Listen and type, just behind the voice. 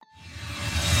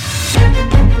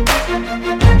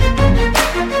And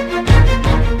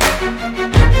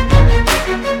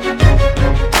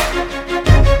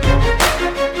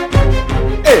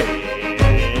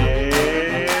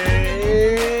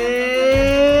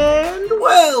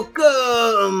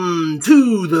welcome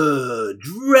to the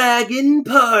Dragon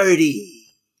Party.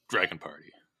 Dragon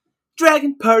Party.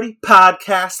 Dragon Party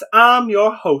Podcast. I'm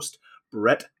your host,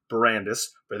 Brett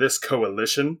Brandis, for this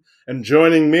coalition. And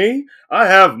joining me, I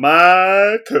have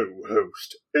my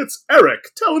co-host. It's Eric.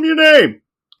 Tell him your name.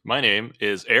 My name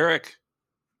is Eric.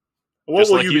 What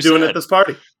will you be doing at this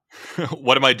party?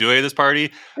 What am I doing at this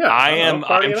party? Yeah, I'm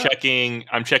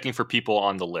checking for people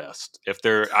on the list. If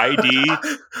their ID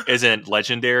isn't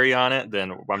legendary on it,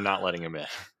 then I'm not letting them in.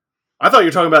 I thought you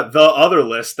were talking about the other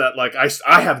list that, like,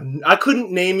 I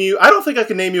couldn't name you. I don't think I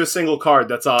can name you a single card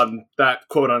that's on that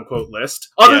quote-unquote list,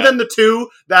 other than the two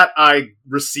that I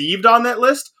received on that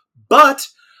list, but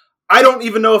I don't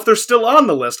even know if they're still on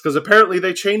the list, because apparently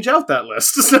they change out that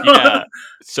list. So the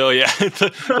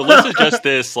list is just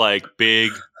this, like,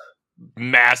 big,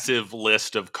 massive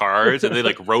list of cards, and they,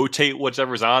 like, rotate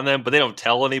whichever's on them, but they don't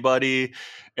tell anybody.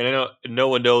 And I know no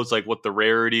one knows, like, what the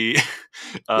rarity.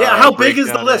 How big is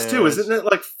the list too? Isn't it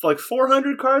like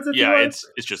 400 cards?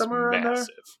 It's just massive.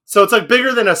 So it's like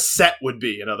bigger than a set would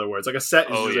be. In other words, like a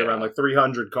set is usually around like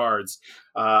 300 cards,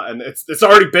 and it's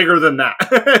already bigger than that.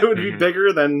 It would be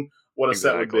bigger than what a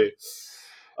set would be.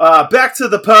 Back to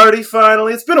the party.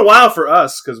 Finally, it's been a while for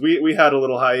us because we had a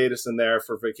little hiatus in there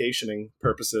for vacationing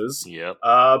purposes. Yep.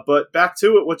 But back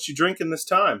to it. What you drinking this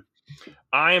time?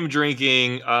 I am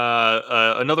drinking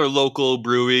another local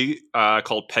brewery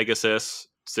called Pegasus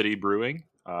City Brewing.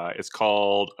 It's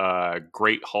called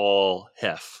Great Hall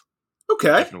Hef. Okay.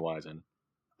 Hefeweizen.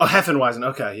 Oh, Hefeweizen.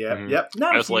 Okay, yeah, yep.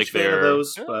 Not a huge fan of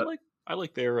those, but I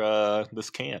like their this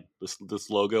can, this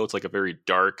logo. It's like a very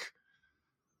dark.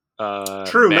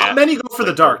 True. Not many go for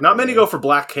the dark. Not many go for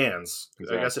black cans.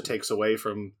 Exactly. I guess it takes away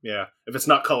from, if it's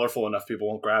not colorful enough, people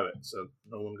won't grab it. So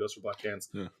no one goes for black cans.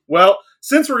 Yeah. Well,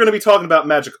 since we're going to be talking about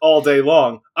Magic all day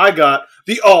long, I got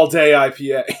the all-day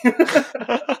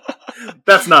IPA.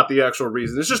 That's not the actual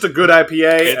reason. It's just a good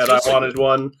IPA, and I wanted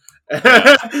one.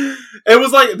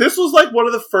 This was like one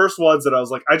of the first ones that I was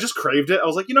like, I just craved it. I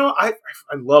was like, I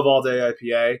love all day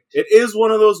IPA. It is one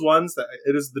of those ones that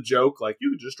it is the joke, like, you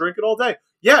can just drink it all day.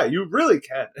 Yeah, you really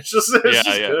can. It's just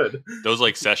good. Those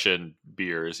like session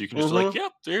beers, you can just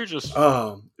they're just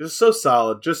it's so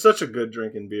solid. Just such a good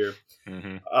drinking beer.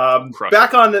 Mm-hmm.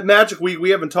 Back on the Magic Week, we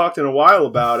haven't talked in a while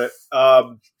about it.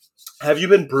 Have you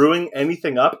been brewing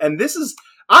anything up? And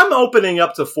I'm opening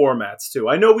up to formats too.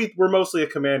 I know we're mostly a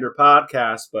Commander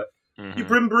podcast, but you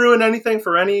been brewing anything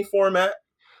for any format?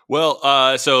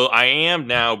 Well, so I am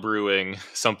now brewing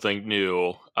something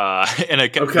new, and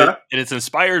it's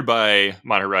inspired by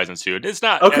Modern Horizons 2. It's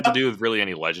not have to do with really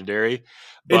any legendary.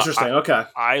 Interesting.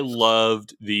 I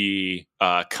loved the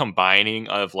combining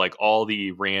of like all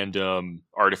the random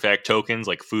artifact tokens,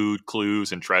 like food,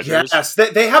 clues, and treasures. Yes,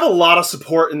 they have a lot of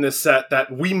support in this set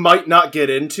that we might not get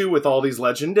into with all these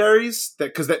legendaries,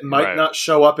 because that might not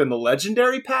show up in the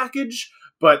legendary package.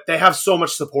 But they have so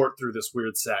much support through this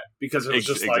weird set because it was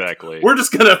just like, we're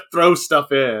just going to throw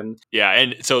stuff in. Yeah,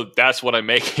 and so that's what I'm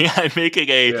making. I'm making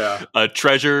a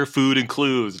treasure, food, and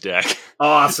clues deck.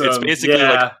 Awesome. It's basically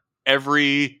like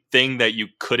everything that you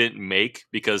couldn't make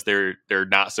because they're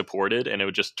not supported, and it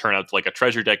would just turn out like a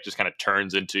treasure deck just kind of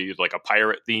turns into like a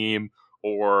pirate theme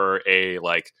or a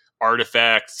like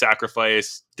artifact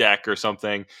sacrifice deck or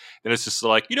something. And it's just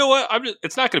like, you know what,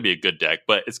 it's not going to be a good deck,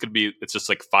 but it's just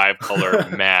like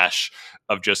 5-color mash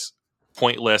of just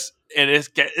pointless, and it's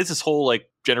this whole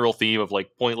like general theme of like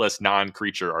pointless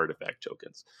non-creature artifact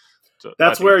tokens. So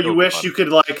that's where you wish you could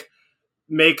like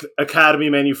make Academy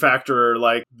Manufacturer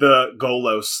like the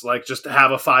Golos, like just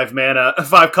have a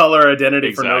 5-color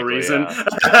identity for no reason. Yeah.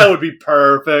 That would be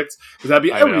perfect. It would be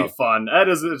fun. It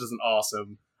is an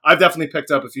awesome. I've definitely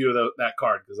picked up a few of that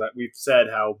card because we've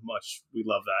said how much we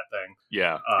love that thing.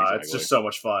 Yeah, exactly. It's just so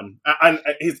much fun.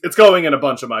 It's going in a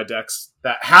bunch of my decks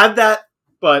that had that,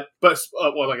 but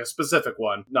like a specific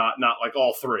one, not like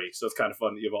all three. So it's kind of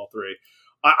fun that you have all three.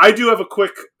 I do have a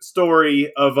quick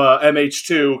story of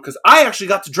MH2 because I actually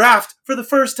got to draft for the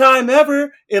first time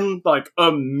ever in like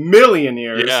a million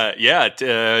years. Yeah.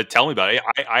 Tell me about it.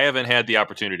 I haven't had the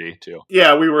opportunity to.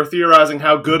 Yeah, we were theorizing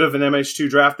how good of an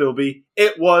MH2 draft it will be.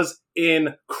 It was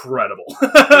incredible.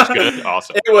 It was good.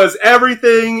 Awesome. It was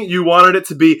everything you wanted it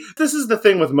to be. This is the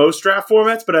thing with most draft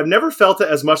formats, but I've never felt it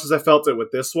as much as I felt it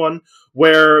with this one,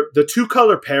 where the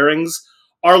 2-color pairings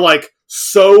are like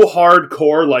so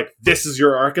hardcore, like this is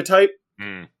your archetype,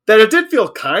 that it did feel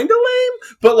kind of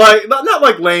lame, but like not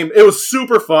like lame. It was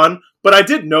super fun. But I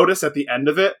did notice at the end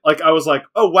of it, like, I was like,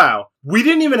 oh, wow, we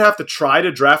didn't even have to try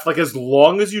to draft. Like, as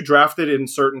long as you drafted in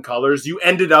certain colors, you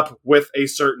ended up with a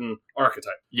certain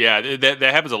archetype. Yeah, that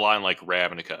happens a lot in, like,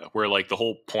 Ravnica, where, like, the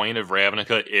whole point of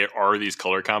Ravnica are these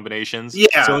color combinations.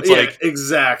 Yeah, so it's like,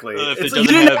 exactly. You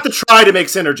didn't have to try to make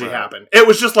synergy happen. It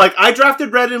was just like, I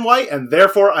drafted red and white, and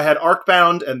therefore I had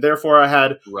Arcbound, and therefore I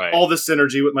had all this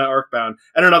synergy with my Arcbound.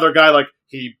 And another guy, like,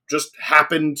 he just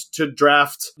happened to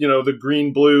draft, the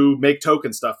green-blue make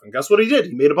token stuff. And guess what he did?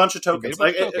 He made a bunch of tokens.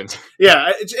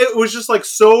 It was just, like,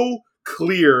 so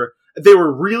clear. They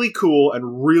were really cool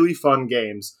and really fun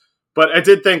games. But I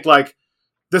did think, like,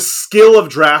 the skill of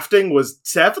drafting was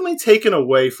definitely taken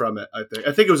away from it, I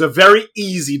think it was a very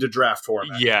easy to draft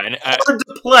format. Yeah. And hard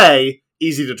to play,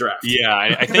 easy to draft. Yeah,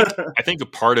 I think a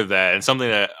part of that, and something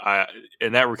that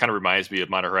and that kind of reminds me of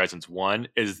Modern Horizons 1,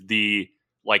 is the,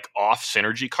 like, off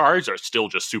synergy cards are still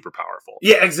just super powerful.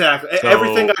 Yeah, exactly. So,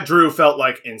 everything I drew felt,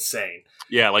 like, insane.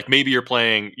 Yeah, like, maybe you're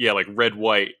playing, like,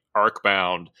 red-white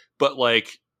Arcbound, but, like,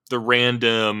 the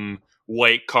random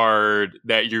white card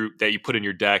that you put in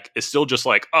your deck is still just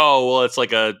like, oh, well, it's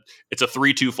a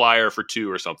 3/2 flyer for 2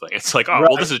 or something. It's like, oh,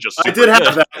 well, this is just super I did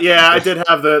have that. Yeah, I did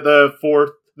have the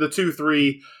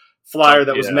 2/3 flyer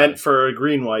that was meant for a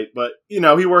green-white, but, he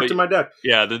worked in my deck.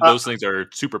 Yeah, those things are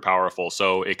super powerful,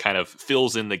 so it kind of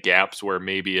fills in the gaps where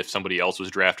maybe if somebody else was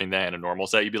drafting that in a normal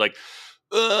set, you'd be like,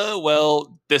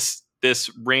 well, this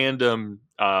random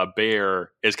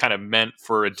bear is kind of meant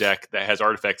for a deck that has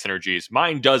artifact synergies.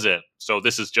 Mine doesn't, so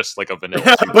this is just like a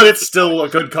vanilla. But it's still a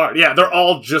good card. Yeah, they're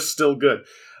all just still good.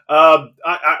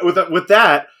 With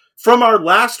that, from our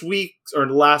last MH2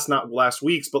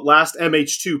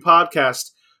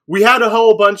 podcast, we had a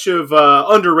whole bunch of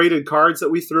underrated cards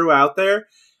that we threw out there.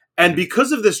 And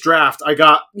because of this draft, I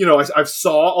got, I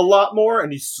saw a lot more,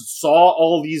 and you saw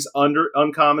all these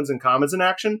uncommons and commons in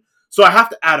action. So I have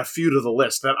to add a few to the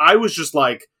list that I was just,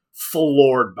 like,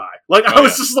 floored by. Like, I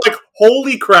was just like,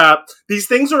 holy crap, these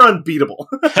things are unbeatable.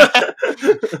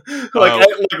 like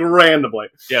randomly.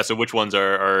 Yeah, so which ones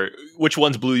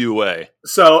blew you away?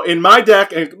 So in my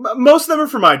deck, and most of them are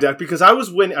for my deck, because I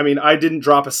was winning. I mean, I didn't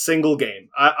drop a single game.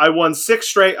 I won 6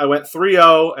 straight. I went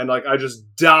 3-0, and, like, I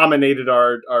just dominated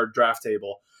our draft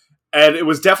table. And it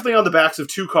was definitely on the backs of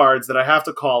 2 cards that I have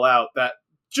to call out that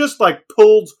just, like,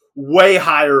 pulled way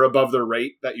higher above their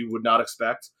rate that you would not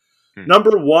expect.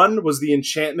 Number 1 was the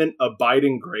enchantment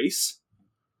Abiding Grace.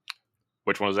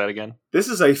 Which one was that again? This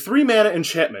is a 3-mana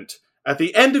enchantment. At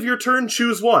the end of your turn,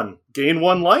 choose 1. Gain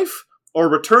 1 life, or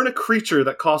return a creature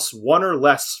that costs 1 or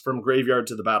less from graveyard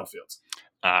to the battlefield.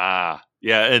 Yeah.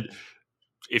 And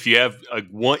if you have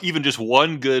even just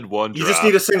one good one drop, you just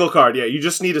need a single card. Yeah, you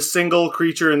just need a single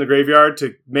creature in the graveyard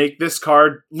to make this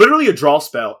card literally a draw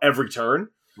spell every turn.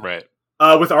 Right.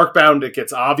 With Arcbound, it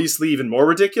gets obviously even more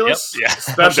ridiculous. Yep, yeah.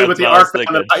 Especially with the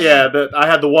Arcbound. I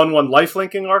had the 1/1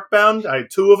 lifelinking Arcbound. I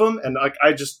had 2 of them, and, like,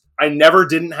 I never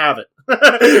didn't have it.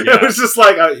 It was just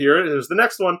like, here's the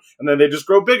next one, and then they just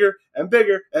grow bigger and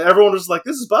bigger, and everyone was like,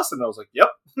 this is busted. And I was like, yep,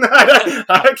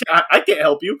 I can't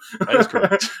help you. That is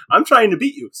correct. I'm trying to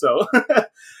beat you. So,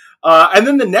 and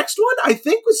then the next one I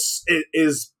think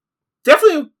is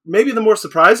definitely maybe the more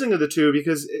surprising of the two,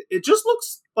 because it just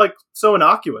looks like so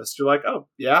innocuous. You're like, oh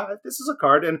yeah, this is a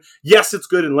card, and yes, it's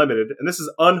good and limited, and this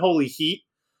is Unholy Heat.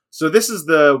 So this is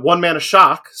the 1-mana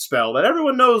shock spell that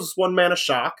everyone knows. 1-mana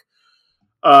shock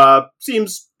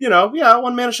seems,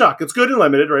 1-mana shock. It's good and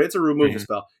limited, right? It's a removal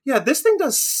spell. Yeah, this thing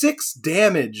does 6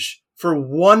 damage for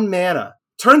 1 mana.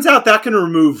 Turns out that can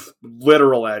remove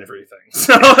literal everything.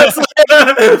 So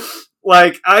it's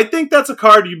like, I think that's a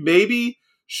card you maybe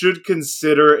should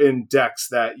consider in decks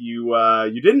that you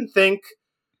didn't think.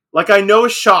 Like, I know a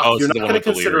shock. You're not going to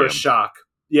consider a shock.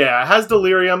 Yeah, it has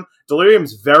Delirium.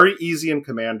 Delirium's very easy in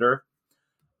Commander.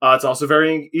 It's also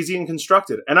very easy in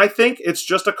Constructed. And I think it's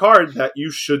just a card that you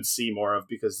should see more of,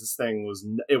 because this thing was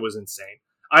insane.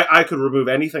 I could remove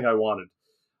anything I wanted.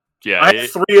 Yeah, I had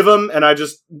 3 of them, and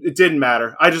it didn't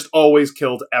matter. I just always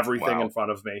killed everything in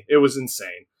front of me. It was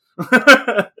insane.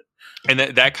 And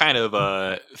that kind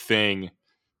of thing,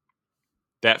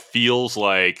 that feels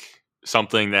like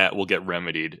something that will get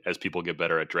remedied as people get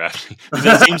better at drafting.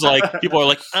 Because it seems like people are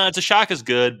like, it's a shock is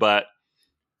good, but,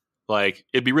 like,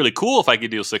 it'd be really cool if I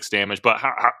could deal 6 damage, but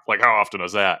how often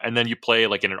is that? And then you play,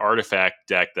 like, in an artifact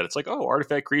deck that it's like, oh,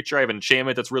 artifact creature, I have an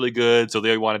enchantment that's really good, so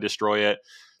they want to destroy it.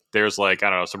 There's, like, I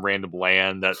don't know, some random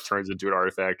land that turns into an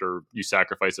artifact, or you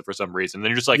sacrifice it for some reason. And then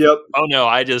you're just like, oh no,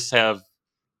 I just have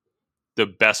the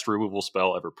best removal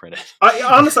spell ever printed.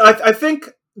 Honestly, I think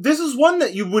this is one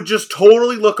that you would just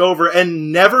totally look over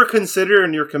and never consider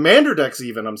in your Commander decks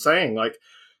even, I'm saying. Like,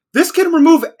 This can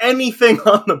remove anything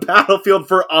on the battlefield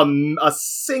for a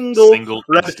single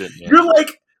instant. Yeah. You're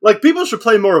like people should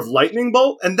play more of Lightning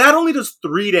Bolt, and that only does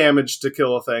 3 damage to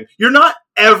kill a thing. You're not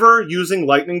ever using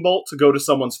Lightning Bolt to go to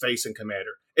someone's face in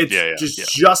Commander. It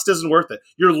just isn't worth it.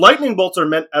 Your Lightning Bolts are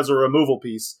meant as a removal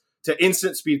piece to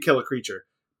instant speed kill a creature.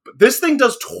 But this thing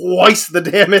does twice the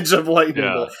damage of Lightning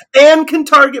Bolt and can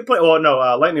target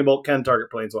Lightning Bolt can target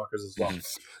Planeswalkers as well.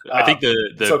 I think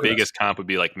the biggest comp would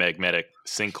be like Magnetic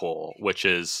Sinkhole, which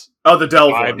is the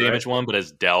Delve 5 damage one, but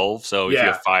as Delve. So if you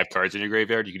have 5 cards in your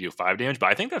graveyard, you can do 5 damage. But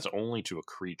I think that's only to a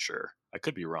creature. I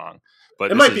could be wrong.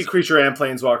 But it might be creature and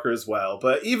Planeswalker as well.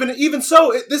 But even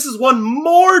so, this is 1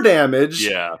 more damage.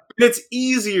 Yeah. And it's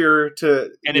easier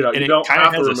to, and you don't kind have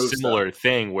of to has a remove similar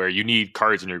thing where you need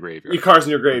cards in your graveyard. Your cards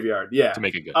in your graveyard, yeah. To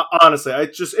make it good. Honestly,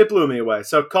 it blew me away.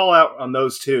 So call out on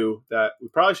those 2 that we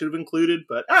probably should have included,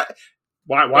 but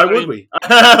why would we?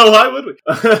 Why would we?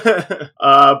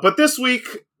 But this week,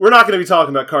 we're not going to be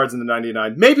talking about cards in the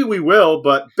 99. Maybe we will,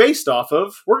 but based off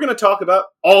of, we're going to talk about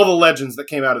all the legends that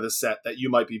came out of this set that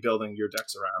you might be building your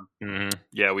decks around. Mm-hmm.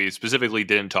 Yeah, we specifically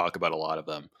didn't talk about a lot of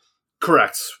them.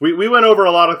 Correct. We went over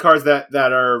a lot of cards that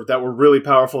were really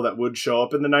powerful that would show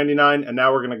up in the 99, and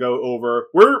now we're going to go over...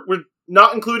 We're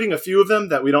not including a few of them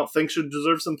that we don't think should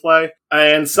deserve some play,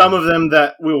 and some of them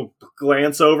that we'll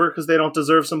glance over because they don't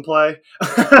deserve some play.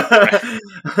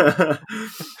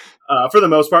 For the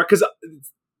most part, because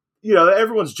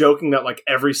everyone's joking that like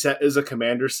every set is a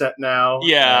Commander set now.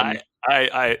 Yeah,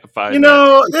 I find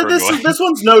this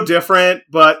one's no different,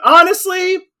 but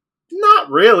honestly, not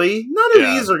really. None of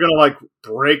these are gonna like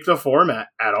break the format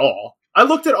at all. I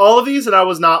looked at all of these and I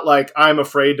was not like, I'm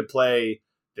afraid to play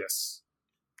this.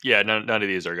 Yeah, none of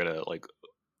these are gonna like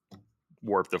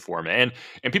warp the format,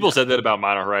 and people said that about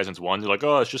Modern Horizons 1. They're like,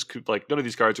 oh, it's just like none of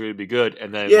these cards are going to be good,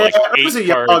 and then like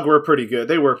Yogg were pretty good.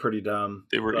 They were pretty dumb.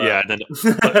 They were, yeah. And then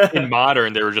in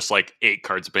Modern, they were just like 8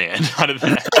 cards banned out of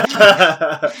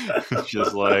that.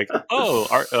 Just like,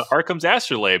 Arkham's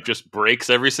Astrolabe just breaks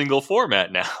every single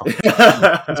format now.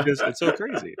 It's so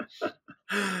crazy.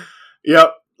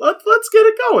 Yep. Let's get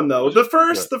it going though. The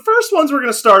first ones we're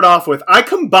going to start off with. I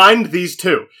combined these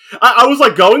 2. I was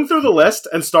like going through the list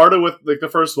and started with like the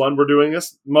first one. We're doing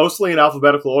this mostly in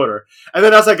alphabetical order, and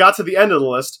then as I got to the end of the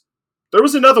list, there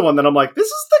was another one that I'm like, this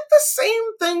is like the same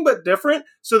thing but different.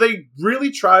 So they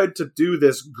really tried to do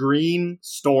this green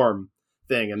storm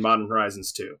thing in Modern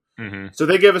Horizons 2. Mm-hmm. So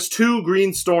they gave us 2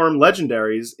 green storm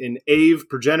legendaries in Ave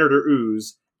Progenitor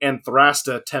Ooze and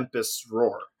Thrasta Tempest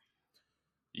Roar.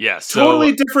 Yeah, so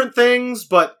totally different things,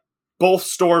 but both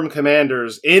Storm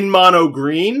Commanders in mono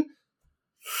green.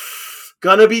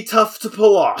 Gonna be tough to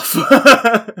pull off.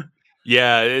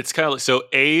 Yeah, it's kind of like, so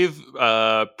Ave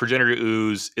Progenitor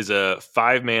Ooze is a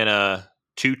 5 mana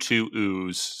 2/2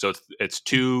 ooze. So it's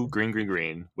 2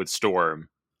 green with Storm,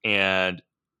 and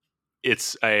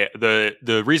it's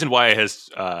the reason why it has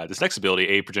this next ability,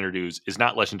 Ave Progenitor Ooze, is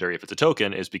not legendary if it's a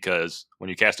token, is because when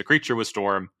you cast a creature with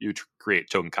Storm, you create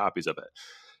token copies of it.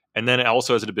 And then it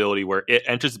also has an ability where it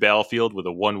enters the battlefield with a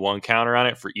 1/1 counter on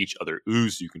it for each other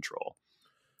ooze you control.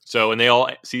 So, and they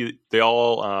don't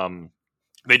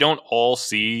all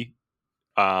see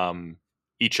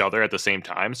each other at the same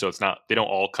time. So they don't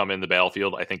all come in the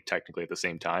battlefield, I think, technically at the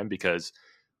same time, because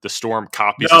the Storm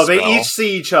copies the spell. They each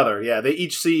see each other. Yeah, they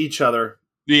each see each other.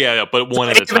 Yeah, but one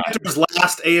at a time.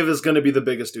 Last Ave is going to be the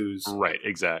biggest ooze. Right,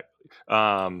 exactly.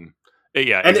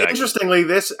 Yeah, and interestingly,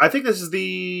 I think this is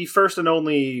the first and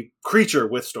only creature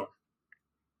with Storm.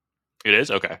 It is?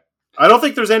 Okay. I don't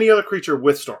think there's any other creature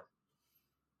with Storm.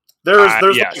 There's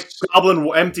like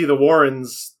Goblin Empty the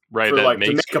Warrens right, to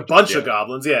make a bunch of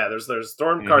goblins. Yeah, there's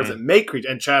Storm cards that make creature,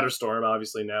 and Chatterstorm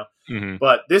obviously now. Mm-hmm.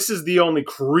 But this is the only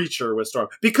creature with Storm.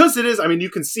 Because it is, I mean, you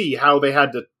can see how they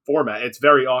had to format. It's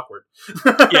very awkward.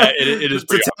 Yeah, it is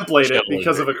to template it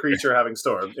because of a creature having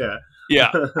Storm. Yeah. Yeah.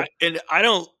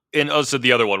 And also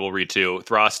the other one we'll read too.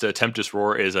 Thrasta Tempest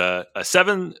Roar is a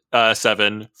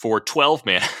 7/7 for 12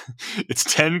 mana. It's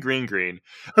 10 green.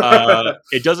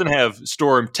 It doesn't have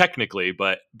Storm technically,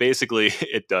 but basically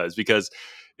it does, because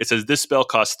it says this spell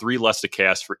costs 3 less to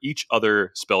cast for each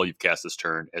other spell you've cast this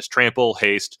turn, as Trample,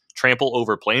 Haste, Trample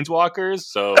over Planeswalkers.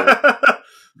 So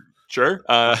sure.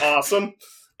 Awesome.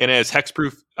 And it has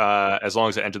Hexproof as long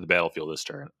as it enters the battlefield this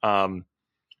turn.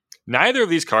 Neither of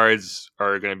these cards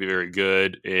are going to be very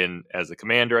good as a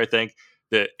commander, I think.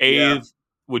 The Ave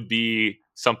would be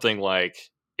something like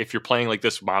if you're playing like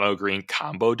this mono green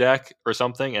combo deck or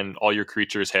something, and all your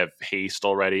creatures have haste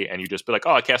already, and you just be like,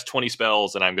 oh, I cast 20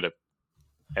 spells, and I'm going to,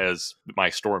 as my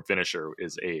Storm finisher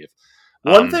is Ave.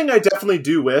 One thing I definitely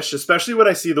do wish, especially when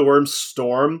I see the worm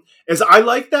Storm, is I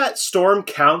like that Storm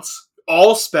counts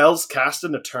all spells cast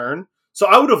in a turn. So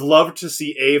I would have loved to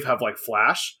see Ave have like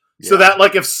Flash. Yeah. So that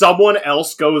like if someone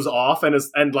else goes off and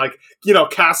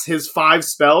casts his 5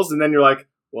 spells, and then you're like,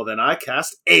 well then I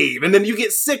cast Ave, and then you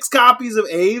get 6 copies of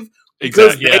Ave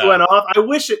because they went off. I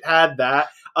wish it had that.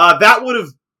 That would have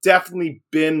definitely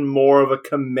been more of a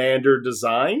commander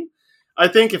design. I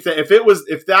think if it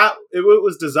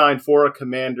was designed for a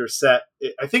commander set,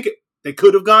 I think they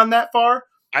could have gone that far.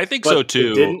 I think so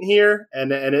too. It didn't here,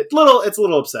 and it's a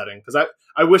little upsetting because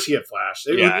I wish he had Flash.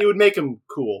 It would make him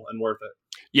cool and worth it.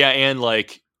 Yeah, and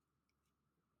like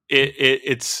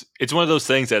it's one of those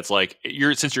things that's like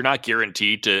since you're not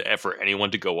guaranteed for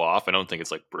anyone to go off. I don't think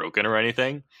it's like broken or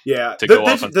anything. Yeah,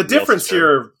 the difference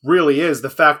here really is the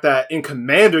fact that in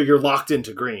Commander you're locked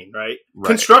into green, right?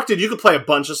 Constructed, you could play a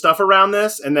bunch of stuff around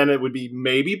this, and then it would be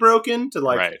maybe broken to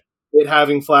like it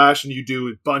having Flash, and you do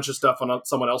a bunch of stuff on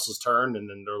someone else's turn, and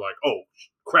then they're like, oh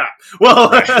crap! Well,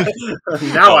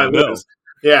 now I lose.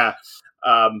 Yeah.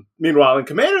 Meanwhile, in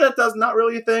Commander, that's not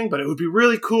really a thing, but it would be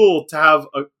really cool to have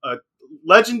a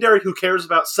legendary who cares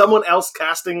about someone else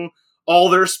casting all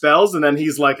their spells, and then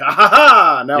he's like,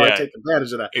 ha! Now I take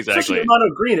advantage of that. Exactly. Especially in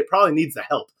mono green, it probably needs the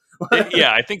help.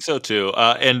 Yeah, I think so too.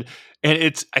 And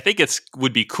I think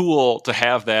would be cool to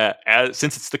have that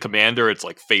since it's the Commander, it's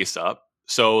like face up.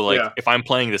 So like if I'm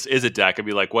playing this Izzet deck, I'd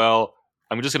be like, well,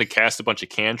 I'm just going to cast a bunch of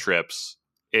cantrips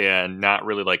and not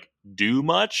really like do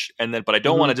much, but I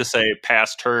don't want to just say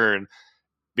pass turn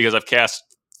because I've cast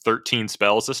 13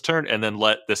 spells this turn, and then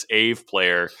let this Ave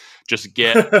player just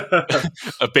get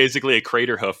basically a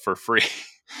Crater Hoof for free.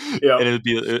 Yeah, and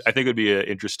I think it would be an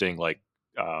interesting like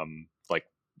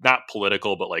not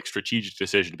political but like strategic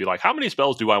decision to be like, how many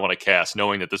spells do I want to cast,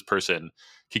 knowing that this person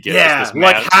could get this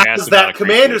has that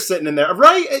commander sitting in there,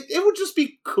 right? It would just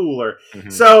be cooler.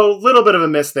 So a little bit of a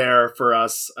miss there for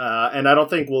us, and I don't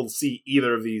think we'll see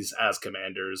either of these as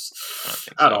commanders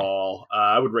at all.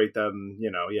 I would rate them,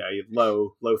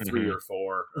 low 3 or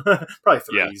 4, probably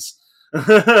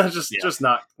 3s. Just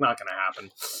not going to happen.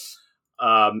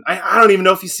 I don't even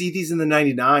know if you see these in the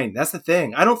 99. That's the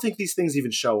thing. I don't think these things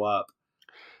even show up.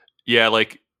 Yeah,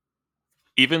 like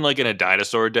even like in a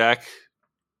dinosaur deck,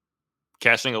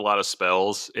 casting a lot of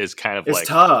spells is kind of it's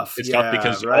tough. It's tough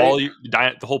because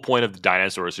the whole point of the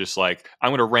dinosaur is just like, I'm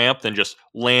going to ramp, then just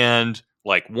land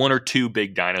like 1 or 2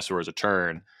 big dinosaurs a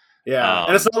turn. Yeah,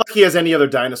 and it's not like he has any other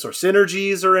dinosaur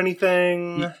synergies or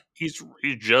anything. He's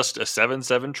just a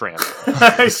 7/7 tramp,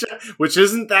 which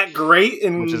isn't that great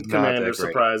in Commander,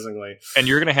 surprisingly. And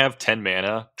you're going to have 10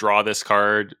 mana, draw this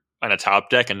card on a top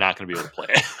deck, and not going to be able to play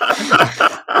it.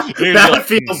 That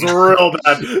feels real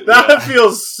bad. That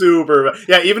feels super bad.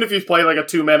 Yeah, even if you play like a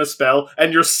 2-mana spell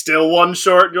and you're still 1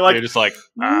 short, you're just like,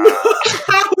 how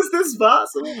is this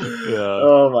possible? Yeah.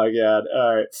 Oh my god.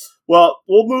 All right. Well,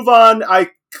 we'll move on. I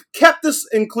kept this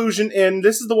inclusion in.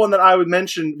 This is the one that I would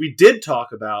mention we did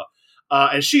talk about.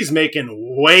 And she's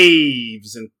making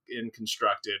waves in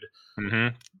Constructed.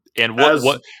 Mm-hmm. And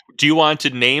what do you want to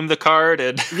name the card?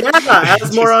 And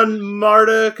Asmoron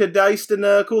Marta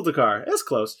Kadaistina Kuldakar. That's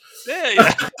close.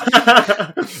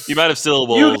 Yeah. You might have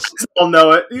syllables. You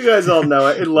guys all know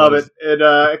it. I love it.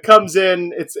 It comes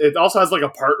in. It also has like a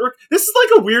partner. This is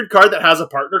like a weird card that has a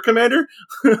partner commander.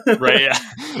 Right. Yeah.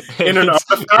 In an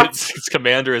artifact. Its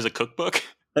commander is a cookbook.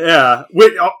 Yeah.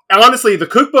 Honestly, the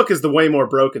cookbook is the way more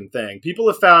broken thing. People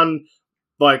have found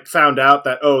out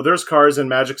that there's cards in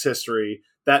Magic's history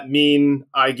that mean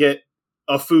I get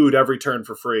a food every turn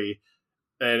for free,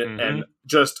 and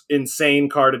just insane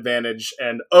card advantage.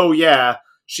 And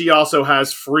she also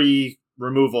has free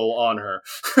removal on her.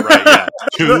 Right? Yeah,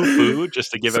 2 food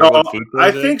just to give everyone food.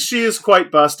 I think she is quite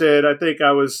busted. I think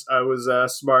I was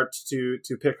smart to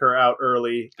pick her out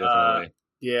early. Definitely.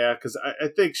 Yeah, because I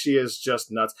think she is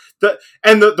just nuts. The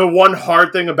one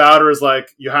hard thing about her is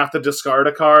like you have to discard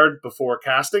a card before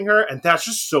casting her, and that's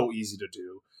just so easy to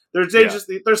do.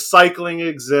 Their cycling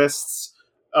exists.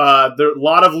 There a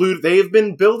lot of loot. They've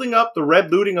been building up the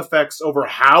red looting effects over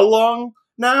how long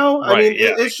now?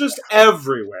 It's just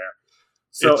everywhere.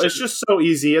 So it's just so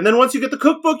easy. And then once you get the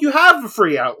cookbook, you have a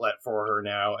free outlet for her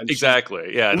now. And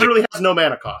exactly. Yeah. Literally has no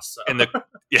mana cost. So.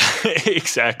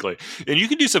 Exactly. And you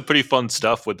can do some pretty fun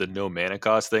stuff with the no mana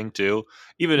cost thing too.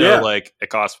 Even though like it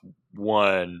costs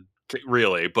 1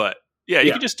 really, but you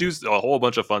can just do a whole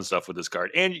bunch of fun stuff with this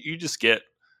card, and you just get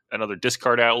another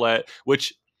discard outlet,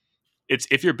 which it's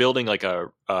if you're building like a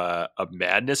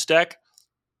madness deck,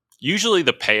 usually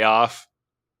the payoff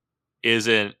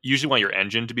isn't usually want your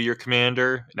engine to be your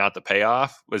commander, not the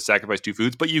payoff with sacrifice 2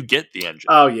 foods, but you get the engine.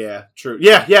 Oh yeah, true.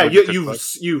 Yeah.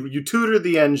 You tutor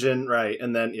the engine, right,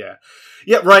 and then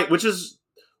right, which is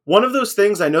one of those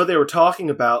things I know they were talking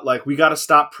about. Like, we got to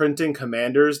stop printing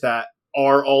commanders that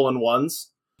are all-in-ones.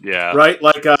 Yeah. Right?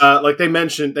 Like they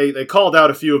mentioned, they called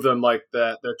out a few of them, like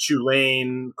the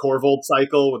Tulane Corvold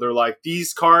cycle, where they're like,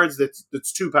 these cards,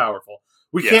 that's too powerful.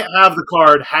 We can't have the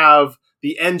card have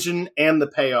the engine and the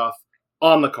payoff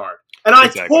on the card. And I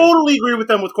totally agree with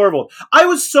them with Corvold. I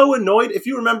was so annoyed. If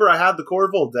you remember, I had the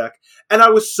Corvold deck, and I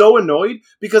was so annoyed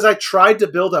because I tried to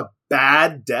build a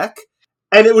bad deck,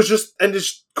 and it was just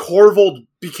Corvold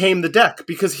became the deck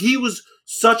because he was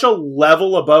such a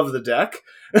level above the deck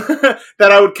that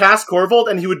I would cast Corvold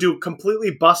and he would do a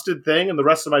completely busted thing, and the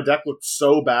rest of my deck looked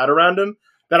so bad around him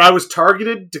that I was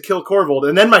targeted to kill Corvold,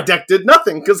 and then my deck did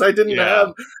nothing because I didn't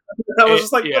have. I was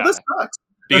just like, well, this sucks.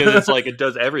 Because it's like, it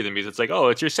does everything, because it's like, oh,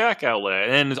 it's your sack outlet.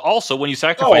 And also, when you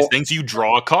sacrifice things, you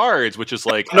draw cards, which is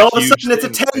like, and all of a sudden it's a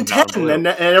 10-10, and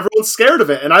everyone's scared of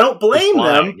it. And I don't blame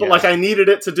them, but like, I needed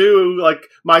it to do like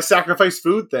my sacrifice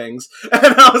food things.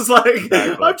 And I was like,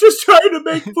 I'm just trying to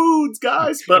make foods,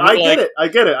 guys. But I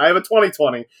get it. I have a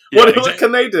 20/20. What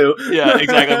can they do? Yeah,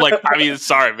 exactly. I'm like, I mean,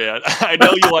 sorry, man. I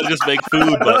know you want to just make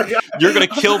food, but you're going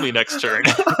to kill me next turn.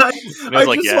 I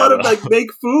just want to like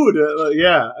make food.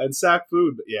 And sack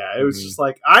food. Yeah, it was just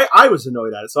like, I was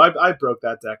annoyed at it, so I broke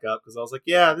that deck up because I was like,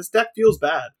 yeah, this deck feels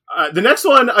bad. The next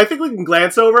one, I think we can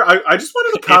glance over. I just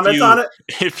wanted to comment on it.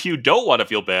 If you don't want to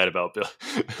feel bad about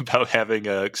having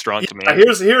a strong command,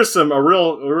 here's a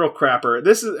real crapper.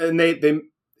 This is, and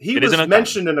he was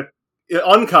mentioned in a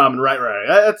uncommon,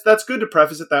 right. That's good to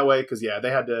preface it that way because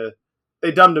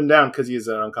they dumbed him down because he's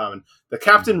an uncommon. The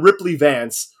Captain Ripley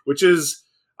Vance, which is.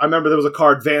 I remember there was a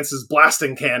card, Vance's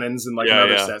Blasting Cannons, in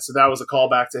another set. So that was a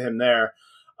callback to him there.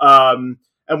 And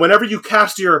whenever you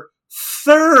cast your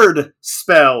third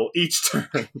spell each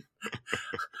turn,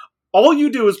 all you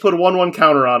do is put a 1/1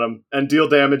 counter on him and deal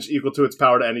damage equal to its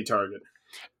power to any target.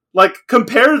 Like,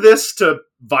 compare this to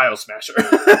Vial Smasher.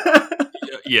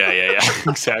 Yeah,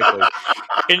 exactly.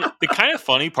 And the kind of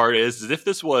funny part is if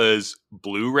this was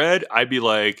blue-red, I'd be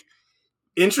like,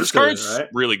 interesting, this card's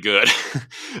really good.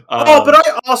 But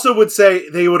I also would say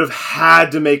they would have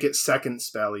had to make it second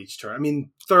spell each turn. I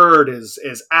mean, third is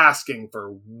asking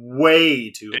for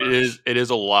way too much. It is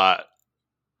a lot.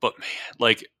 But man,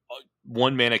 like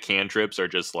 1-mana cantrips are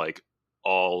just like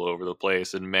all over the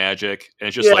place in Magic. And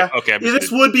it's just like, okay.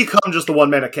 This would become just a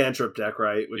 1-mana cantrip deck,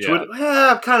 right? Which would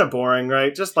kind of boring,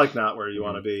 right? Just like not where you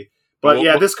want to be.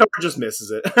 But this card just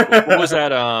misses it. What was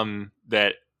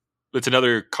that? It's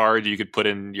another card you could put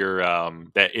in your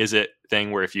that is it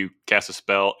thing where if you cast a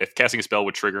spell, if casting a spell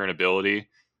would trigger an ability.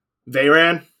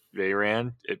 Veyran,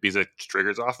 because it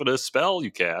triggers off of the spell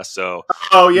you cast. So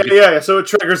so it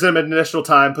triggers him at initial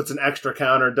time, puts an extra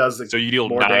counter, does so you deal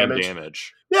more 9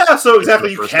 damage. Yeah, so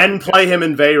exactly, you can play him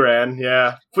in Veyran.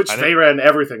 Yeah, which Veyran,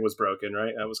 everything was broken,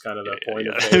 right? That was kind of the point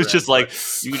of Veyran. It was just like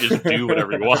you just do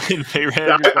whatever you want in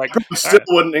Veyran. I still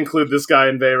wouldn't include this guy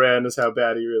in Veyran as how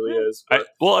bad he really is.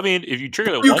 I mean, if you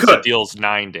trigger it once, it deals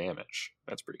 9 damage.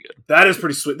 That's pretty good. That is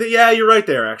pretty sweet. Yeah, you're right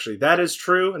there. Actually, that is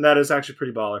true, and that is actually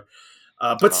pretty baller.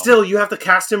 But still, you have to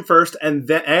cast him first, and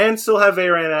still have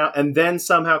Veyran out, and then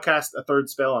somehow cast a third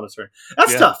spell on his turn.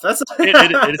 That's tough.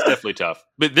 It is definitely tough.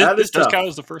 But this does count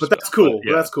as the first. But that's cool.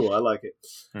 That's cool. I like it.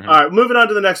 Mm-hmm. All right, moving on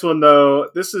to the next one, though.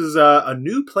 This is a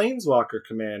new Planeswalker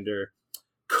commander,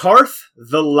 Karth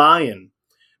the Lion.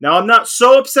 Now, I'm not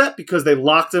so upset because they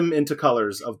locked him into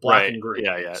colors of black and green.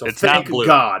 Yeah. So thank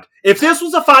God. If this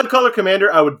was a 5-color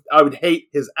commander, I would hate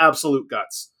his absolute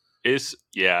guts.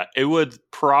 It would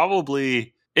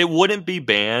probably, it wouldn't be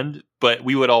banned, but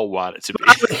we would all want it to be.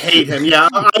 I would hate him. Yeah,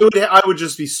 I would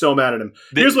just be so mad at him.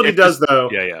 Here's what he does,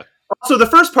 though. Yeah. Also, the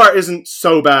first part isn't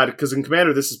so bad because in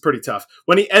Commander this is pretty tough.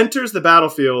 When he enters the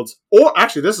battlefield, or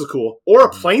actually this is cool, or a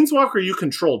Planeswalker you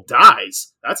control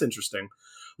dies. That's interesting.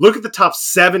 Look at the top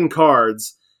 7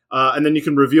 cards. And then you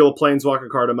can reveal a Planeswalker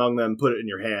card among them, put it in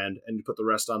your hand, and you put the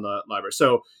rest on the library.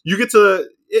 So you get to...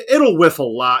 It'll whiff a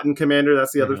lot in Commander.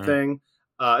 That's the other thing.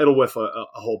 It'll whiff a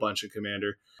whole bunch in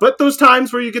Commander. But those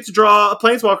times where you get to draw a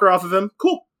Planeswalker off of him,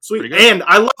 cool. Sweet. And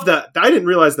I love that. I didn't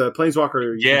realize the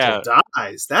Planeswalker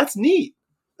dies. That's neat.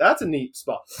 That's a neat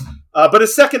spot. But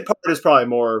his second part is probably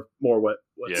more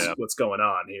what's going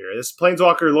on here. This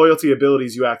Planeswalker loyalty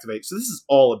abilities you activate. So this is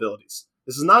all abilities.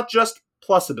 This is not just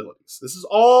plus abilities. This is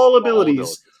all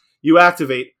abilities you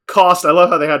activate. Cost, I love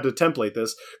how they had to template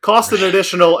this. Cost an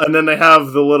additional, and then they have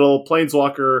the little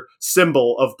Planeswalker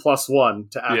symbol of +1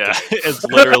 to activate. Yeah, it's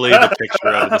literally the picture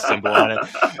of the symbol on it.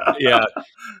 Yeah,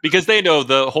 because they know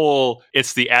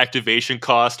it's the activation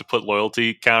cost to put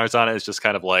loyalty counters on it. It's just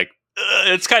kind of like,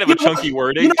 it's kind of a chunky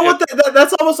wording. You know what?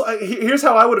 That's almost, here's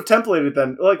how I would have templated it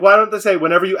then. Like, why don't they say,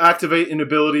 whenever you activate an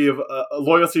ability of a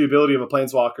loyalty ability of a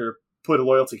Planeswalker, put a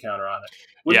loyalty counter on it.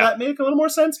 Would that make a little more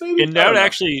sense, maybe? And that would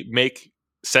actually make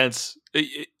sense.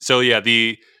 So yeah,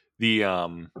 the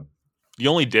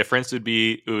only difference would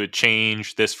be it would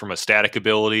change this from a static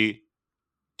ability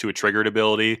to a triggered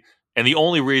ability, and the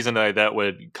only reason that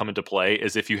would come into play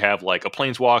is if you have like a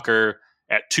Planeswalker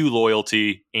at 2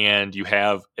 loyalty and they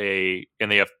have a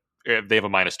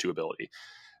 -2 ability.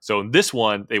 So in this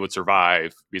one they would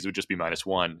survive because it would just be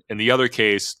 -1. In the other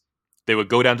case, they would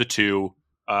go down to 2.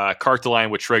 Karthaline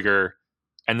would trigger,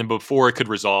 and then before it could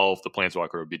resolve, the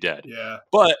Planeswalker would be dead. Yeah,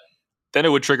 but then it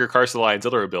would trigger Karthaline's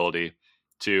other ability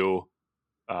to,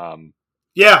 go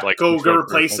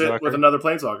replace it with another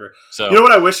Planeswalker. So, you know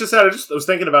what I wish this had? I was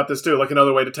thinking about this too, like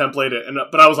another way to template it,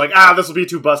 but I was like, this will be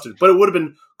too busted. But it would have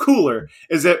been cooler.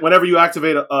 Is that whenever you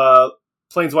activate a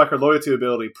Planeswalker loyalty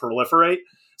ability, proliferate.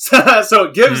 So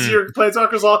it gives your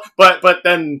Planeswalkers all, but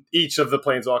then each of the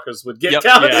Planeswalkers would get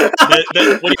counted. Yeah.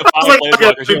 When you follow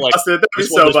Planeswalkers, you're like, that'd be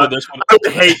so bad. I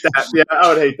would hate that. Yeah, I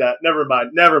would hate that. Never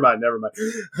mind.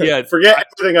 Yeah, forget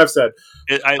everything I've said.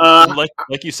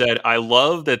 Like you said, I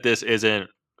love that this isn't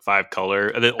 5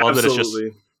 color. I love that it's just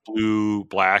blue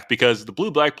black, because the blue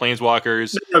black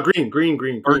Planeswalkers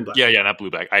green black. Yeah, not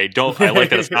blue black. I like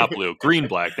that it's not blue. Green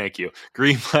black, thank you.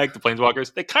 Green black, the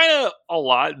Planeswalkers, they kind of a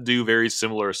lot do very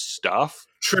similar stuff.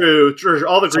 True.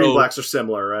 All the green blacks are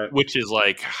similar, right? Which is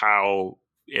like how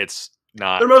it's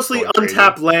not. They're mostly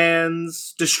untap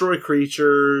lands, destroy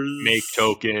creatures, make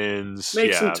tokens,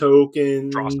 some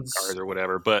tokens, draw some cards or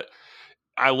whatever. But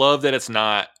I love that it's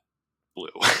not blue.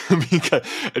 Because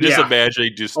I'm just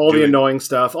imagining just all the annoying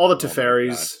stuff, all the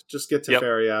Teferis. Just get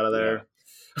Teferi out of there.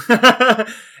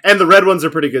 Yeah. And the red ones are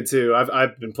pretty good too.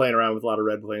 I've been playing around with a lot of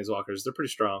red Planeswalkers. They're pretty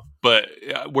strong. But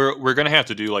we're gonna have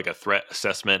to do like a threat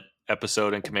assessment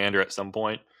episode in Commander at some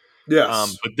point.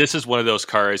 Yes. But this is one of those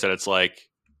cards that it's like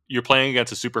you're playing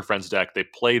against a Super Friends deck. They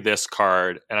play this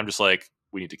card, and I'm just like,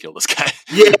 we need to kill this guy.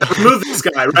 Yeah, remove this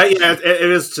guy, right? Yeah, it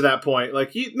is to that point.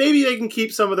 Like, maybe they can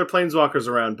keep some of their Planeswalkers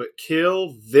around, but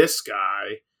kill this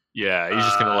guy. Yeah, he's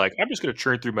just gonna I'm just gonna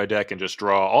churn through my deck and just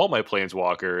draw all my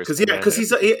Planeswalkers. Because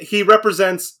he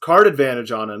represents card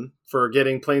advantage on him for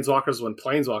getting Planeswalkers when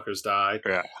Planeswalkers die.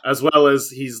 Yeah, as well as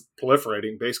he's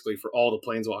proliferating basically for all the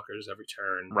Planeswalkers every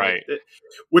turn. Right.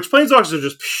 Which Planeswalkers are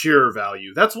just pure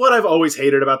value. That's what I've always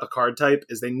hated about the card type,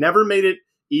 is they never made it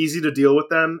easy to deal with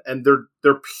them, and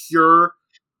they're pure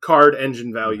card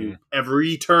engine value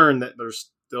every turn that they're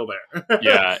still there.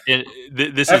 Yeah, and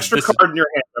this card in your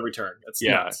hand every turn. That's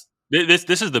nuts.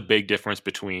 This is the big difference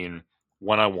between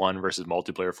one-on-one versus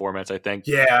multiplayer formats, I think.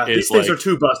 Yeah, these things are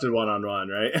too busted one-on-one,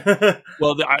 right?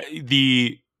 Well,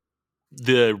 the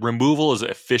removal is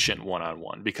efficient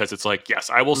one-on-one, because it's like, yes,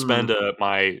 I will spend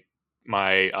my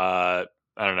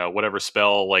I don't know, whatever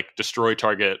spell, like destroy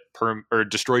target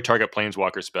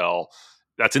Planeswalker spell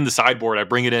that's in the sideboard. I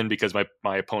bring it in because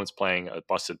my opponent's playing a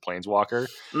busted Planeswalker.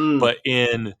 But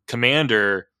in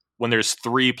Commander, when there's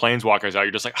 3 Planeswalkers out,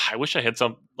 you're just like, I wish I had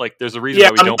some. Like, there's a reason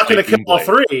why we I'm don't not going to kill all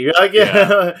 3. Like,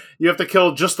 you have to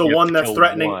kill just the one that's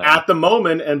threatening at the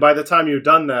moment, and by the time you've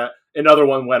done that, another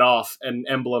one went off and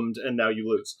emblemed, and now you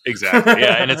lose. Exactly.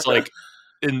 Yeah, and it's like,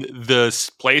 in the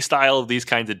play style of these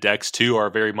kinds of decks too are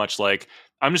very much like,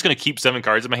 I'm just going to keep 7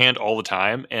 cards in my hand all the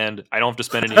time, and I don't have to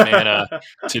spend any mana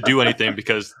to do anything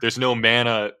because there's no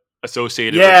mana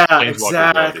associated with Planeswalker.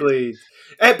 Exactly.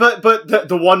 But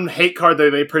the one hate card that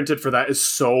they printed for that is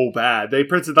so bad. They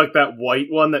printed like that white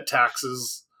one that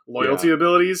taxes loyalty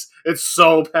abilities. It's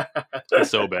so bad.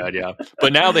 It's so bad, yeah.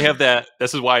 But now they have that.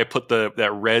 This is why I put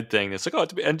that red thing. It's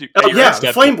like,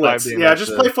 Flame Blitz. Yeah,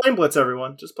 just play Flame Blitz,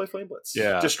 everyone. Just play Flame Blitz.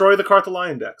 Yeah, destroy the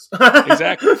Karthaline decks.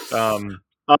 Exactly.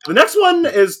 The next one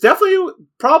is definitely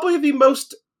probably the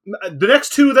most. The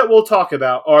next 2 that we'll talk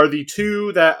about are the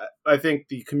 2 that I think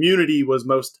the community was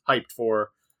most hyped for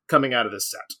coming out of this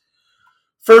set.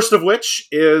 First of which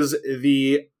is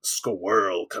the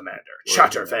Squirrel Commander,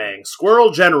 Chatterfang,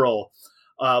 Squirrel General,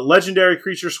 legendary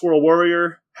creature, Squirrel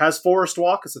Warrior, has Forest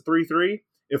Walk. It's a 3/3.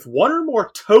 If 1 or more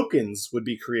tokens would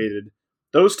be created,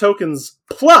 those tokens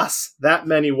plus that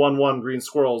many 1/1 green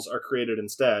squirrels are created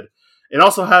instead. It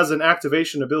also has an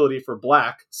activation ability for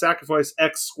black. Sacrifice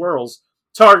X squirrels.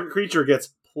 Target creature gets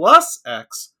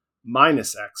 +X,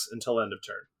 -X until end of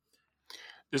turn.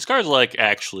 This card's like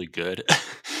actually good.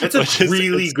 It's a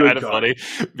really good kind of funny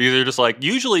because they're just like,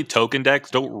 usually token decks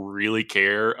don't really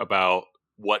care about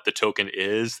what the token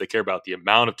is; they care about the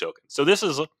amount of tokens. So this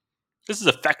is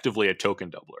effectively a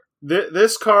token doubler.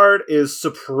 This card is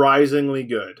surprisingly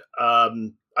good.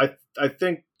 I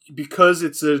think because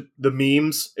it's the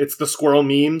memes, it's the squirrel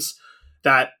memes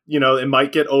that it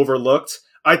might get overlooked.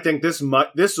 I think this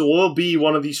will be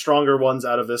one of the stronger ones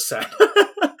out of this set.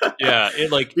 Yeah,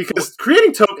 because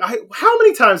creating token. How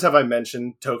many times have I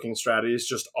mentioned token strategies?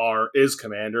 Just is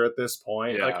Commander at this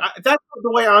point. Yeah. That's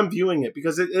the way I'm viewing it,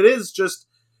 because it is just,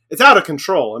 it's out of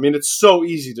control. I mean, it's so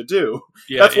easy to do.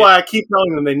 Yeah, that's why I keep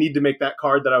telling them they need to make that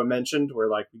card that I mentioned, where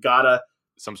we gotta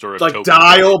some sort of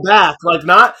dial back,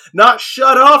 not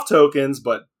shut off tokens,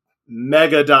 but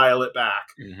mega dial it back,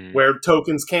 where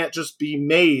tokens can't just be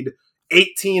made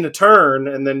 18 a turn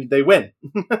and then they win.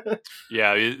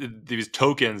 Yeah, these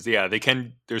tokens, they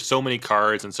can. There's so many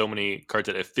cards and so many cards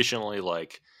that efficiently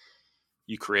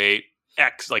you create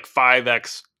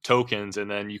 5x tokens, and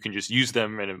then you can just use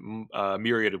them in a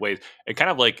myriad of ways. And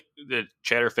kind of like the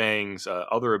Chatterfang's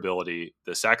other ability,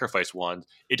 the sacrifice one,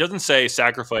 it doesn't say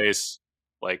sacrifice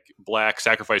black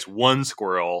sacrifice one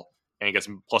squirrel and it gets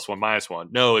 +1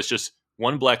 -1. No, it's just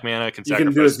one black mana can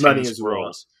sacrifice do as 10 many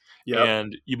squirrels. Yep.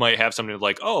 And you might have something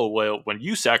like, oh, well, when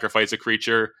you sacrifice a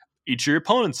creature, each of your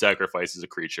opponents sacrifices a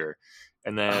creature.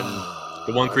 And then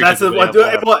the one creature...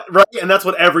 right? And that's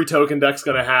what every token deck's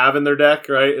going to have in their deck,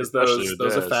 right? Is those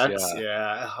effects.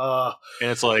 Yeah. And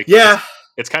it's like... Yeah.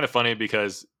 It's kind of funny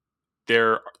because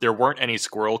there weren't any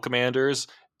squirrel commanders.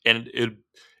 And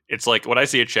it's like, when I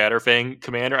see a Chatterfang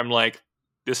commander, I'm like,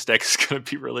 this deck is going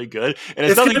to be really good, and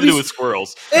it's nothing to do with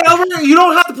squirrels. You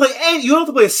don't have to play you don't have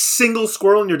to play a single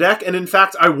squirrel in your deck, and in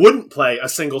fact, I wouldn't play a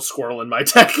single squirrel in my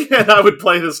deck, and I would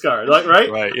play this card, right?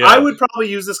 Right. Yeah. I would probably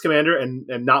use this commander and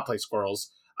not play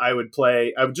squirrels. I would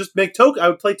just make token. I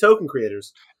would play token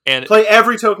creators and play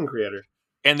every token creator.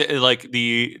 And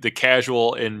the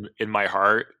casual in my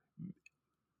heart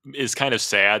is kind of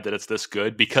sad that it's this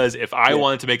good, because if I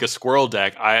wanted to make a squirrel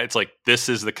deck, it's like, this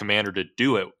is the commander to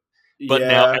do it. But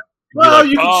now,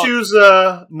 you can choose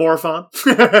Morophon.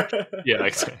 Yeah,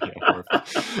 exactly.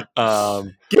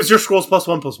 Morphon. Gives your scrolls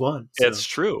 +1/+1. So. It's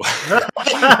true.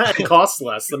 It costs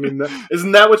less. I mean,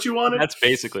 isn't that what you wanted? That's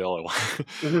basically all I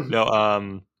want.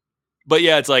 No, but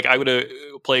yeah, it's like, I would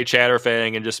play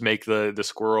Chatterfang and just make the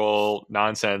squirrel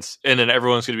nonsense, and then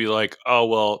everyone's going to be like, "Oh,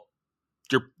 well,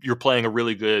 you're playing a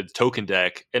really good token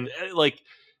deck," and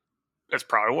that's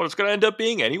probably what it's going to end up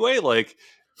being anyway.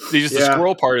 The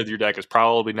squirrel part of your deck is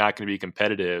probably not going to be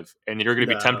competitive, and you're going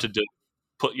to be tempted to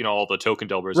put all the token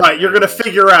doublers. Right, you're going to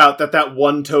figure out that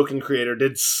one token creator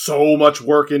did so much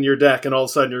work in your deck, and all of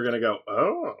a sudden you're going to go,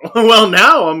 oh, well,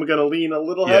 now I'm going to lean a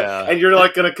little head, and you're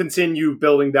going to continue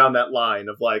building down that line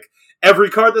of every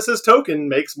card that says token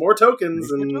makes more tokens,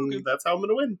 that's how I'm going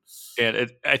to win. And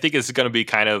I think it's going to be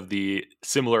kind of the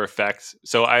similar effect.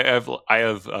 So I have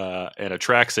an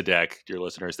Atraxa deck, dear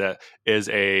listeners, that is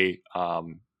a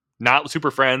not Super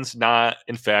Friends, not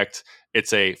Infect.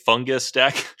 It's a fungus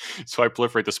deck, so I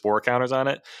proliferate the spore counters on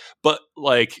it. But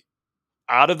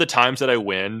out of the times that I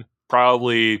win,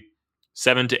 probably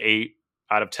 7 to 8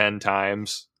 out of 10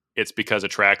 times, it's because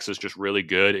Atraxa is just really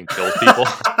good and kills people.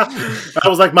 That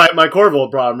was my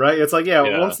Corvold problem, right? It's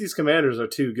once these commanders are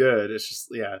too good, it's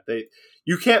just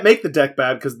you can't make the deck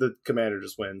bad because the commander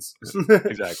just wins.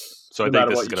 Exactly. So I think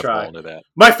this is going to fall into that.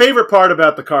 My favorite part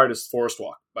about the card is Forest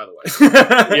Walk, by the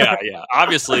way. Yeah.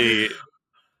 Obviously,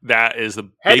 that is the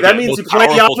big, that means you play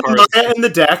Yavimaya in the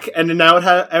deck, and now it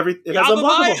has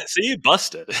unblockable. See, you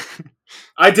busted.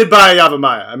 I did buy a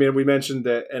Yavimaya. I mean, we mentioned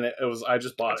it, and I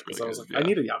just bought it because I was like, I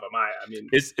need a Yavimaya. I mean,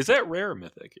 is that rare or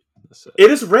mythic?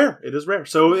 It is rare. It is rare.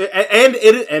 So it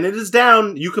is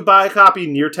down. You could buy a copy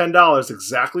near $10.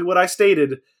 Exactly what I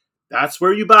stated. That's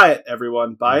where you buy it,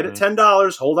 everyone. Buy it at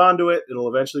 $10. Hold on to it. It'll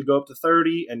eventually go up to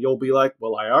 $30, and you'll be like,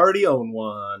 "Well, I already own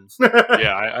one."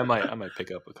 Yeah, I might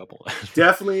pick up a couple.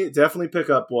 Definitely pick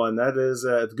up one. That is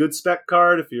a good spec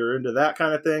card if you're into that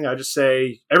kind of thing. I just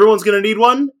say everyone's going to need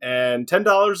one, and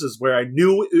 $10 is where I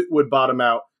knew it would bottom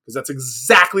out, because that's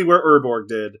exactly where Urborg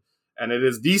did, and it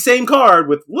is the same card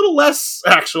with a little less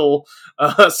actual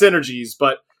synergies,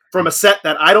 but from a set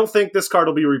that I don't think this card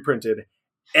will be reprinted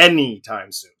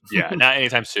anytime soon. Yeah, not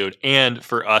anytime soon. And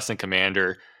for us in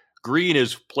Commander, green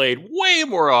is played way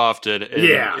more often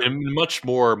in much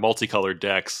more multicolored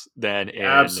decks than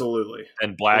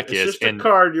black is. Just a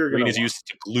card green is used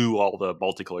to glue all the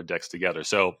multicolored decks together.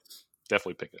 So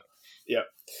definitely pick it up. Yeah.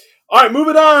 All right,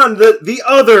 moving on. The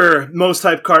other most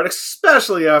hyped card,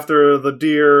 especially after the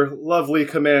dear, lovely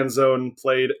Command Zone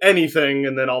played anything,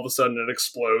 and then all of a sudden it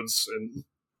explodes in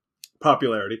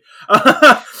popularity.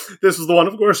 This was the one,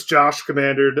 of course, Josh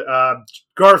commandered.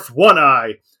 Garth One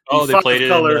Eye. Oh, they played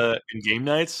it in game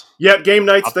nights? Yeah, game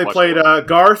nights. They played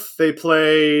Garth. They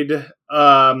played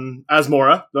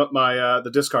Asmora,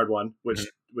 the discard one,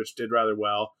 which did rather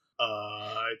well.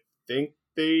 I think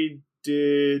they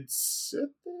did Sith.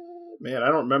 Man, I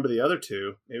don't remember the other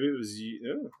two. Maybe it was.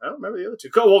 I don't remember the other two.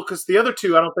 Well, because the other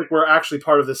two, I don't think were actually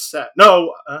part of this set.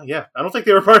 No, yeah, I don't think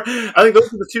they were part. I think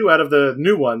those were the two out of the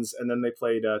new ones, and then they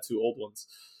played two old ones.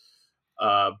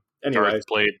 Anyway, Garth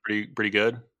played pretty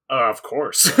good. Of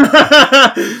course.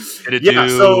 Did it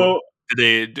do?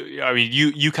 Did they? I mean,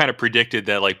 you kind of predicted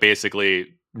that, like,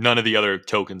 basically none of the other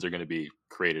tokens are going to be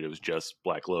created. It was just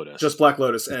Black Lotus. Just Black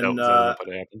Lotus, and that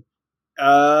what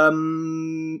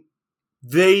happened?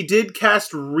 They did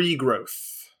cast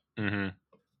Regrowth. Mm-hmm.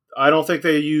 I don't think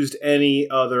they used any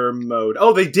other mode.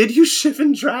 Oh, they did use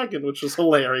Shivan Dragon, which was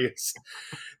hilarious.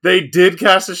 They did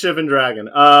cast a Shivan Dragon.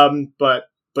 But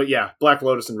yeah, Black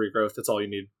Lotus and Regrowth. That's all you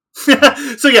need.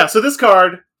 So this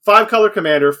card, 5-color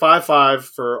commander, 5/5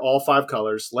 for all 5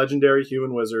 colors. Legendary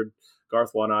human wizard,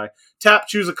 Garth One Eye. Tap,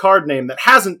 choose a card name that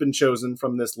hasn't been chosen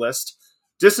from this list.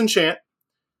 Disenchant.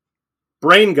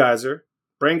 Brain Geyser.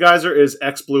 Brain Geyser is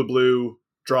X blue.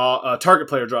 Draw. Target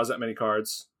player draws that many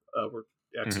cards. Where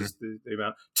X is the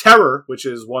amount. Terror, which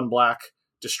is 1 black.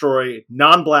 Destroy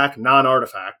non-black,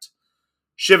 non-artifact.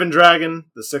 Shivan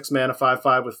Dragon, the 6-mana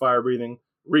 5/5 with fire breathing.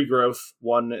 Regrowth,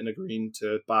 1 and a green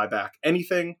to buy back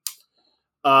anything.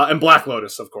 And Black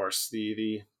Lotus, of course.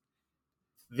 The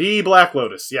Black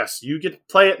Lotus. Yes, you get to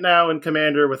play it now in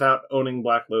Commander without owning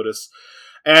Black Lotus.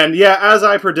 And yeah, as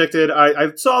I predicted,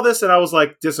 I saw this and I was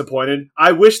like disappointed.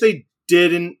 I wish they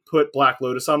didn't put Black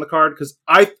Lotus on the card, because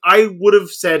I would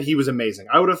have said he was amazing.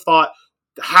 I would have thought,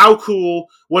 how cool,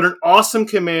 what an awesome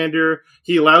commander.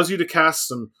 He allows you to cast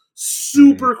some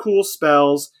super cool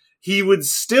spells. He would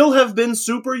still have been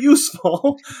super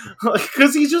useful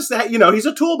because he's just, he's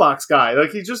a toolbox guy.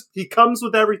 Like he comes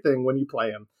with everything when you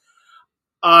play him.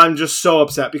 I'm just so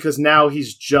upset because now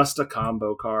he's just a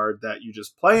combo card that you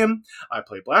just play him. I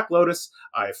play Black Lotus.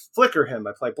 I flicker him.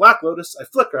 I play Black Lotus. I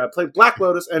flicker. I play Black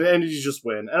Lotus, and you just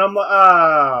win. And I'm like,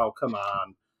 oh, come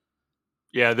on.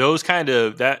 Yeah,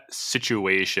 that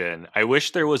situation. I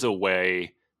wish there was a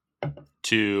way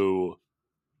to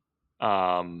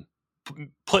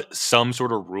put some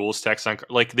sort of rules text on,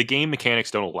 like, the game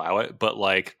mechanics don't allow it, but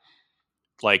like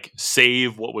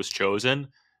save what was chosen,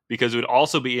 because it would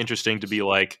also be interesting to be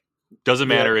like, doesn't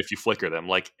matter if you flicker them,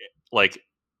 like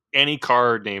any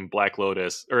card named Black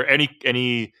Lotus or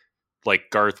any like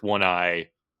Garth One Eye,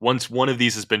 once one of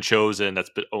these has been chosen that's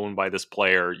been owned by this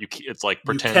player, it's like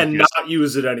pretend you cannot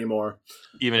use it anymore,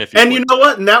 even if you know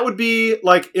what, and that would be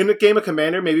like in a game of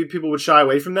Commander, maybe people would shy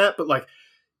away from that, but like,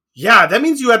 yeah, that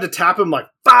means you had to tap him like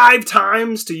 5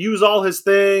 times to use all his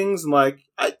things, and like,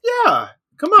 yeah,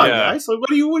 come on, guys. Like, what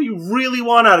do you really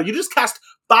want out of it? You just cast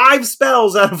 5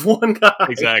 spells out of one guy.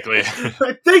 Exactly.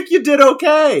 I think you did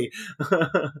okay.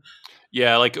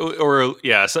 Yeah, like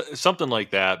something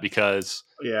like that, because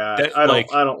I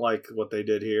don't like what they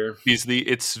did here. Because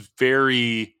it's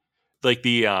very like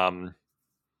I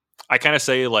kind of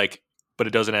say like, but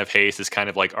it doesn't have haste is kind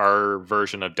of like our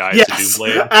version of Dice to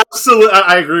Doomblade. Absolutely.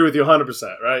 I agree with you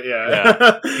 100%, right?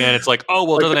 Yeah. And it's like, oh,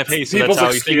 well, it doesn't have haste, so that's how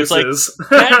you think. It's like,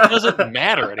 that doesn't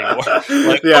matter anymore.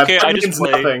 Like, okay,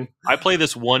 I play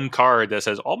this one card that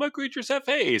says, all my creatures have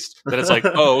haste. Then it's like,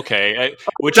 oh, okay.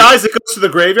 Which dies, it goes to the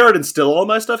graveyard and still all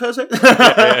my stuff has haste?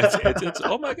 It's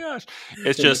oh my gosh.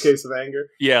 It's in just the case of anger.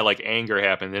 Yeah, like anger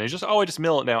happened. And it's just, I just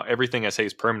mill it now. Everything has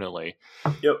haste permanently.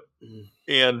 Yep.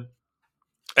 And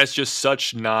that's just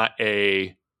such not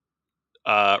a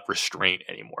restraint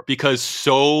anymore, because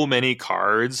so many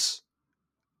cards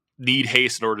need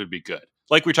haste in order to be good.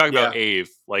 Like we talked about Ave.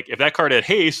 Like if that card had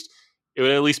haste, it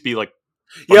would at least be like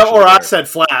or I said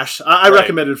Flash. I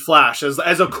recommended Flash as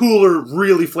a cooler,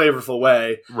 really flavorful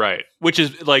way. Right. Which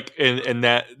is like, and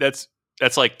that's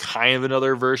like kind of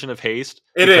another version of haste.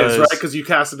 It is, right? Because you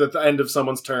cast it at the end of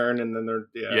someone's turn, and then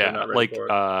they're not ready like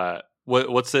for it.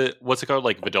 What's it called?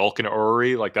 Like Vidalcan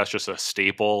Orrery? Like that's just a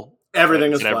staple.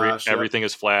 Everything is Flash. Everything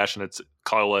is Flash, and it's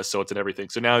colorless, so it's in everything.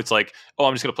 So now it's like, oh,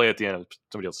 I'm just gonna play at the end of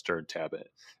somebody else's turn, tap it,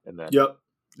 and then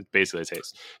it basically it's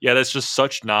haste. Yeah, that's just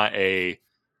such not a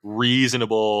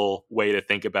reasonable way to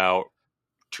think about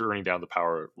turning down the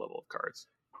power level of cards.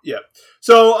 Yeah.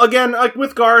 So again, like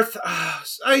with Garth, I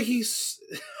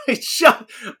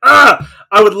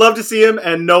would love to see him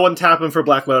and no one tap him for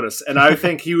Black Lotus, and I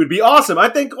think he would be awesome. I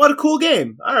think what a cool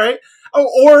game. All right.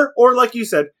 Oh, or like you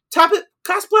said, tap it,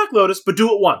 cast Black Lotus, but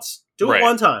do it once. Do it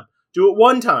one time. Do it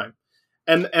one time,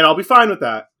 and I'll be fine with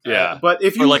that. Yeah. But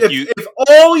if if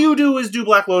all you do is do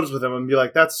Black Lotus with him and be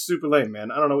like, that's super lame,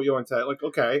 man. I don't know what you want to say. Like,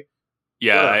 okay.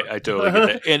 Yeah, I totally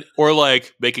get that. Or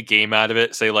like make a game out of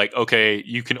it. Say like, okay,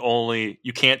 you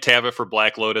can't tap it for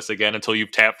Black Lotus again until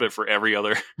you've tapped it for every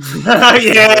other.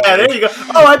 Yeah, there you go.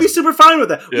 Oh, I'd be super fine with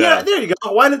that. Yeah, there you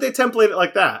go. Why didn't they template it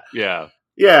like that? Yeah.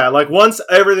 Yeah, like once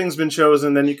everything's been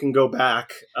chosen, then you can go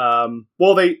back.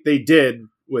 Well, they did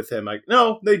with him. Like,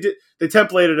 no, they did. They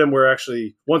templated him where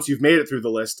actually once you've made it through the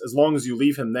list, as long as you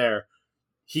leave him there,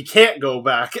 he can't go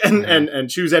back and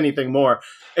choose anything more.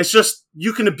 It's just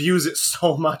you can abuse it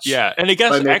so much. Yeah, and I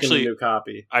guess actually, a new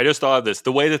copy. I just thought of this.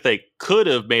 The way that they could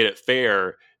have made it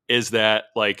fair is that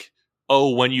like,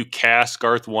 when you cast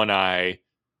Garth One Eye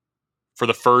for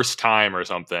the first time or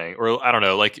something, or I don't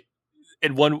know, like.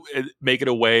 And make it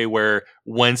a way where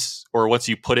once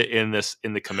you put it in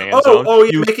the command zone. Oh,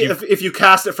 you make it if you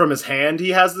cast it from his hand, he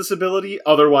has this ability.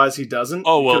 Otherwise, he doesn't.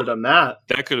 Oh, well, could have done that.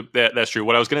 That's true.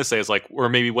 What I was going to say is like, or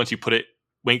maybe once you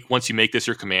make this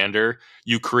your commander,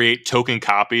 you create token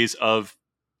copies of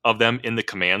them in the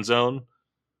command zone.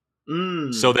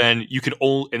 So then you can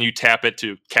you tap it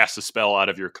to cast a spell out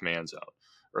of your command zone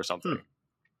or something.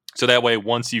 So that way,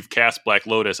 once you've cast Black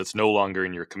Lotus, it's no longer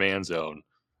in your command zone.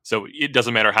 So it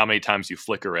doesn't matter how many times you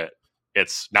flicker it;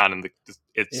 it's not in the.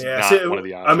 It's not one of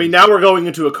the options. I mean, now we're going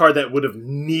into a card that would have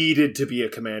needed to be a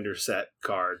commander set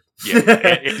card. Yeah,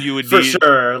 and you would for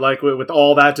sure. Like with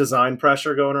all that design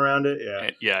pressure going around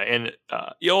it.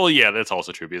 Yeah, that's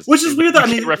also true. Because which is weird. That,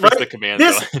 I mean, reference the command.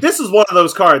 This is one of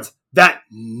those cards that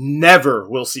never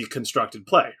will see constructed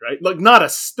play. Right? Like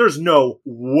there's no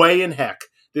way in heck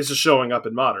this is showing up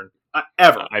in Modern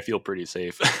ever. I feel pretty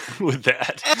safe with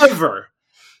that. Ever.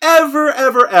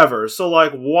 So,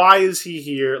 like, why is he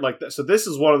here? Like, so this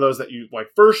is one of those that you, like,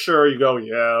 for sure you go,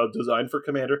 yeah, designed for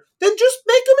Commander. Then just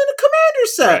make him in a Commander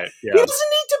set. Right, yeah. He doesn't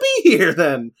need to be here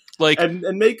then. Like, and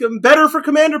make him better for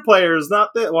Commander players.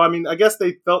 Not that, well, I mean, I guess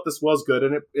they felt this was good,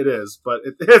 and it is, but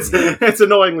it's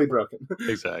annoyingly broken.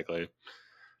 Exactly.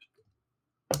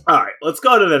 All right, let's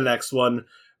go to the next one,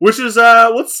 which is,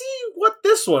 let's see what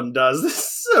this one does.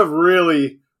 This is a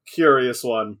really curious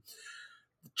one.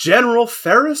 General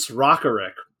Ferrus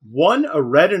Rockerick won a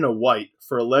red and a white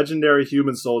for a legendary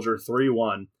human soldier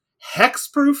 3/1.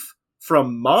 Hexproof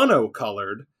from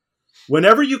monocolored.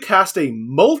 Whenever you cast a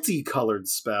multicolored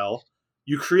spell,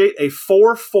 you create a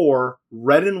 4/4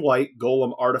 red and white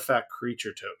golem artifact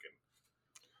creature token.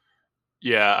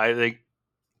 Yeah, I think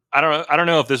I don't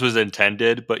know if this was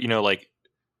intended, but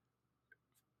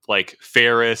like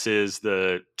ferrous is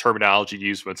the terminology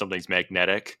used when something's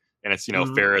magnetic, and it's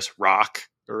ferrous rock.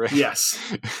 Right? Yes.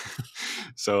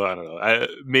 So I don't know.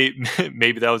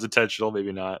 Maybe that was intentional,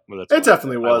 maybe not. It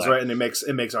definitely was, right? And it makes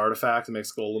artifact, it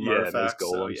makes golem artifact.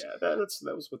 So yeah, that was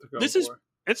what they're going for.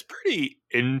 It's pretty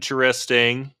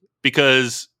interesting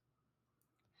because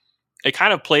it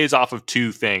kind of plays off of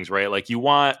two things, right? Like you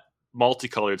want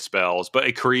multicolored spells, but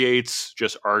it creates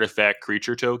just artifact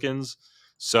creature tokens.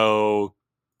 So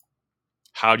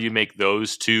how do you make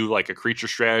those two, like a creature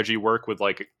strategy, work with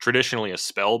like traditionally a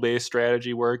spell-based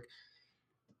strategy work?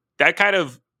 That kind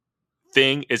of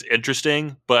thing is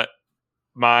interesting, but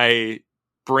my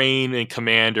brain and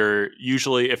Commander,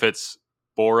 usually if it's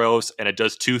Boros and it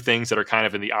does two things that are kind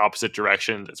of in the opposite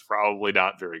direction, it's probably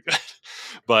not very good.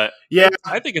 But yeah,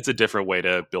 I think it's a different way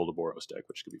to build a Boros deck,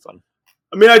 which could be fun.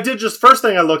 I mean, first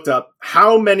thing I looked up,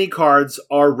 how many cards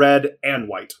are red and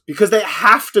white? Because they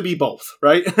have to be both,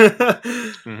 right?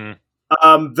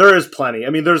 Mm-hmm. There is plenty. I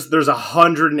mean, there's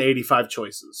 185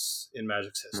 choices in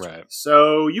Magic's history. Right.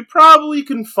 So you probably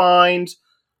can find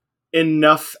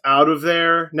enough out of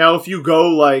there. Now, if you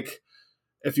go,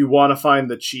 if you want to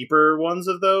find the cheaper ones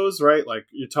of those, right? Like,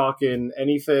 you're talking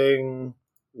anything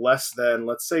less than,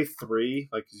 let's say, 3,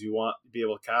 because you want to be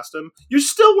able to cast them, you're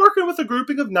still working with a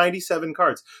grouping of 97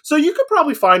 cards. So you could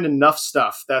probably find enough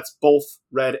stuff that's both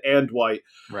red and white.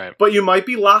 Right. But you might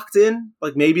be locked in.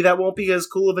 Like, maybe that won't be as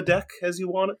cool of a deck as you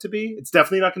want it to be. It's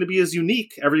definitely not going to be as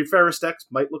unique. Every Ferrous deck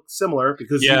might look similar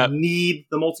because you need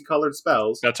the multicolored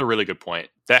spells. That's a really good point.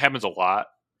 That happens a lot.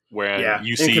 When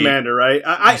you see in Commander, right?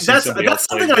 That's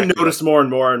something I notice more and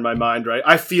more in my mind, right?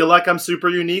 I feel like I'm super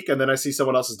unique, and then I see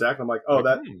someone else's deck, and I'm like, oh,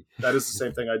 that is the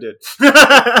same thing I did.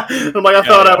 I'm like, I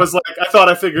thought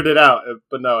I figured it out,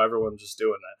 but no, everyone's just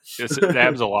doing that. It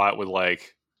happens a lot with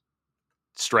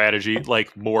strategy,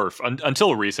 like morph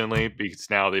until recently, because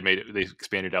now they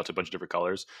expanded out to a bunch of different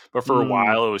colors. But for a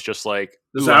while, it was just like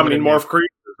there's not many morph creatures,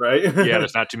 right? Yeah,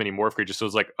 there's not too many morph creatures, so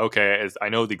it's like, okay, I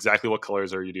know exactly what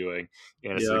colors are you doing,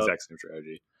 and it's the exact same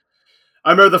strategy.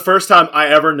 I remember the first time I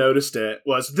ever noticed it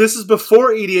was this is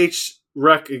before EDH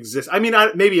Rec exists. I mean,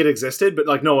 maybe it existed, but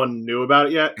like no one knew about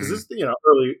it yet because this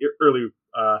early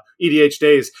EDH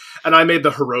days, and I made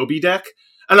the Hirobi deck.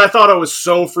 And I thought I was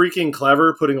so freaking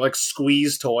clever putting like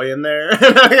Squeeze Toy in there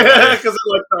because it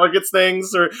like targets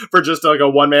things or for just like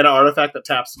a 1-mana artifact that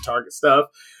taps to target stuff.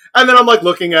 And then I'm like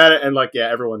looking at it and like, yeah,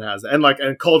 everyone has it. And like,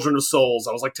 and Cauldron of Souls,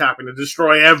 I was like tapping to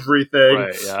destroy everything.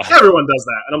 Right, yeah. Everyone does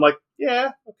that. And I'm like,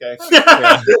 yeah, okay.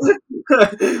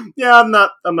 Yeah, I'm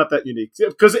not that unique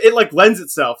because it like lends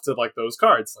itself to like those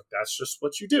cards. Like that's just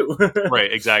what you do.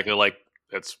 Right, exactly. Like,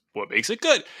 that's what makes it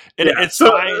good. And it's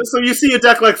so you see a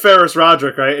deck like Ferrus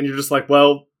Roderick, right? And you're just like,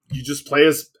 well, you just play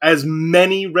as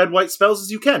many red-white spells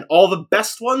as you can. All the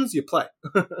best ones you play.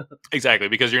 Exactly,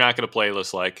 because you're not going to play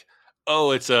this like,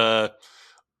 oh, it's a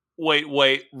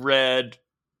white, red,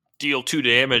 deal 2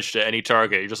 damage to any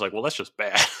target. You're just like, well, that's just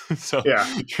bad. So yeah.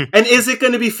 And is it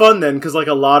going to be fun then? Because like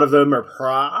a lot of them are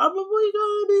probably going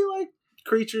to be like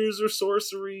creatures or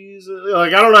sorceries.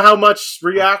 Like I don't know how much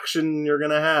reaction you're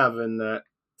gonna have in that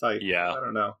type. Yeah, I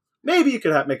don't know. Maybe you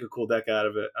could make a cool deck out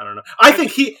of it. I don't know. I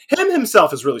think him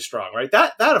himself is really strong, right?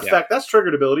 That effect, that's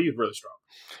triggered ability is really strong.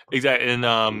 Exactly,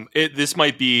 and this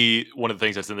might be one of the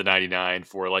things that's in the 99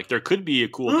 for like there could be a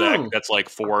cool deck that's like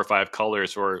 4 or 5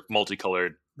 colors or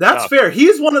multicolored. That's fair.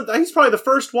 He's probably the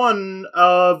first one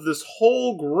of this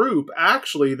whole group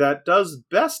actually that does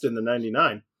best in the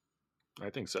 99. I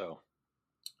think so.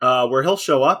 Where he'll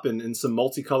show up in some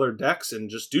multicolored decks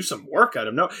and just do some work out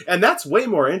of no, and that's way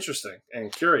more interesting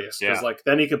and curious because like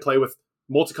then he can play with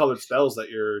multicolored spells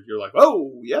that you're like,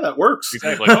 oh yeah, that works.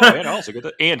 Exactly. Like, oh man, also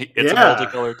good. And it's a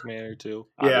multicolored commander too.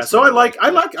 Yeah, so I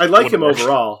like him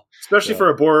overall, especially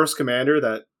for a Boros commander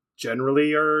that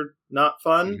generally are not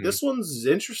fun. Mm-hmm. This one's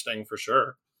interesting for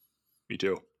sure. Me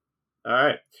too. All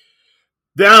right.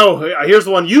 Now, here's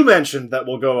the one you mentioned that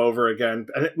we'll go over again,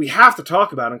 and we have to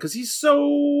talk about him because he's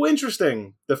so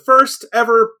interesting. The first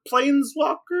ever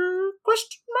Planeswalker ?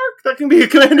 That can be a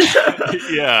commander.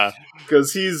 Yeah.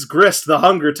 Because he's Grist the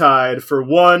Hunger Tide for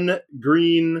 1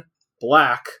 green,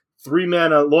 black,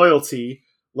 3-mana loyalty,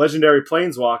 legendary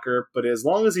Planeswalker, but as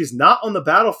long as he's not on the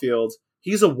battlefield,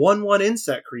 he's a 1/1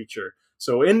 insect creature.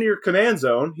 So in your command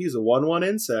zone, he's a 1/1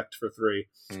 insect for 3.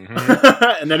 Mm-hmm.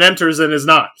 And then enters and is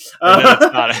not.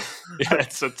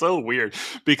 It's so weird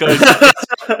because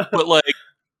but like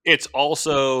it's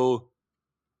also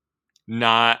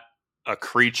not a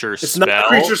creature spell. It's not a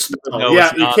creature spell. No,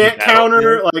 yeah, you can't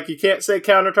counter, like you can't say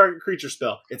counter target creature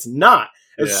spell. It's not.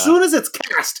 As soon as it's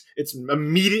cast, it's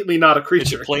immediately not a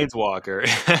creature. It's a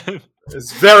Planeswalker.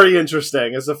 It's very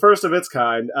interesting. It's the first of its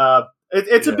kind.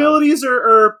 Its abilities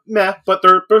are meh, but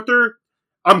they're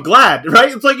I'm glad,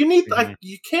 right? It's like you need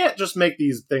you can't just make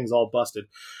these things all busted.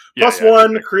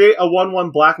 +1, create a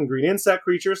 1/1 black and green insect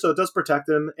creature, so it does protect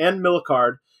him, and mill a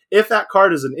card. If that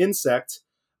card is an insect,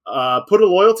 put a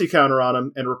loyalty counter on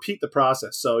him and repeat the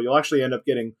process. So you'll actually end up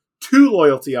getting 2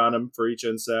 loyalty on him for each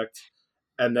insect,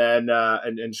 and then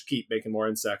and just keep making more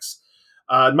insects.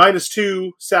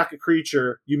 -2, sack a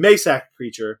creature. You may sack a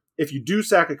creature. If you do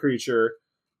sack a creature,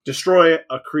 destroy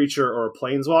a creature or a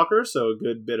planeswalker, so a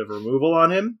good bit of removal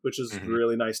on him, which is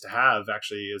really nice to have,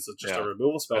 actually, is just a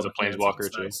removal spell. As a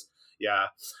planeswalker, too. Nice. Yeah.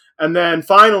 And then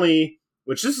finally,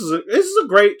 which this is a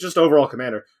great just overall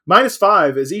commander,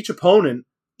 -5 is each opponent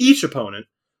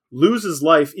loses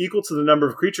life equal to the number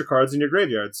of creature cards in your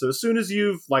graveyard. So as soon as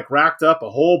you've like racked up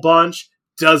a whole bunch,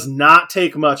 does not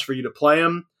take much for you to play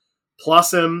him,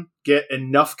 plus him, get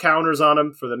enough counters on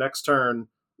him for the next turn.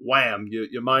 Wham!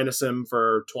 You minus him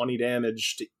for 20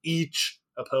 damage to each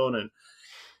opponent.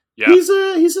 Yeah, he's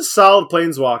a solid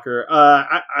planeswalker.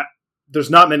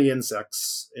 There's not many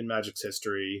insects in Magic's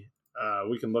history.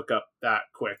 We can look up that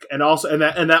quick, and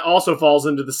that also falls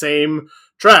into the same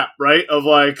trap, right? Of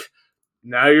like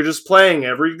now you're just playing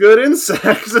every good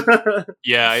insect.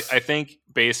 Yeah, I think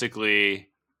basically.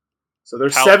 So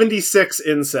there's 76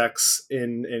 insects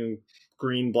in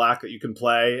green black that you can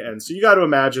play, and so you got to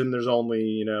imagine there's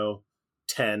only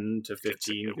 10 to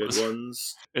 15 good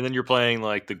ones. And then you're playing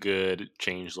like the good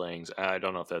changelings. I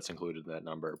don't know if that's included in that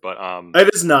number, but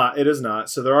it is not.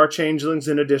 So there are changelings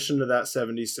in addition to that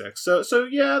 76. So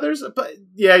yeah,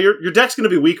 your deck's going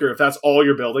to be weaker if that's all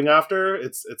you're building after.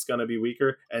 It's going to be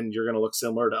weaker, and you're going to look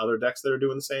similar to other decks that are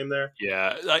doing the same there.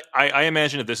 Yeah, I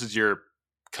imagine if this is your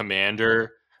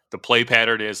commander, the play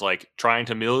pattern is like trying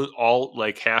to mill all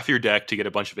like half your deck to get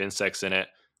a bunch of insects in it.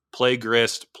 Play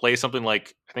Grist, play something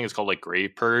like I think it's called like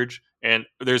Grave Purge, and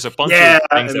there's a bunch of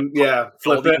things that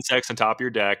put all the insects on top of your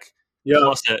deck. Yep.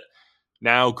 Plus it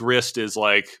now Grist is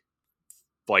like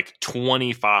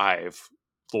 25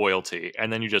 loyalty,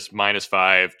 and then you just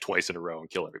 -5 twice in a row and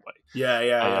kill everybody.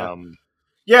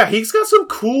 Yeah, he's got some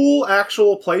cool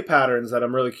actual play patterns that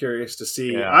I'm really curious to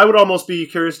see. Yeah. I would almost be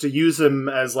curious to use him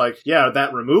as that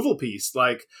removal piece.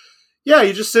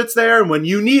 He just sits there, and when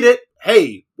you need it,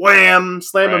 hey, wham,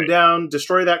 slam him down,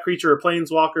 destroy that creature or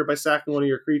planeswalker by sacking one of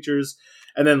your creatures.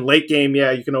 And then late game,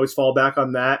 you can always fall back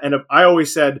on that. And I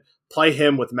always said, play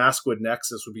him with Maskwood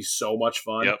Nexus would be so much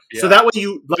fun. Yep, yeah. So that way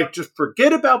you just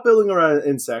forget about building around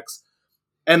insects.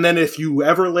 And then if you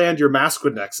ever land your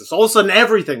Maskwood Nexus, all of a sudden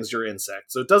everything's your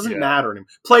insect. So it doesn't matter anymore.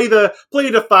 Play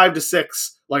the 5 to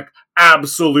 6,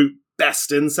 absolute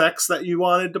best insects that you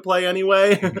wanted to play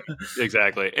anyway.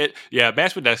 Exactly.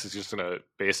 Maskwood Nexus is just going to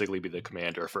basically be the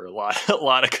commander for a lot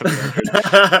of commanders.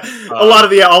 a lot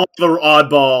of the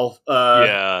oddball.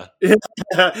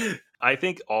 I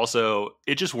think also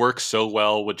it just works so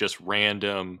well with just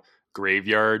random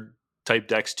graveyard type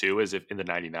decks too, as if in the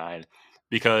 99.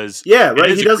 Because he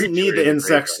doesn't need the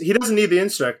insects. He doesn't need the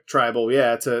insect tribal,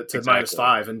 to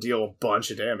 -5 and deal a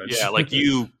bunch of damage. Yeah,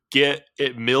 you get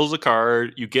it mills a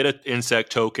card, you get an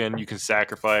insect token, you can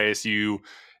sacrifice,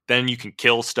 then you can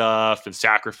kill stuff and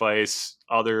sacrifice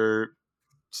other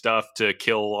stuff to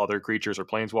kill other creatures or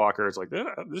planeswalkers.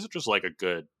 This is just a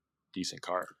good, decent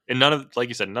card. And none of, like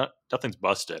you said, nothing's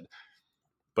busted.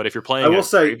 But if you're playing a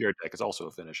graveyard deck, it's also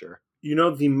a finisher.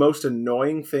 The most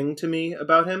annoying thing to me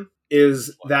about him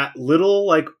is that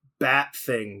little bat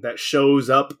thing that shows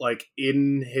up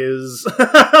in his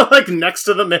next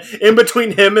to in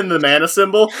between him and the mana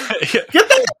symbol. Get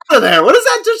that out of there! What is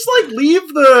that? Just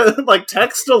leave the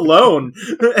text alone.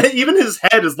 Even his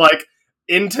head is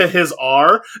into his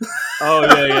R.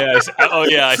 Oh yeah. Oh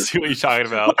yeah, I see what you're talking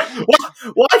about.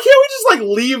 Why can't we just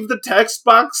leave the text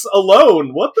box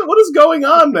alone? What is going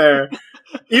on there?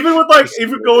 Even with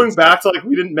even going back to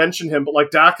we didn't mention him, but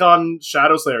Dakkon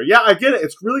Shadowslayer. Yeah, I get it.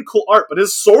 It's really cool art, but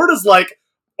his sword is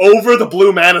over the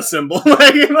blue mana symbol.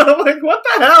 What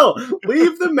the hell?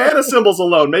 Leave the mana symbols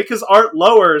alone. Make his art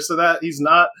lower so that he's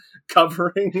not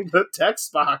covering the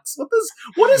text box.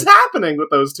 What is happening with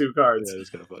those two cards? Yeah, it's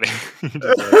kind of funny.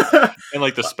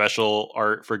 And the special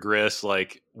art for Grist,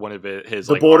 one of his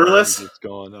the borderless is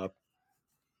going up.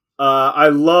 I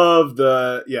love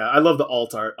the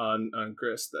alt art on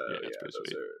Grist though. Yeah,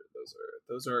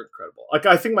 those are incredible.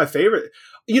 I think my favorite.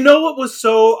 You know what was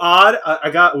so odd?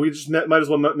 We just might as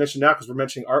well mention now because we're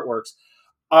mentioning artworks.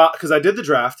 Because I did the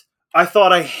draft. I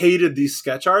thought I hated these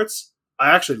sketch arts.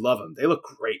 I actually love them. They look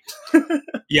great.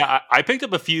 Yeah, I picked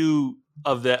up a few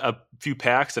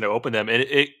packs and I opened them, and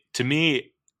it to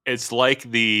me it's like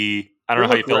I don't know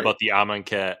how you feel about the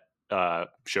Amonkhet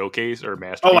showcase or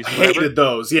masterpiece. Oh, I hated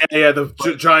those. Yeah,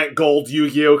 the giant gold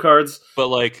Yu-Gi-Oh cards.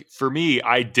 But for me,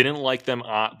 I didn't like them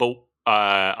on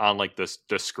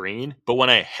the screen. But when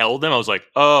I held them, I was like,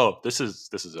 oh, this is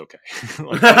okay.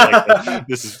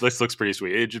 This looks pretty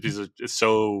sweet. It's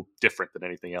so different than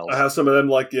anything else. I have some of them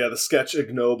the sketch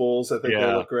ignobles. I think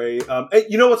they look great.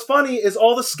 You know what's funny is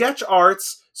all the sketch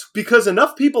arts, because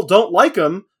enough people don't like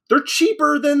them, they're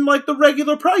cheaper than the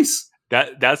regular price.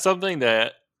 That's something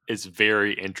that is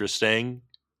very interesting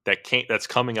that's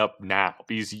coming up now,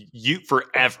 because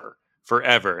forever,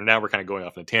 and now we're kind of going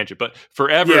off on a tangent, but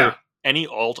forever any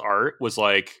alt art was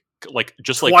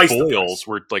just twice foils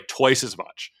were twice as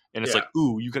much, and it's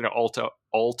ooh, you can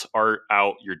alt art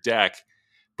out your deck.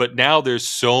 But now there's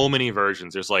so many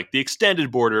versions. There's the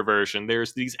extended border version,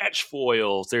 there's these etch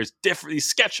foils, there's these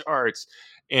sketch arts,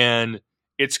 and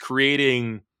it's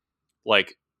creating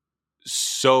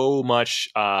so much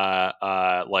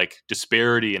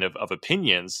disparity and of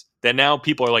opinions that now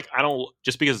people are I don't,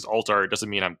 just because it's alt art doesn't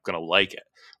mean I'm gonna like it.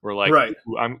 We're right.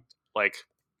 I'm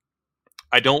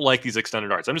I don't like these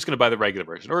extended arts, I'm just gonna buy the regular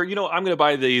version, or I'm gonna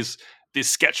buy these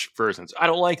sketch versions. I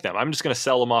don't like them, I'm just gonna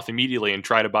sell them off immediately and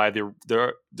try to buy the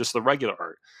regular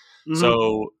art. Mm-hmm.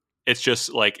 So it's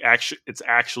just it's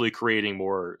actually creating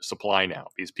more supply now.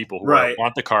 These people who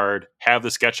want the card, have the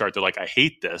sketch art, they're I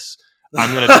hate this,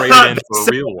 I'm going to trade it in for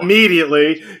a real one.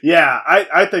 Immediately. Yeah,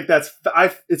 I think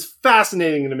it's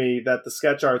fascinating to me that the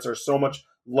sketch arts are so much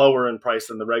lower in price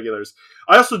than the regulars.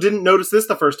 I also didn't notice this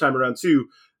the first time around too.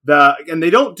 And they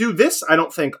don't do this, I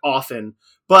don't think, often,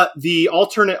 but the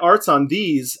alternate arts on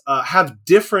these have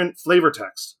different flavor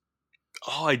text.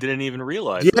 Oh, I didn't even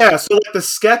realize. Yeah, so the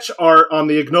sketch art on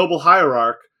the Ignoble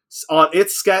Hierarch, on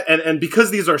its sketch, and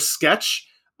because these are sketch,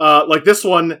 like this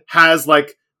one has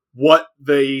like what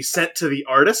they sent to the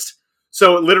artist.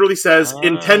 So it literally says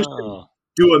intention.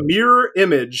 Do a mirror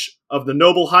image of the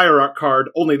Noble Hierarch card,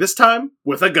 only this time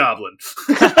with a goblin.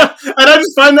 And I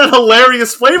just find that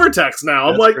hilarious flavor text now.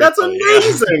 I'm like, that's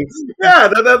amazing. Yeah,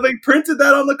 they printed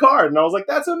that on the card. And I was like,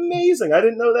 that's amazing. I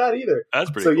didn't know that either.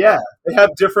 That's pretty cool. Yeah, they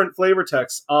have different flavor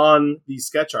texts on these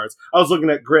sketch arts. I was looking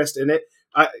at Grist, and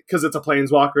because it's a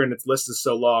Planeswalker and its list is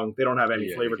so long, they don't have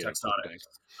any flavor text on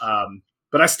it.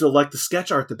 But I still like the sketch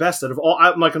art the best out of all.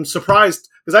 I'm surprised,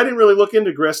 because I didn't really look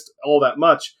into Grist all that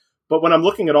much. But when I'm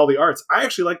looking at all the arts, I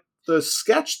actually like the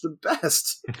sketch the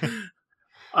best.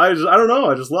 I don't know.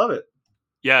 I just love it.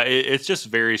 Yeah, it's just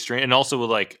very strange. And also with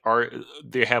like art,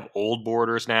 they have old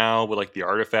borders now with like the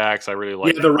artifacts. I really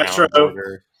like the retro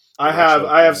border. I have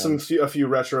a few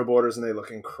retro borders, and they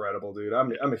look incredible, dude.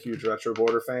 I'm a huge retro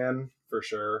border fan for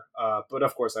sure. But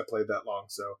of course, I played that long,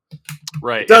 so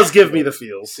right, it does give me the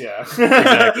feels. Yeah,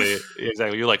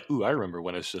 exactly. You're like, ooh, I remember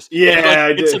when it's just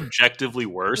it's objectively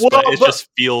worse, but it just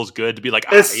feels good to be like,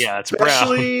 it's brown.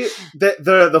 Especially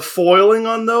the foiling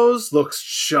on those looks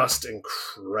just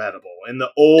incredible in the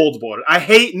old border. I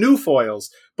hate new foils,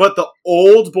 but the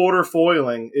old border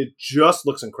foiling, it just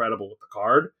looks incredible with the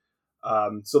card.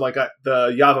 So like the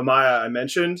Yavimaya I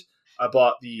mentioned, I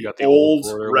bought the old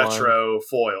retro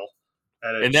foil,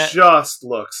 and it just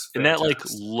looks fantastic. And that like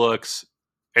looks,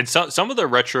 and some of the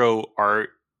retro art,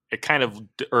 it kind of,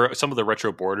 or some of the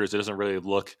retro borders, it doesn't really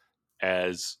look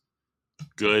as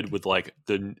good with like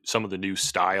some of the new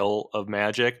style of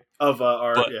Magic of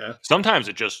art. But sometimes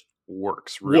it just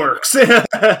works.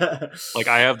 Like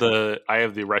I have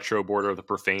the retro border of the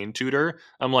Profane Tutor.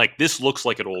 I'm like, this looks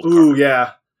like an old card. Ooh,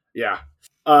 yeah.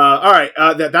 All right.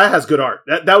 That has good art.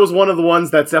 That was one of the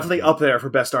ones that's definitely up there for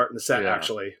best art in the set.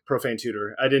 Actually, Profane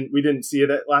Tutor. We didn't see it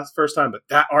first time, but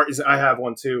that art is. I have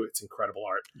one too. It's incredible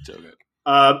art. So good.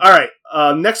 All right.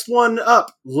 Next one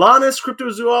up, Lannis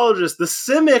Cryptozoologist, the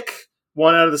Simic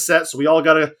one out of the set. So we all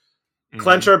got to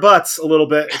clench our butts a little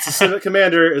bit. It's a Simic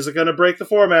Commander. Is it going to break the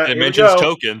format? It mentions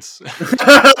tokens.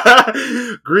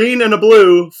 Green and a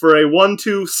blue for a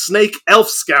 1/2 Snake Elf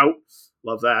Scout.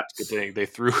 Love that. Good thing they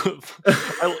threw. One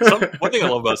thing I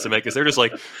love about Simic is they're just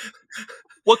like,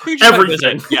 what creature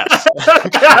everything. Is it? Yes.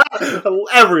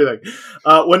 Everything.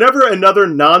 Whenever another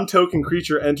non-token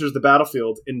creature enters the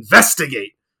battlefield,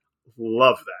 investigate.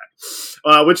 Love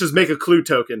that. Which is make a clue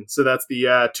token. So that's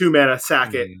the 2 mana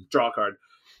sack it, draw a card.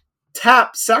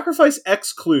 Tap, sacrifice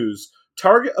X clues.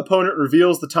 Target opponent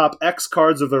reveals the top X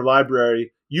cards of their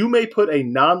library. You may put a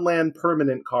non-land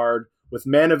permanent card with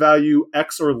mana value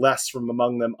X or less from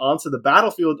among them onto the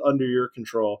battlefield under your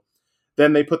control.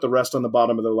 Then they put the rest on the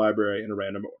bottom of their library in a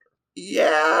random order. Yeah,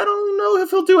 I don't know if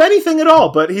he'll do anything at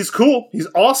all, but he's cool. He's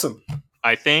awesome.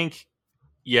 I think,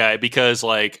 because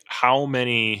like, how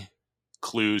many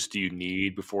clues do you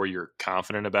need before you're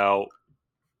confident about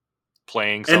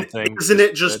playing something? And isn't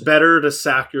it just better to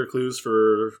sack your clues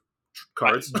for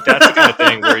cards? That's the kind of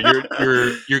thing where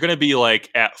you're going to be like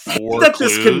at 4 that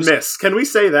clues. This can miss. Can we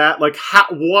say that? Like,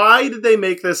 why did they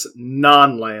make this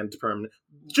non-land permanent?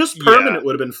 Just permanent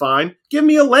would have been fine. Give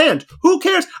me a land. Who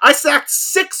cares? I sacked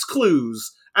 6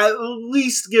 clues. At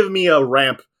least give me a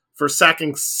ramp for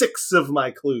sacking 6 of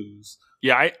my clues.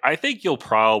 Yeah, I think you'll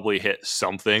probably hit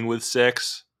something with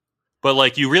 6, but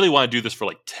like you really want to do this for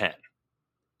like 10.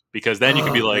 Because then you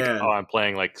can be like, man. I'm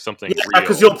playing like something real.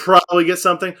 Because you'll probably get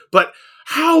something. But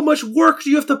how much work do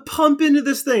you have to pump into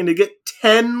this thing to get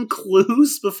 10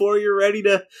 clues before you're ready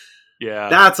to... Yeah.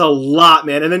 That's a lot,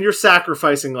 man. And then you're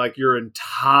sacrificing like your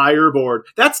entire board.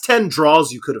 That's 10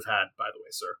 draws you could have had, by the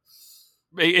way, sir.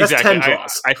 Exactly. That's 10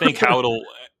 draws. I think how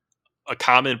a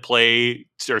common play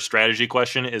or strategy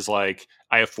question is like,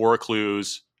 I have 4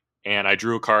 clues and I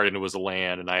drew a card and it was a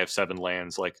land and I have 7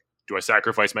 lands. Like, do I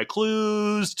sacrifice my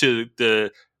clues to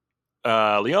the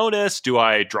Leonis? Do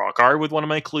I draw a card with one of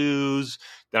my clues?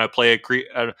 Then I play a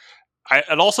creature.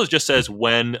 It also just says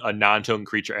when a non-token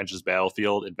creature enters the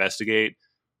battlefield, investigate.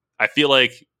 I feel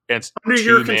like it's under 2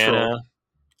 your mana control.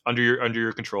 Under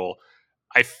your control.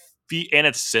 And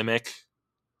it's Simic,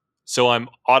 so I'm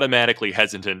automatically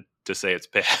hesitant to say it's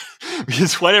bad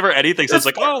because whenever anything says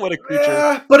like, "Oh, what a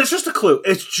creature," but it's just a clue.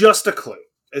 It's just a clue.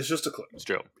 It's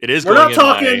true. It is. We're not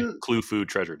talking my Clue Food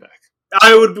treasure deck.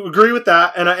 I would agree with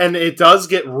that, and it does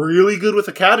get really good with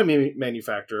Academy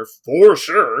Manufacturer for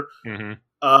sure. Mm-hmm.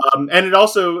 And it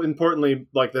also, importantly,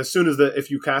 like as soon as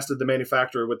if you casted the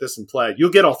Manufacturer with this in play,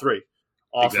 you'll get all 3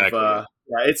 off of.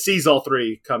 It sees all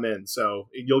 3 come in, so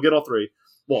you'll get all 3.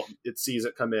 Well, it sees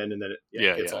it come in, and then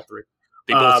it gets all 3.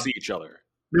 They both see each other.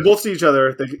 They both see each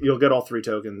other. You'll get all 3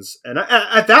 tokens, and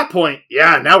at that point,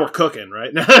 now we're cooking,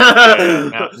 right? But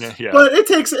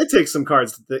it takes some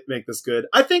cards to make this good.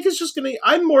 I think it's just gonna.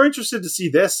 I'm more interested to see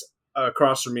this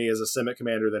across from me as a Simic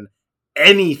commander than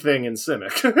anything in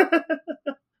Simic.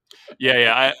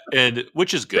 and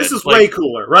which is good. This is way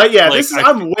cooler, right? Yeah,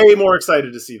 I'm way more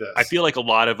excited to see this. I feel like a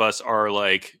lot of us are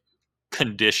like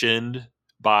conditioned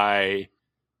by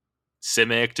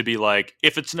Simic to be like,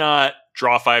 if it's not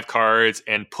draw 5 cards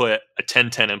and put a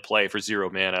 10/10 in play for 0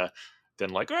 mana, then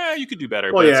like, you could do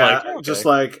better. Well, but it's just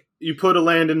like you put a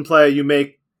land in play, you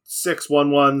make 6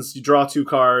 1/1s, you draw 2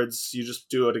 cards, you just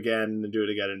do it again and do it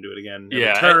again and do it again.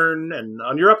 Every turn, and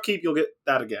on your upkeep, you'll get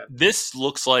that again. This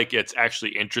looks like it's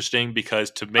actually interesting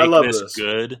because to make this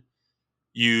good,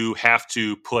 you have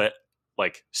to put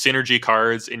like synergy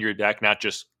cards in your deck, not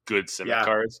just good Simic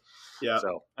cards. Yeah.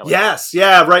 So,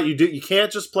 right. You do. You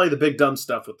can't just play the big dumb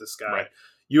stuff with this guy. Right.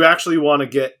 You actually want to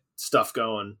get stuff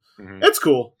going. Mm-hmm. It's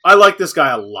cool. I like this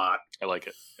guy a lot. I like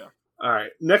it. Yeah. All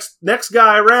right. Next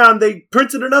guy around, they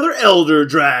printed another Elder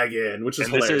Dragon, which is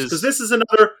hilarious because this is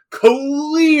another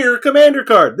clear commander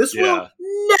card. This will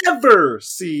never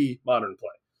see Modern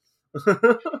play.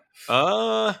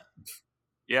 I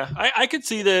could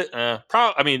see that.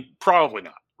 Probably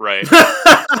not. Right.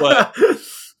 But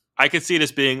I could see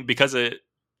this being, because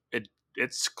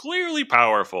it's clearly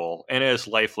powerful and it has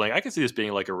lifelink. I could see this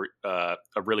being like a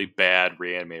really bad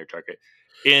reanimator target.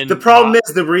 The problem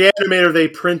is the reanimator they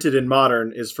printed in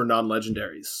Modern is for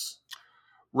non-legendaries.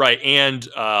 Right, and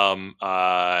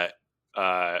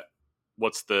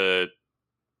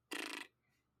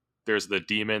there's the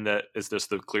demon that is just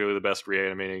clearly the best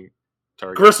reanimating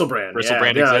target. Gristlebrand.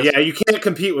 Gristlebrand exists. Yeah, you can't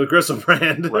compete with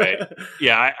Gristlebrand. Right.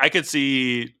 Yeah, I could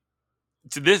see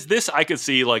this I could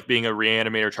see like being a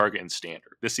reanimator target in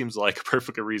Standard. This seems like a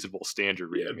perfectly reasonable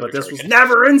Standard reanimator but this was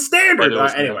never in Standard.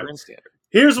 Anyway.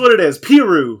 Here's what it is.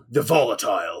 Piru, the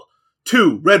Volatile.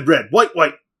 2, red, white,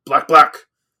 black.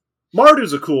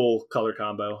 Mardew's a cool color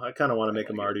combo. I kind of want to make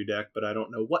a Mardew deck, but I don't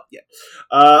know what yet.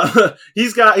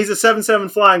 He's a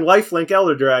 7/7 flying lifelink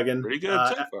Elder Dragon. Pretty good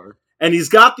so far. And he's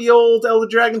got the old Elder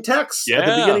Dragon text at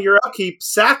the beginning of your upkeep.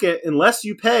 Sack it unless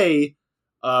you pay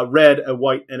red, a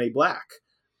white, and a black.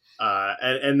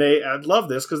 And I love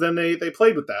this because then they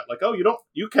played with that. Like,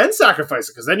 you can sacrifice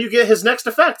it because then you get his next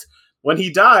effect. When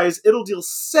he dies, it'll deal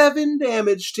 7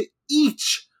 damage to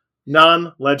each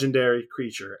non-legendary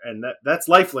creature, and that's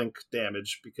lifelink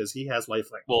damage because he has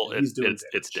lifelink. Well, it's dead at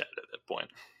that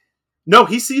point. No,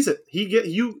 he sees it.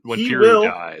 When Piru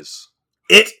dies,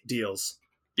 it deals.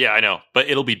 Yeah, I know, but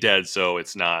it'll be dead, so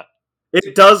it's not.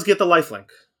 It does get the lifelink.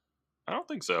 I don't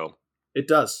think so. It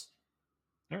does.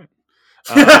 All right.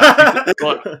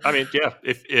 Well, I mean,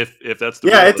 if that's the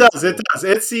it does. It does.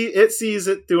 It sees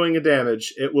it doing a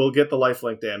damage. It will get the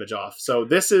lifelink damage off. So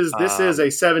this is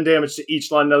a 7 damage to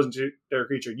each non-legendary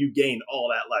creature. You gain all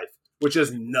that life, which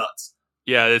is nuts.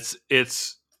 Yeah,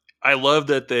 it's. I love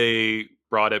that they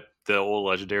brought it the old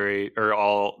legendary or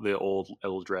all the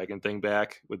old dragon thing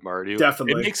back with Mardu.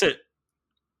 Definitely, it makes it.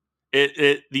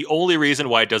 The only reason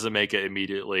why it doesn't make it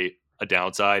immediately a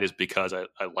downside is because I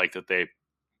like that they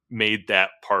made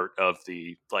that part of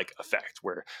the like effect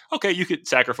where you could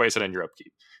sacrifice it on your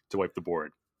upkeep to wipe the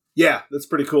board. Yeah, that's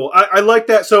pretty cool. I like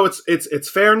that. So it's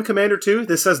fair in Commander 2.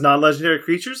 This says non-legendary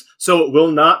creatures, so it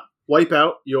will not wipe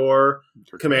out your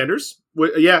commanders.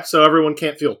 Yeah, so everyone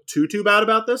can't feel too bad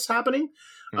about this happening.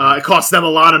 Mm-hmm. It costs them a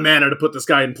lot of mana to put this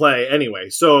guy in play anyway,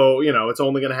 so it's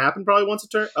only going to happen probably once a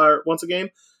turn or once a game.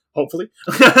 Hopefully.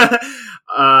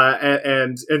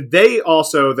 And they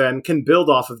also then can build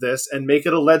off of this and make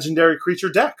it a legendary creature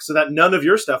deck so that none of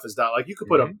your stuff is down. Like you could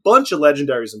put a bunch of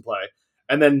legendaries in play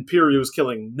and then Piru is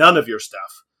killing none of your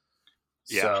stuff.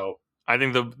 Yeah. So I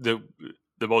think the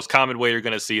most common way you're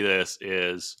going to see this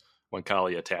is when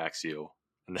Kali attacks you.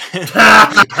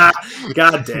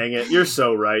 God dang it. You're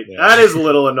so right. Yeah. That is a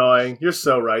little annoying. You're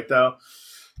so right though.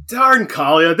 Darn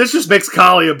Kalia. This just makes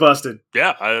Kalia busted.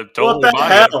 Yeah, I totally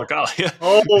buy it for Kalia.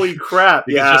 Holy crap.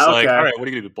 Yeah, just like, all right, what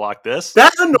are you going to do, block this?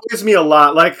 That annoys me a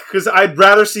lot, because I'd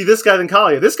rather see this guy than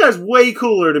Kalia. This guy's way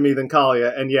cooler to me than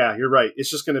Kalia, and yeah, you're right. It's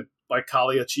just going to,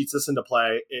 Kalia cheats this into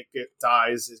play. It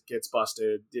dies, it gets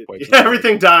busted.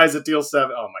 Everything dies, it deals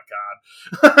 7. Oh my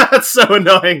god. That's so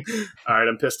annoying. All right,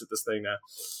 I'm pissed at this thing now.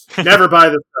 Never buy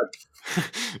this card.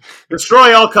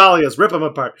 Destroy all Kalias. Rip them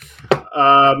apart.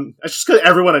 It's just because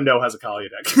everyone I know has a Kalia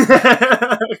deck.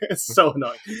 It's so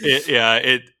annoying.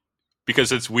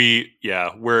 Because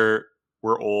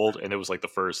we're old, and it was the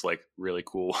first really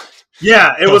cool one.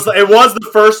 Yeah, it was the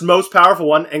first most powerful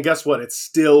one, and guess what? It's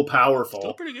still powerful.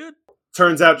 Still pretty good.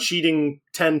 turns out cheating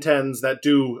 10-10s that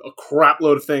do a crap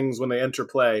load of things when they enter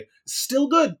play. Still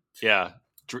good. Yeah.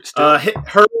 Hit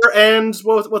her and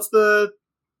what's the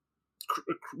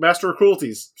Master of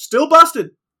Cruelties? Still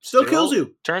busted. Still kills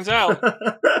you. Turns out,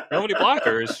 nobody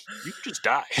blockers. You can just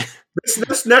die.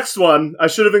 This next one, I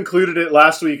should have included it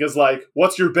last week as like,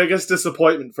 what's your biggest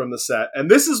disappointment from the set? And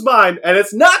this is mine, and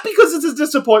it's not because it's a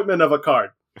disappointment of a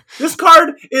card. This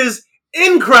card is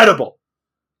incredible.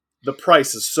 The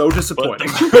price is so disappointing.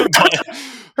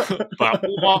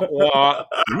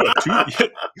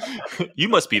 You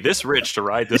must be this rich to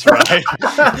ride this ride.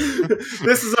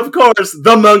 This is, of course,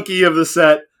 the monkey of the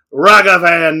set,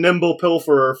 Ragavan, Nimble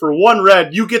Pilferer. For 1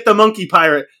 red, you get the monkey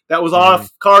pirate that was off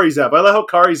Karizev. I love how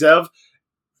Karizev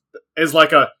is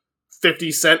like a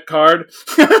 50-cent card.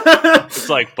 It's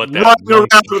like, but that running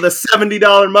around with a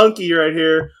 $70 monkey right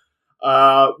here.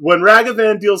 When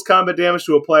Ragavan deals combat damage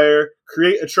to a player,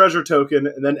 create a treasure token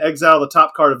and then exile the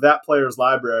top card of that player's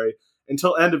library.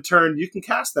 Until end of turn, you can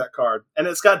cast that card, and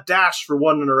it's got dash for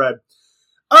 1 and a red.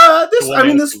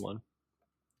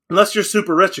 Unless you're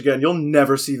super rich again, you'll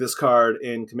never see this card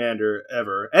in Commander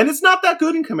ever, and it's not that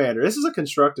good in Commander. This is a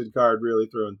constructed card, really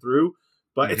through and through,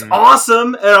 but it's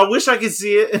awesome, and I wish I could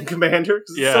see it in Commander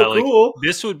because it's so cool.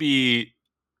 This would be.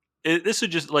 This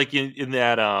would just like in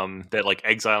that that like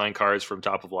exiling cards from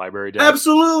top of library deck.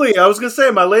 Absolutely, I was gonna say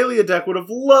my Lelia deck would have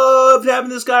loved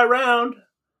having this guy around,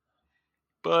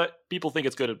 but people think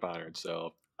it's good in Modern,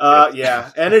 so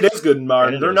yeah, and it is good in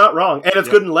Modern. They're not wrong, and it's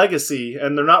good in Legacy,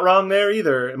 and they're not wrong there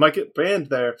either. It might get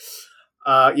banned there.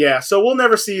 Yeah, so we'll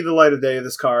never see the light of day of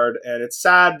this card, and it's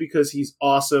sad because he's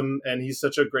awesome and he's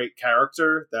such a great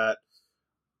character that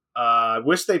I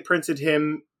wish they printed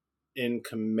him in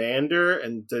Commander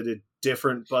and did a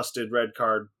different busted red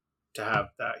card to have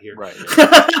that here, right?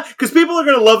 Because people are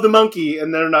going to love the monkey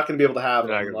and they're not going to be able to have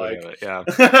it. Yeah.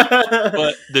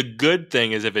 But the good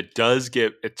thing is, if it does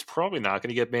it's probably not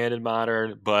going to get banned in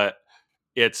Modern. But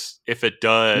if it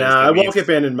does, it won't get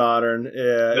banned in Modern.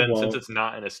 Yeah, then since it's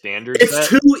not in a standard, it's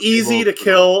too easy to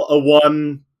kill a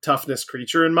 1 toughness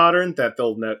creature in Modern that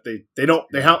they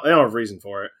don't have reason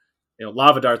for it. You know,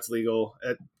 Lava Dart's legal.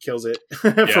 It kills it.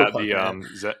 Yeah,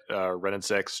 Ren and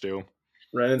 6 too.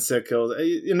 Ren and 6 kills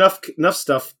it. Enough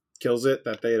stuff kills it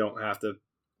that they don't have to.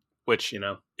 Which,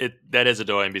 that is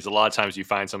annoying because a lot of times you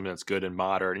find something that's good in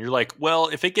Modern and you're like, well,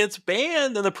 if it gets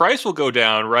banned, then the price will go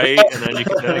down, right? And then you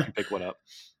can pick one up.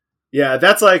 Yeah,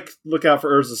 that's like, look out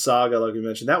for Urza Saga, like we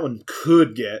mentioned. That one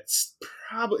could get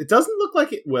probably. It doesn't look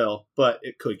like it will, but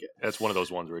it could get. That's one of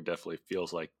those ones where it definitely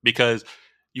feels like, because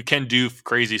you can do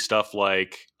crazy stuff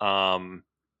like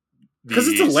because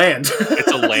it's a land.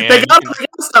 It's a land. They gotta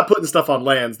stop putting stuff on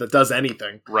lands that does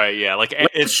anything. Right? Yeah, like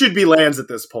it should be lands at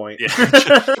this point. Yeah.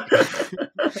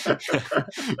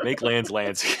 Make lands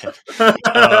again.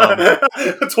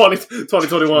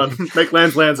 2021. Make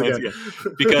lands again.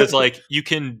 Because like you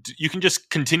can just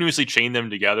continuously chain them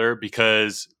together,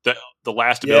 because the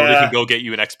last ability can go get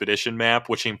you an expedition map,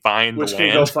 which can find the land. Which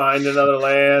can go find another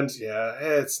land. Yeah,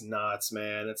 it's nuts,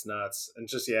 man. It's nuts. And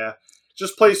just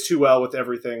plays too well with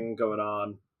everything going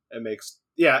on.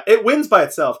 It wins by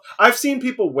itself. I've seen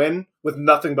people win with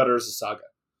nothing but Urza Saga.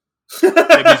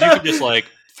 Because you can just like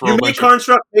throw make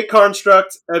construct,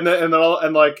 and they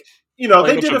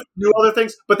did a few other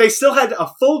things, but they still had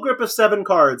a full grip of 7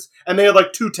 cards, and they had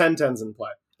like 2 10-10s in play.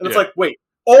 And it's like, wait,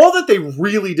 all that they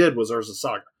really did was Urza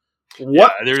Saga. What? Yeah,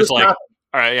 they're just like, all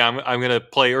right, I'm going to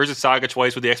play Urza Saga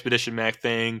twice with the Expedition Mac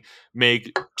thing,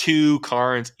 make 2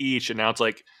 cards each, and now it's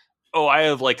like, oh, I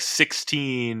have like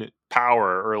 16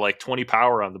 power or like 20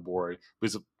 power on the board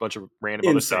with a bunch of random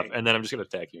other stuff, and then I'm just going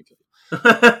to attack you and kill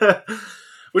you.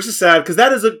 Which is sad, because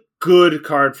that is a good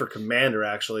card for Commander,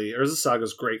 actually. Urza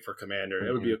Saga's great for Commander. Mm-hmm.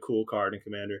 It would be a cool card in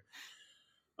Commander.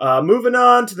 Moving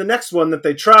on to the next one that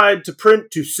they tried to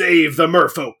print to save the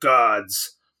Merfolk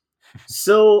gods.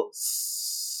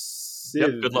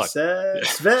 Good luck. This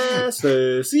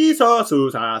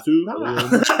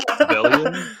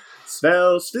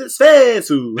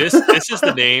is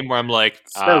the name where I'm like,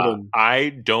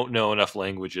 I don't know enough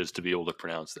languages to be able to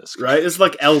pronounce this. Right? It's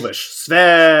like Elvish.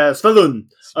 Svelun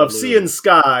of Sea and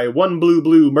Sky, 1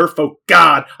 blue Merfolk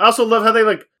god. I also love how they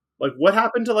like what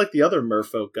happened to like the other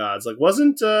Merfolk gods? Like,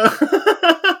 wasn't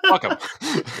fuck them.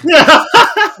 Yeah.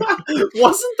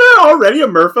 Wasn't there already a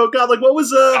Merfolk god? Like, what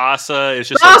was Thassa is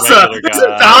just a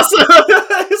regular god.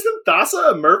 Isn't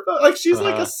Thassa a Merfolk? Like, she's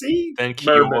like a sea. Then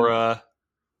Kiora.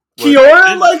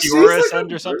 Kiora, like she's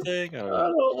like or something. I don't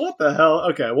know. What the hell?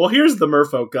 Okay, well here's the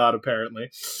Merfolk god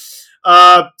apparently.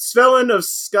 Svelin of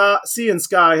Sea and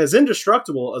Sky is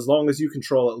indestructible as long as you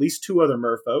control at least 2 other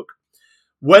Merfolk.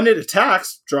 When it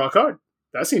attacks, draw a card.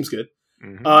 That seems good.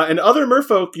 Mm-hmm. And other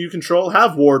merfolk you control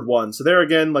have Ward 1. So there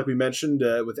again, like we mentioned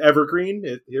with Evergreen,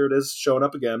 here it is showing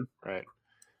up again. Right.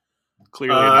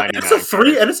 Clearly, it's a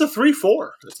 3, and it's a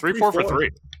 3/4. It's 3/4 for 3.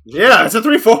 Yeah, it's a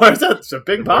 3/4. It's a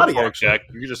big body. Check.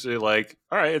 You just say like,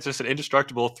 all right, it's just an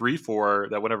indestructible 3/4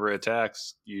 that whenever it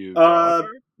attacks you.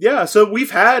 Yeah. So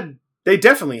they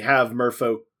definitely have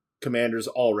merfolk commanders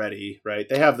already, right?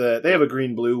 They have a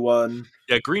green-blue one.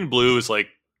 Yeah, green-blue is like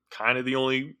kind of the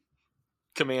only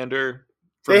commander.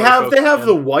 They have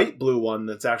the white-blue one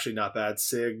that's actually not bad.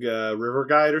 Sig River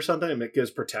Guide or something, and it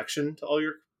gives protection to all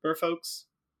your merfolks.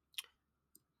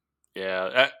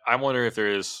 Yeah, I wonder if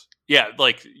there is. Yeah,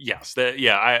 like yes,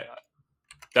 I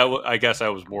guess I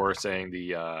was more saying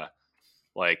the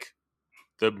like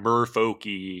the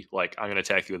merfolky, like I'm gonna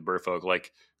attack you with merfolk.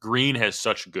 Like green has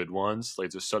such good ones.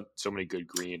 Like there's so many good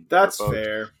green. That's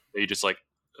fair. That you just like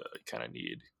kind of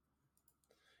need.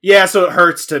 Yeah, so it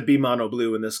hurts to be mono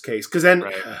blue in this case because then,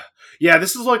 yeah,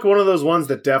 this is like one of those ones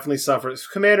that definitely suffers.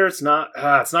 Commander, it's not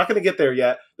going to get there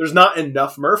yet. There's not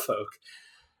enough merfolk.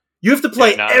 You have to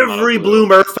play every blue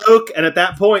merfolk, and at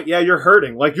that point, yeah, you're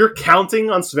hurting. Like, you're counting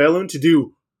on Svelun to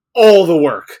do all the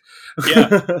work.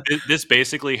 Yeah, this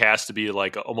basically has to be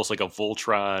like almost like a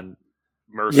Voltron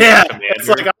merfolk. Yeah, commander. It's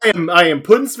like I am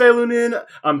putting Svelun in,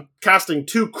 I'm casting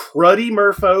 2 cruddy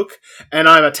merfolk, and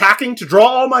I'm attacking to draw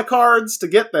all my cards to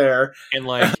get there. And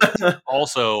like,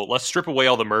 also, let's strip away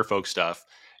all the merfolk stuff.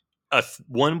 A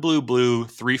 1 blue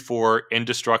 3/4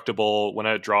 indestructible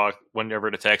whenever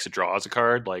it attacks, it draws a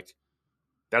card. Like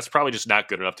that's probably just not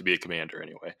good enough to be a commander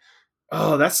anyway.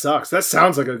 Oh, that sucks. That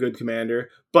sounds like a good commander,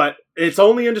 but it's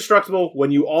only indestructible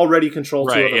when you already control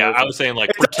 2 other merfolk. I was saying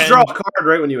like pretend draw a card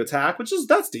right when you attack,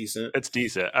 that's decent. It's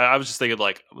decent. I was just thinking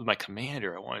like with my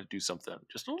commander, I wanted to do something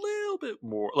just a little bit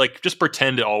more, like just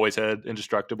pretend it always had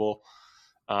indestructible.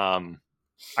 I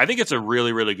think it's a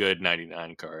really really good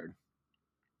 99 card.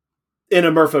 In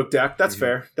a merfolk deck, that's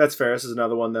fair. That's fair. This is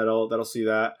another one that'll see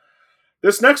that.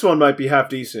 This next one might be half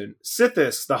decent.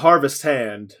 Sithis, the Harvest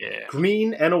Hand. Yeah.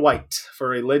 Green and a white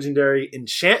for a legendary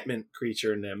enchantment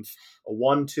creature nymph, a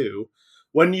 1/2.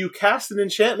 When you cast an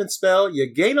enchantment spell,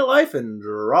 you gain a life and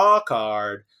draw a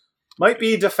card. Might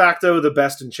be de facto the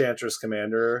best Enchantress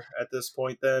commander at this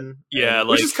point then. Yeah,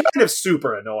 which is kind of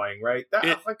super annoying, right?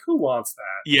 Like, who wants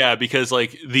that? Yeah, because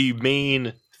like the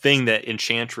main thing that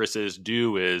enchantresses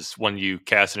do is when you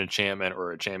cast an enchantment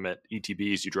or enchantment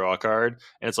ETBs, you draw a card,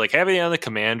 and it's like having it on the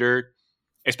commander,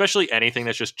 especially anything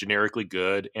that's just generically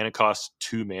good and it costs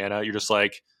 2 mana. You're just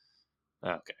like,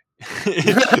 okay,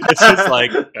 it's just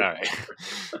like, all right.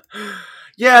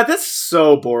 Yeah, that's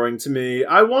so boring to me.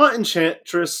 I want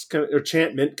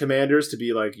enchantment commanders to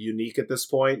be like unique at this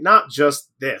point, not just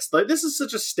this. Like this is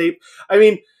such a staple. I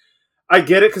mean, I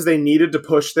get it because they needed to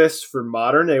push this for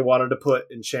Modern. They wanted to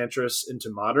put Enchantress into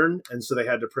Modern, and so they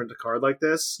had to print a card like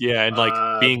this. Yeah, and like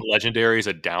being legendary is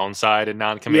a downside in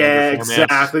non-commander. Yeah, formats.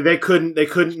 Exactly. They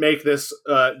couldn't make this.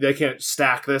 They can't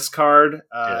stack this card,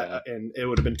 and it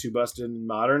would have been too busted in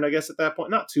Modern, I guess, at that point.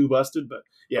 Not too busted, but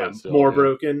still, more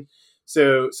broken.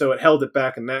 So it held it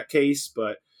back in that case,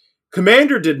 but.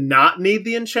 Commander did not need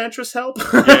the Enchantress help.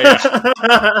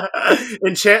 Yeah.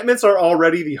 Enchantments are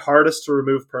already the hardest to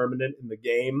remove permanent in the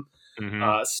game,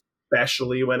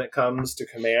 especially when it comes to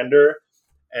Commander.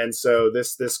 And so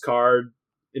this card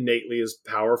innately is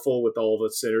powerful with all the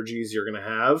synergies you're going to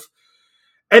have.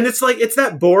 And it's like it's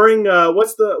that boring.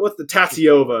 What's the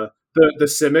Tatsiova? The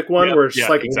Simic one where it's just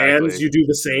lands, you do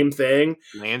the same thing.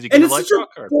 Lands, you and it's such a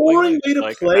boring way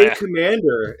to play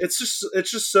Commander. It's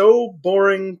just so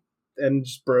boring. And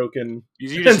just broken.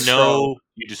 You just know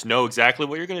exactly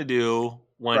what you're going to do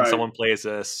when someone plays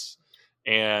this,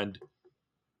 and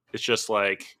it's just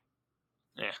like,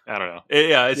 I don't know.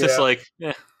 It's just like,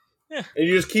 And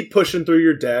you just keep pushing through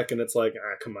your deck, and it's like,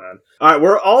 come on. All right,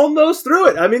 we're almost through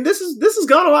it. I mean, this has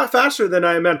gone a lot faster than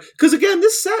I imagined. Because again,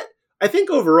 this set, I think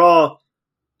overall,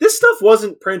 this stuff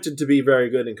wasn't printed to be very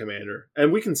good in Commander,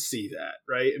 and we can see that,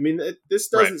 right? I mean, this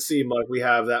doesn't seem like we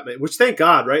have that many, which thank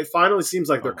God, right? It finally seems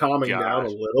like they're calming down a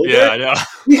little bit. I know.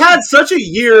 We had such a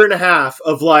year and a half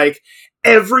of like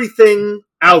everything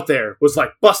out there was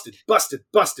like busted. Like,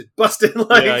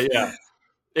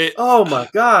 oh my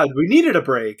God, we needed a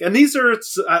break. And these are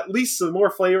at least some more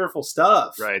flavorful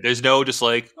stuff. Right. There's no just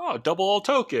like, double all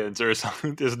tokens or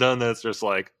something. There's none that's just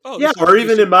like, or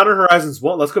even in Modern Horizons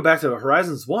 1. Let's go back to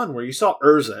Horizons 1 where you saw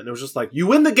Urza and it was just like, you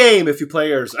win the game if you play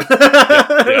Urza.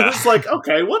 It was like,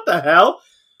 okay, what the hell?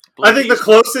 I think the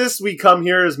closest we come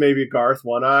here is maybe Garth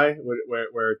One-Eye,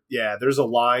 where there's a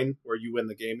line where you win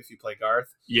the game if you play Garth.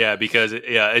 Yeah, because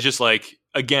it's just like,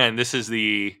 again, this is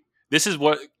the this is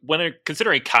what when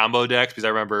considering combo decks, because I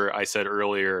remember I said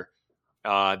earlier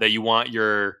that you want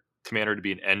your commander to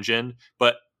be an engine,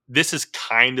 but this is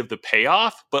kind of the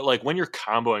payoff. But like when you're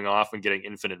comboing off and getting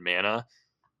infinite mana,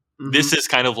 this is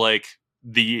kind of like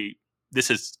this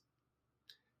is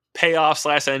payoff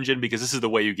 / engine, because this is the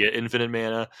way you get infinite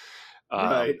mana.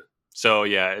 Right. So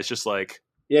yeah, it's just like,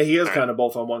 yeah, he is kind of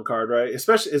both on one card, right?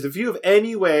 Especially if you have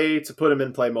any way to put him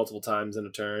in play multiple times in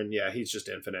a turn, yeah, he's just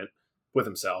infinite with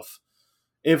himself.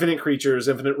 Infinite creatures,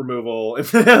 infinite removal,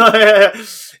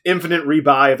 infinite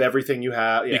rebuy of everything you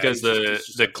have. Yeah, because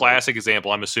the classic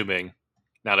example, I'm assuming,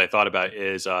 now that I thought about it,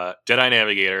 is Jedi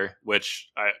Navigator, which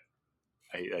I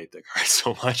hate that card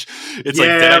so much. It's like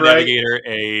Jedi Navigator,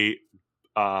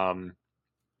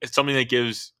 it's something that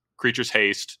gives creatures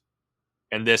haste,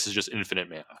 and this is just infinite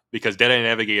mana, because Jedi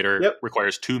Navigator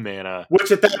requires 2 mana.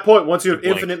 Which at that point, once you have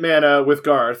infinite mana with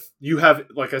Garth, you have,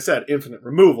 like I said, infinite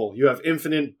removal. You have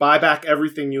infinite buyback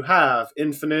everything you have,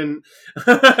 infinite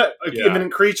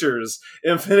infinite creatures,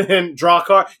 infinite draw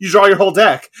card. You draw your whole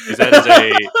deck. That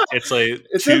is it's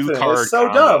a 2-card so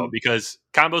combo, dumb. Because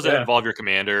combos that involve your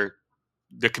commander,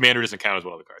 the commander doesn't count as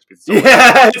one of the cards.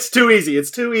 It's too easy. It's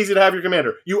too easy to have your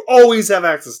commander. You always have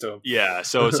access to him. Yeah,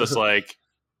 so it's just like,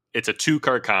 it's a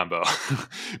 2-card combo.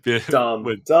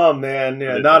 Dumb, man.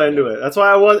 Yeah, not into it. That's why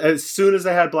I was, as soon as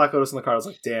they had Black Lotus in the card, I was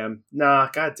like, damn, nah,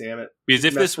 god damn it. Because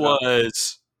if this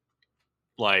was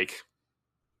like,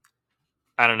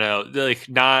 I don't know, like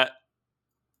not,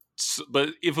 but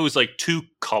if it was like 2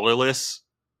 colorless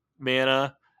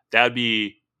mana, that'd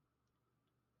be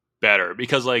better,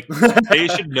 because like they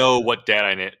should know what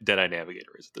Deadeye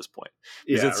Navigator is at this point,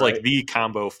 because it's like the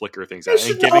combo flicker things out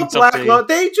and giving something.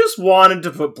 They just wanted to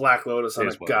put Black Lotus on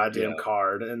a goddamn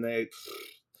card, and they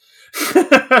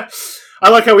I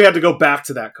like how we had to go back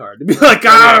to that card to be like,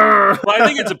 well, I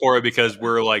think it's important because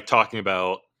we're like talking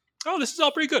about, oh, this is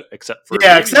all pretty good except for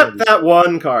except that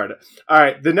one card. All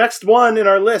right, the next one in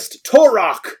our list,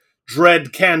 Torok,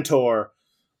 Dread Cantor.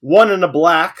 1 and a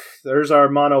black. There's our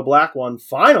mono black one.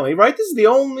 Finally, right? This is the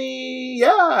only.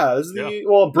 This is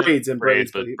the Braids and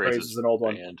Braids, but Braids is an old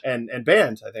one, and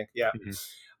Band, I think. Yeah.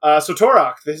 Mm-hmm. So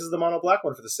Torok, this is the mono black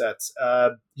one for the sets.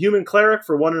 Human Cleric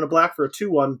for 1 and a black for a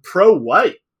 2/1. Pro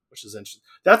white, which is interesting.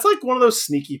 That's like one of those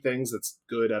sneaky things that's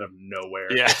good out of nowhere.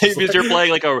 Yeah, because you're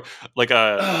playing like a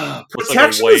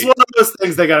protection is one of those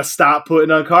things they gotta stop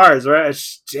putting on cards, right?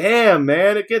 Damn,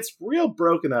 man, it gets real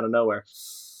broken out of nowhere.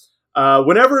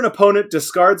 Whenever an opponent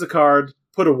discards a card,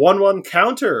 put a 1/1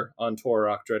 counter on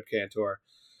Torok, Dread Cantor.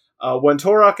 When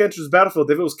Torok enters the battlefield,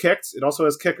 if it was kicked, it also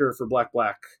has kicker for black.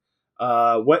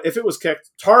 If it was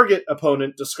kicked, target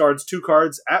opponent discards 2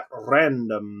 cards at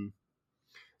random.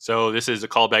 So this is a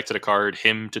callback to the card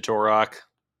Hymn to Torok.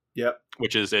 Yep.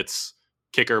 Which is its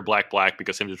kicker black,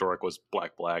 because Hymn to Torok was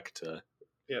black to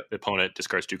the opponent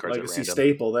discards 2 cards Legacy at random.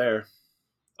 Staple there.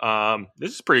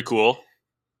 This is pretty cool.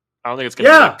 I don't think it's going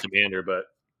to be like Commander, but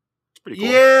it's pretty cool.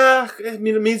 Yeah, I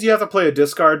mean, it means you have to play a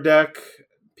discard deck.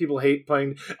 People hate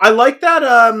playing. I like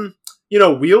that.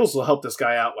 Wheels will help this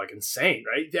guy out like insane,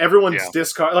 right? Everyone's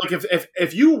discard. Like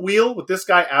if you wheel with this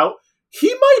guy out,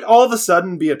 he might all of a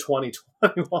sudden be a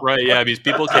 2021. Right, yeah, because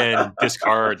people can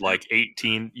discard like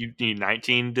 18. You need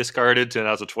 19 discarded, and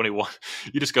that's a 21.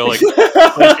 You just go like,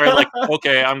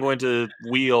 okay, I'm going to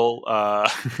wheel.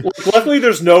 Luckily,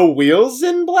 there's no wheels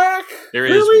in black. There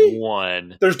is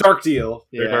one. There's Dark Deal.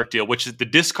 There's Dark Deal, which is the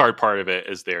discard part of it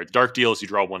is there. Dark Deal is you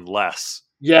draw 1 less.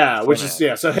 Yeah, which is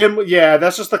so him. Yeah,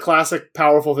 that's just the classic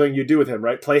powerful thing you do with him,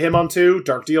 right? Play him on 2,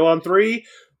 Dark Deal on 3.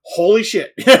 Holy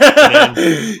shit. You have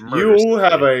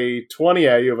a 20,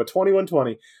 you have a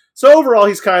 21-20. So overall,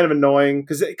 he's kind of annoying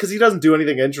because he doesn't do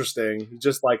anything interesting. He's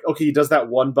just like, okay, he does that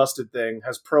one busted thing,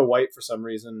 has pro white for some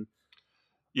reason.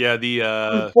 Yeah,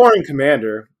 the boring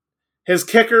commander. His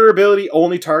kicker ability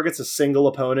only targets a single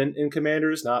opponent in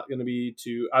Commanders, not going to be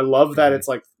too... I love that it's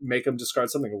like, make him discard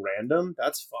something random.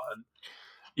 That's fun.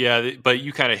 Yeah, but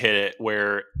you kind of hit it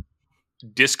where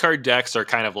discard decks are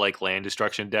kind of like land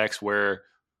destruction decks where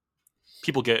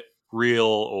people get real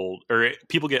old, or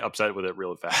people get upset with it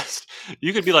real fast.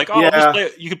 You could be like, oh, just play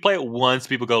it. You could play it once.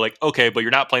 People go like, okay, but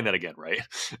you're not playing that again, right?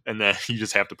 And then you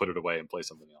just have to put it away and play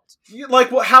something else.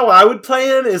 Like how I would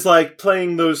play it is like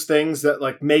playing those things that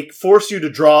like force you to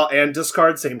draw and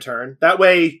discard same turn. That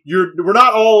way we're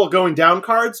not all going down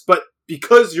cards, but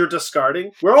because you're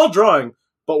discarding, we're all drawing,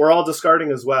 but we're all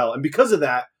discarding as well. And because of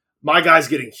that, my guy's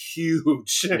getting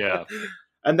huge. Yeah.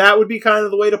 And that would be kind of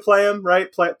the way to play him, right?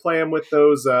 Play him with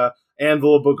those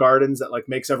Anvil of Bogardens that like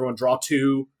makes everyone draw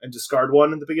 2 and discard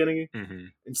 1 in the beginning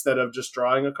instead of just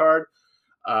drawing a card.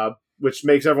 which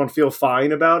makes everyone feel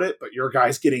fine about it, but your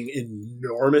guy's getting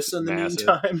enormous in the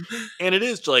meantime. And it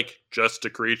is like just a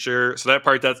creature. So that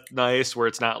part, that's nice, where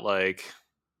it's not like,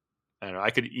 I don't know,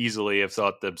 I could easily have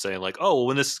thought them saying like, oh, well,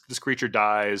 when this creature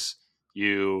dies,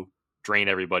 you drain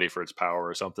everybody for its power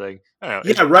or something. I don't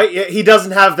know. Yeah, right. Yeah, he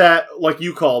doesn't have that, like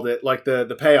you called it, like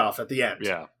the payoff at the end.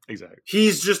 Yeah, exactly.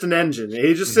 He's just an engine.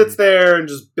 He just sits there and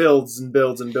just builds and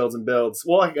builds and builds and builds.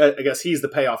 Well, I guess he's the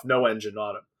payoff, no engine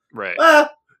on him. Right.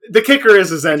 The kicker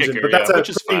is his engine, but that's a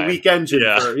pretty weak engine.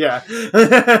 Yeah.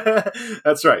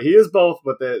 That's right. He is both,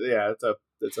 but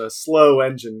it's a slow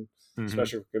engine,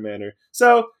 especially for Commander.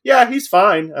 So yeah, he's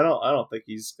fine. I don't think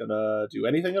he's gonna do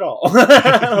anything at all.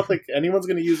 I don't think anyone's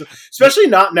gonna use him, especially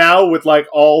not now with like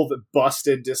all the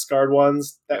busted discard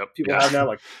ones that people have now.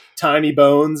 Like Tiny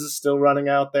Bones is still running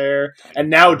out there,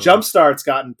 and now Jumpstart's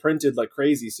gotten printed like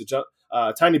crazy. So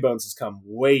Tiny Bones has come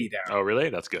way down. Oh, really?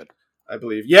 That's good. I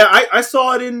believe. Yeah, I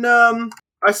saw it in Target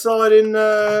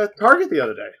the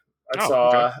other day.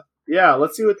 Okay. Yeah,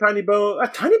 let's see what Tiny Bones.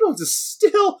 Tiny Bones is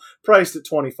still priced at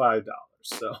 $25.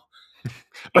 So,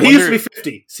 but he used to be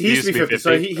 50. So he used to be 50.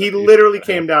 So he literally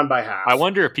came down by half. I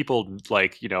wonder if people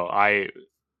like, I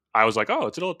was like, oh,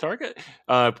 it's an old Target.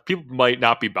 People might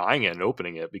not be buying it and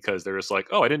opening it because they're just like,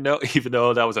 oh, I didn't know, even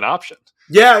though that was an option.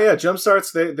 Yeah.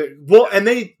 Jumpstarts.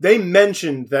 They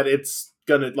mentioned that it's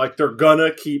they're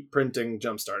gonna keep printing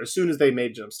Jumpstart. As soon as they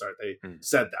made Jumpstart, they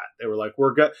said that. They were like,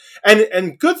 we're good.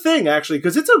 And good thing, actually,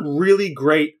 because it's a really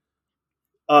great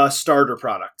starter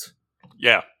product.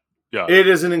 Yeah. It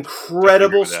is an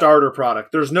incredible starter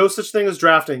product. There's no such thing as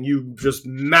drafting. You just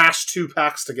mash 2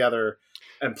 packs together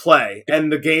and play,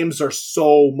 and the games are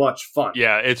so much fun.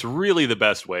 Yeah, it's really the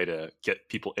best way to get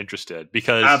people interested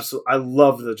because... Absolutely. I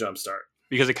love the Jumpstart.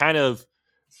 Because it kind of...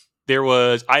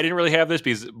 I didn't really have this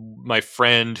because my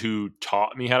friend who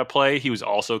taught me how to play, he was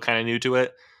also kind of new to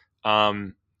it.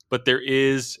 But there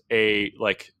is a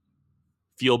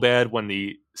feel bad when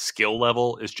the skill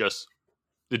level is just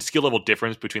the skill level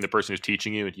difference between the person who's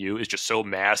teaching you and you is just so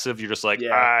massive. You're just like,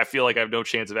 I feel like I have no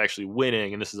chance of actually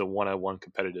winning. And this is a one-on-one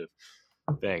competitive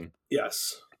thing.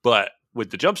 Yes. But with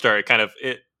the Jumpstart,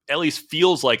 it at least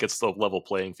feels like it's the level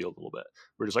playing field a little bit.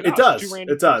 We're just like, it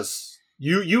does.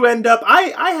 You end up.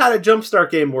 I had a Jumpstart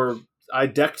game where I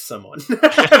decked someone.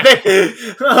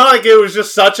 It was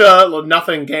just such a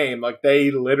nothing game. Like they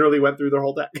literally went through their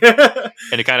whole deck.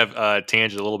 And it kind of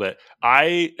tangent a little bit.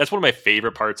 That's one of my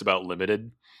favorite parts about Limited.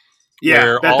 Yeah,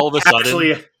 where all of a sudden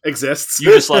actually exists.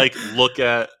 You just look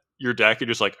at your deck and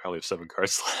just I only have 7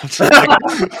 cards left.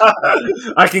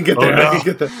 I can get there. I can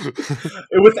get there.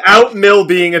 Without mill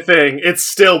being a thing, it's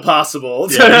still possible.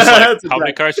 Yeah, how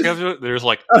many cards do you have? There's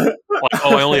I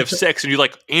only have 6, and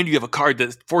and you have a card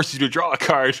that forces you to draw a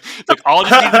card. It's all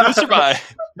just need to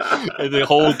survive. And the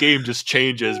whole game just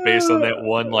changes based on that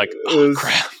one.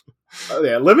 Crap.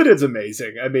 Yeah, Limited's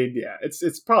amazing. I mean, yeah,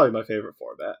 it's probably my favorite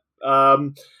format.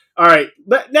 All right,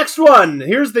 next one.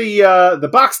 Here's the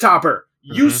box topper.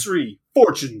 Yusri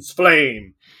Fortune's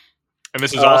Flame. And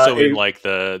this is also in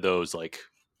those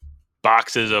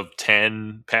boxes of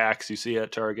 10 packs you see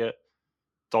at Target.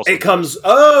 It comes in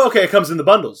the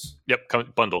bundles.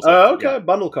 Yep, bundles. Okay,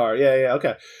 bundle card. Yeah, okay.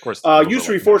 Of course.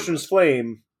 Yusri Fortune's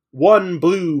Flame, 1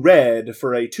 blue-red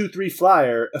for a 2/3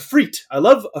 flyer. Efreet. I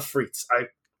love Efreets. I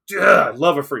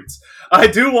love Efreets. I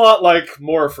do want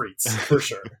more Efreets for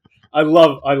sure. I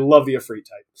love the Efreet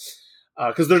type.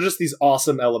 Because they're just these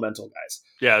awesome elemental guys.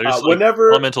 Yeah,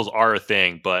 whenever elementals are a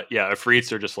thing, but yeah,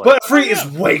 Efreets are just But Efreet is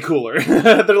way cooler.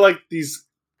 They're like these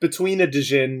between a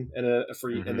Djinn and a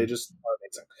Efreet, and they just are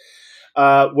amazing.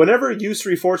 Whenever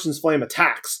Yusri Fortune's Flame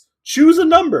attacks, choose a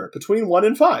number between 1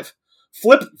 and 5.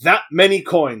 Flip that many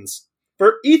coins.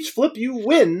 For each flip you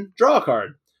win, draw a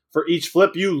card. For each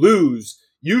flip you lose,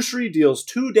 Yusri deals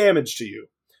 2 damage to you.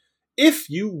 If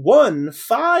you won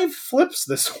 5 flips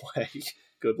this way...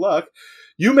 Good luck.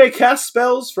 You may cast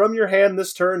spells from your hand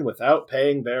this turn without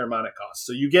paying their mana cost.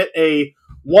 So you get a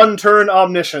 1-turn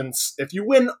omniscience. If you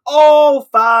win all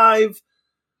 5,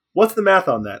 what's the math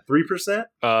on that? 3%?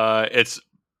 It's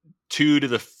 2 to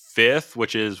the 5th,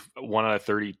 which is 1 out of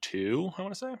 32, I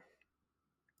want to say.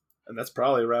 And that's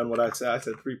probably around what I said. I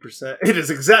said 3%. It is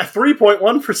exact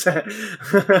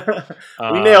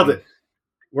 3.1%. We nailed it.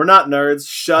 We're not nerds.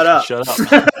 Shut up. Shut up.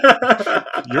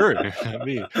 You're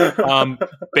me.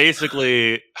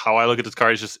 Basically, how I look at this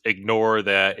card is just ignore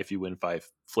that if you win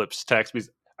 5 flips text. Because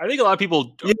I think a lot of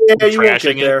people are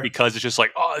trashing it because it's just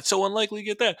it's so unlikely to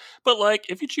get that. But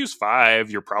if you choose 5,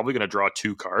 you're probably going to draw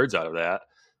 2 cards out of that.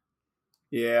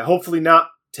 Yeah, hopefully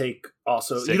not take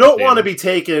also. You don't want to be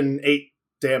taking 8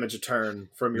 damage a turn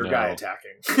from your guy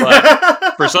attacking.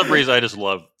 But for some reason, I just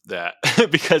love that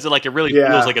because it really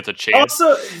feels like it's a chance.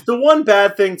 Also, the one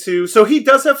bad thing too, so he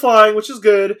does have flying, which is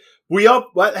good. We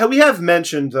have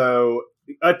mentioned though,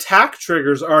 attack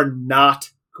triggers are not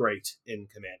great in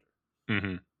Commander.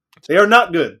 Mm-hmm. They are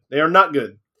not good.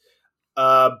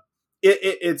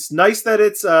 It's nice that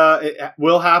it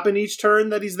will happen each turn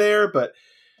that he's there, but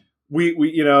we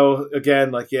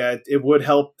again, it would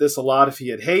help this a lot if he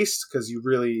had haste, because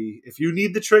if you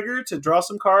need the trigger to draw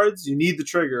some cards, you need the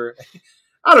trigger.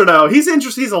 I don't know. He's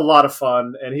interesting. He's a lot of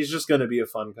fun, and he's just going to be a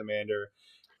fun commander.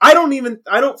 I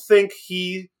don't think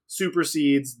he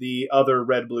supersedes the other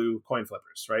red-blue coin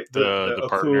flippers, right? The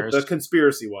partners. The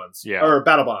conspiracy ones. Yeah. Or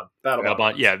Battlebond.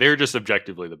 Yeah, they're just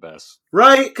objectively the best.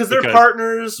 Right, because they're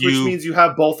partners, which means you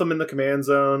have both of them in the command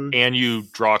zone. And you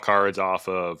draw cards off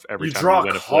of every time you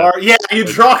win a flip. Yeah, you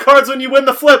draw cards when you win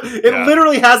the flip. It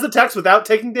literally has the text without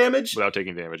taking damage. Without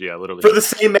taking damage, yeah, literally. For the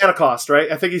same mana cost,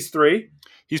 right? I think he's 3.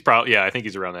 He's probably, I think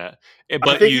he's around that. But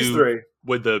I think he's 3.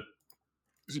 With the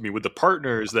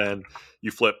partners, then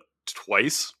you flip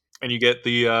twice. And you get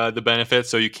the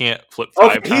benefits, so you can't flip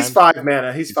 5 times. He's 5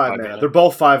 mana. He's 5 mana. They're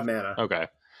both 5 mana. Okay.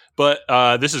 But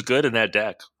this is good in that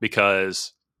deck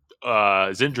because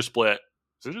Zindra Split.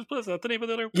 Is that the name of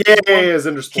the other one? Yeah,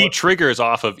 Zindra Split. He triggers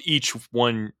off of each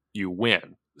one you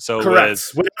win. So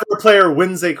correct. Whenever a player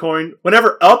wins a coin,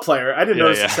 whenever a player, I didn't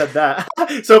notice it said that.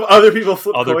 So if other people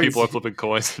flip coins. Other people are flipping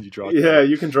coins and you draw cards. Yeah,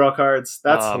 you can draw cards.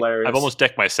 That's hilarious. I've almost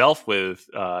decked myself with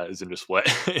Zindra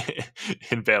Split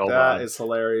in Battle. That is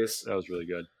hilarious. That was really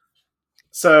good.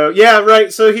 So, yeah,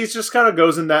 right. So he's just kind of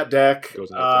goes in that deck. Be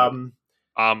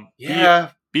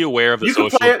aware of the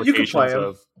social implications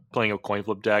of playing a coin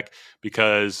flip deck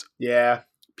because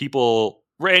people,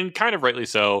 and kind of rightly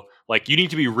so, you need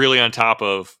to be really on top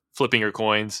of flipping your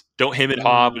coins. Don't hem and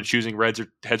haw and choosing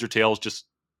heads or tails. Just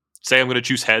say I'm going to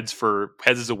choose heads for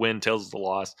heads is a win, tails is a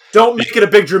loss. Don't make it a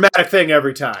big dramatic thing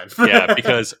every time. Yeah,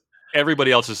 because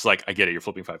everybody else is I get it, you're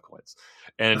flipping 5 coins.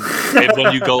 And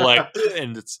when you go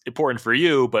and it's important for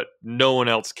you, but no one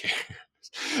else cares.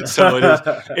 So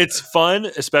it's fun,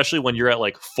 especially when you're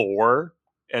at 4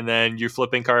 and then you're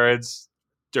flipping cards.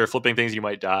 Or flipping things you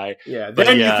might die. Yeah,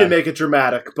 then you can make it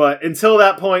dramatic. But until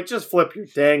that point, just flip your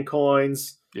dang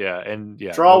coins. Yeah,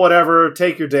 draw whatever,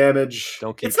 take your damage.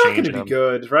 It's not going to be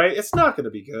good, right? It's not going to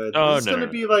be good. It's going to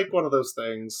be one of those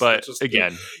things. But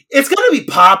again, it's going to be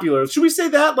popular. Should we say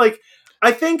that?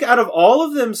 I think out of all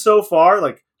of them so far,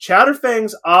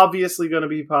 Chatterfang's obviously going to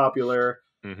be popular,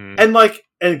 and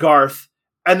and Garth,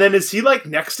 and then is he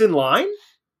next in line?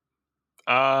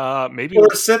 Maybe or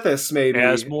Sithis, maybe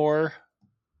Asmore.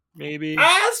 Maybe Asmore,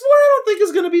 I don't think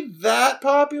is going to be that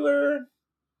popular.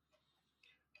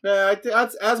 Nah,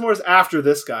 Asmore's after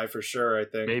this guy for sure. I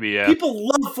think maybe. Yeah, people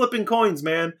love flipping coins,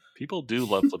 man. People do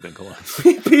love flipping coins.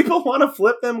 People want to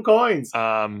flip them coins.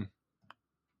 Yeah,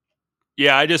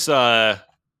 I just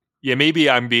maybe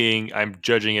I'm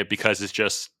judging it because it's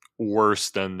just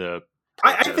worse than the.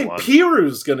 I think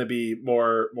Piru's going to be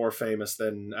more famous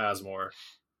than Asmore.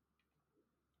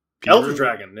 Elder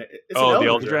Dragon. The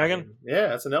Elder Dragon?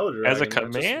 Yeah, it's an Elder Dragon. As a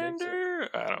commander?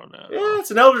 I don't know. Yeah,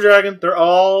 it's an Elder Dragon. They're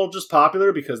all just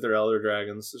popular because they're Elder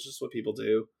Dragons. It's just what people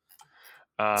do.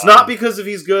 It's not because if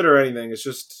he's good or anything. It's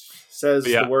just says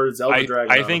the words Elder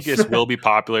Dragon. I think this will be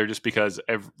popular just because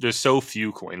there's so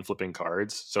few coin flipping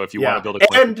cards. So if you want to build a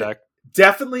coin flip deck.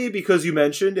 Definitely because you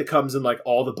mentioned it comes in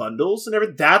all the bundles and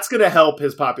everything. That's going to help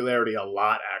his popularity a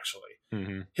lot, actually.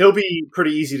 Mm-hmm. He'll be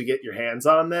pretty easy to get your hands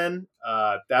on then.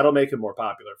 That'll make him more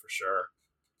popular for sure.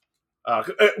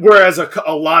 Whereas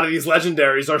a lot of these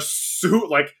legendaries are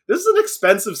this is an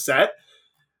expensive set.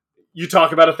 You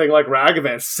talk about a thing like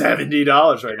Ragavan,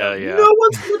 $70 right now. Yeah. No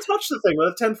one's going to touch the thing with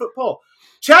a 10-foot pole.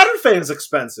 Chatterfang's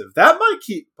expensive. That might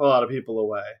keep a lot of people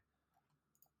away.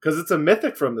 Because it's a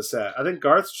mythic from the set. I think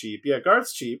Garth's cheap. Yeah,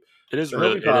 Garth's cheap. It is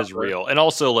real. It is real. And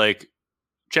also,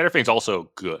 Chatterfang's also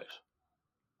good.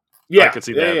 Yeah, I could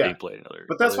see that being played in other.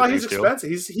 But that's why he's expensive.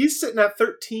 He's sitting at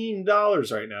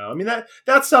 $13 right now. I mean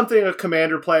that's something a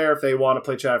commander player, if they want to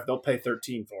play Chatter, they'll pay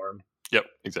 $13 for him. Yep,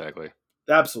 exactly.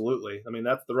 Absolutely. I mean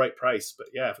that's the right price. But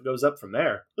yeah, if it goes up from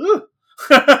there,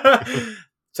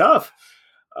 tough.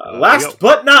 Last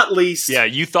but not least,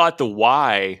 you thought the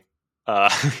Y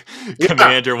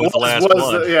commander was the last one.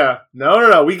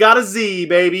 No. We got a Z,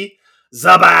 baby.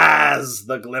 Zabaz,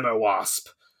 the Glimmer Wasp.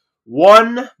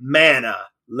 1 mana.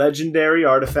 Legendary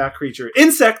artifact creature.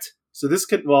 Insect! So this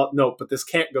can, but this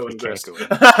can't go in Grist.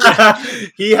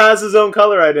 He has his own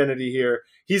color identity here.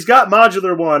 He's got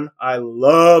Modular 1. I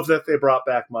love that they brought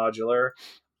back Modular.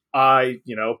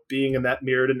 being in that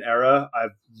Mirrodin era,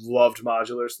 I've loved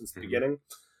modular since the beginning.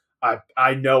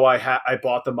 I know I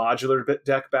bought the modular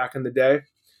deck back in the day,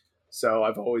 so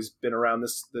I've always been around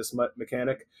this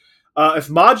mechanic. If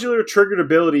modular triggered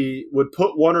ability would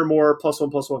put one or more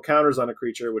 +1/+1 counters on a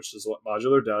creature, which is what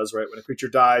modular does, right? When a creature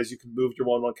dies, you can move your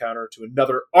 1/1 counter to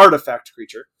another artifact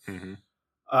creature. Mm-hmm.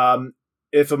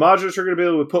 If a modular triggered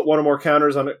ability would put one or more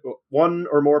counters on it, one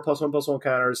or more +1/+1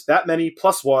 counters, that many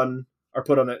 +1 are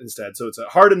put on it instead. So it's a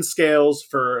hardened scales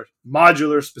for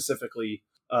modular specifically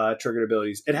triggered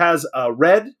abilities. It has a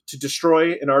red to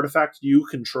destroy an artifact you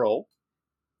control,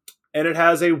 and it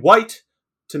has a white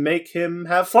to make him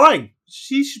have flying.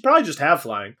 He should probably just have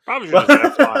flying. Probably should just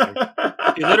have flying.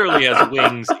 He literally has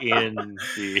wings in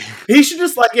the... He should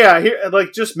just,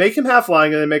 just make him have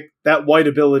flying and then make that white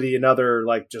ability another,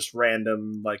 just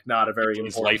random, not a very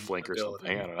important lifelink or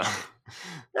something. I don't know.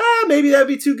 Maybe that'd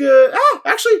be too good.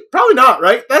 Actually, probably not,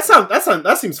 right?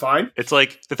 That seems fine. It's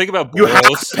like, the thing about Boros you have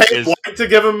to pay white to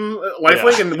give him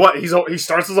lifelink, and what, he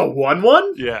starts as a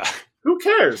 1/1? Yeah. Who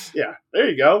cares? Yeah, there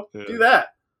you go. Yeah. Do that.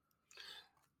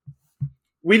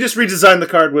 We just redesigned the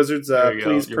card, Wizards.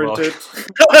 Please print it.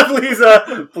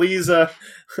 please,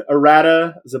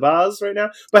 errata Zabaz right now.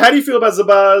 But how do you feel about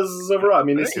Zabaz overall? I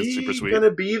mean, is he going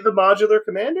to be the modular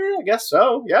commander? I guess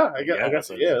so. Yeah, I guess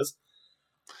he is.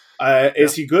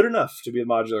 Is he good enough to be a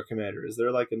modular commander? Is there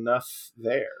enough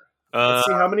there? Let's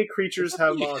see how many creatures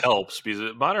have modular. Helps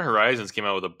because Modern Horizons came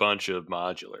out with a bunch of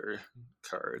modular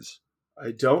cards.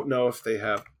 I don't know if they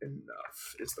have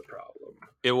enough, is the problem.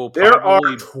 It will There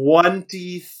are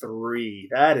 23.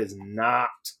 That is not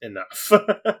enough.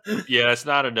 Yeah, it's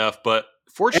not enough, but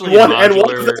fortunately, and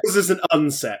one of those is an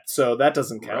unset, so that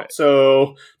doesn't count. Right.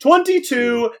 So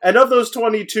 22, and of those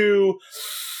 22,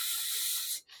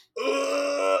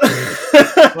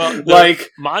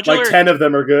 modular, 10 of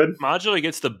them are good. Modular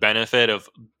gets the benefit of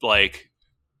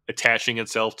attaching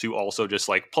itself to also just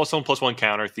 +1/+1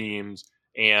 counter themes.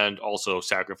 And also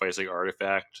sacrificing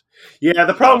artifact. Yeah,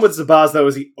 the problem with Zabaz, though,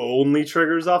 is he only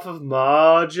triggers off of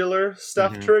modular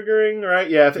stuff triggering, right?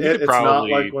 Yeah, it's not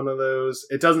like one of those.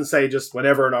 It doesn't say just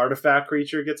whenever an artifact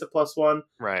creature gets a +1,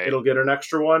 right? It'll get an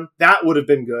extra one. That would have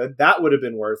been good. That would have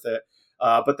been worth it.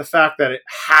 But the fact that it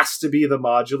has to be the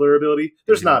modular ability,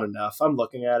 there's not enough. I'm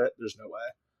looking at it. There's no way.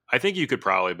 I think you could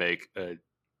probably make a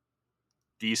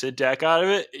decent deck out of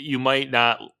it. You might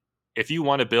not... If you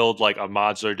want to build a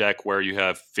modular deck where you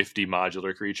have 50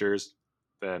 modular creatures,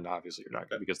 then obviously you're not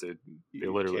going to, because they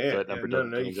literally that number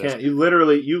doesn't exist. You can't. You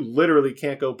literally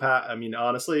can't go past. I mean,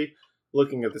 honestly,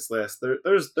 looking at this list,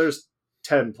 there's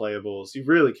 10 playables. You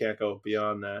really can't go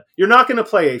beyond that. You're not going to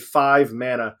play a 5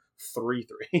 mana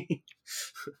 3/3.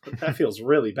 That feels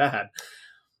really bad.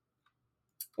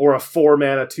 Or a 4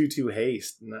 mana 2/2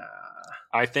 haste. Nah.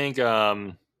 I think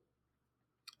the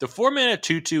 4 mana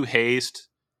 2/2 haste.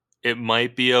 It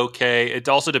might be okay. It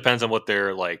also depends on what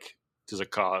they're does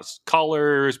it cost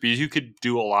colors? Because you could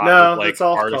do a lot with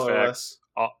artifacts.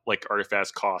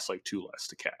 Artifacts cost 2 less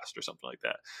to cast or something like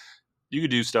that. You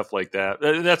could do stuff like that.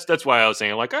 That's why I was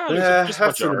saying just a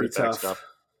bunch of artifact stuff.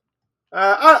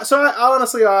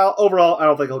 Overall, I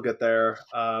don't think he'll get there.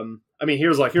 I mean,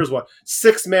 here's one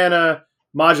 6 mana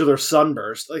modular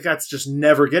sunburst. That's just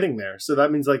never getting there. So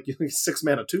that means 6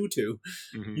 mana 2/2.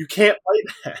 Mm-hmm. You can't play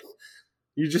that.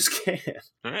 You just can't.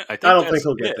 Right, I don't think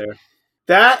he'll get there.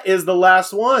 That is the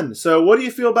last one. So what do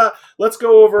you feel about... Let's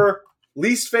go over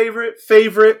least favorite,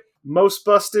 most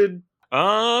busted.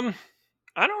 I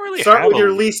don't really start with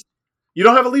your least... You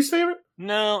don't have a least favorite?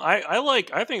 No, I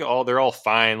think they're all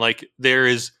fine. There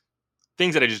is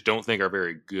things that I just don't think are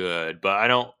very good, but I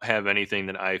don't have anything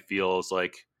that I feel is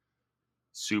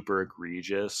super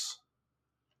egregious.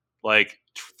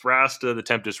 Thrasta the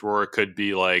Tempest Roar could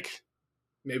be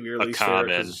maybe your least favorite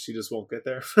because she just won't get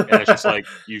there. And it's just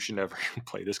you should never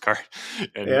play this card.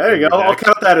 There you go. I'll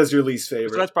count that as your least favorite.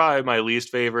 So that's probably my least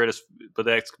favorite, but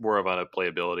that's more of on a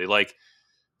playability.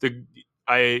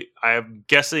 I'm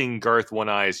guessing Garth One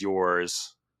Eye is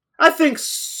yours. I think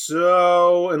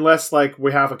so, unless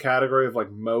we have a category of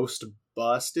most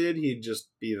busted, he'd just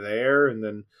be there, and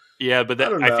then yeah. But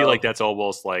I feel that's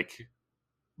almost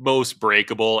most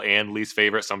breakable and least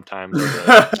favorite sometimes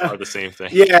are the same thing.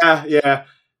 Yeah.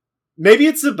 Maybe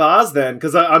it's Zabaz then,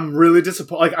 because I'm really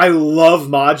disappointed. I love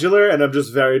modular, and I'm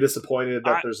just very disappointed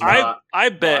that there's not. I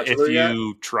bet if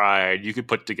you tried, you could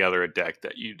put together a deck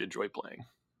that you'd enjoy playing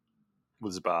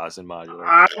with Zabaz and modular.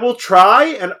 I will try,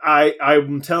 and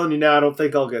I'm telling you now, I don't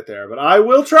think I'll get there, but I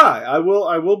will try. I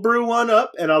will brew one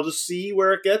up, and I'll just see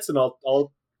where it gets, and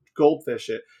I'll goldfish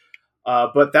it.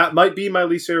 But that might be my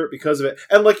least favorite because of it.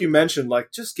 And like you mentioned,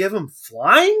 like just give them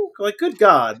flying. Like, good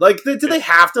God, like do they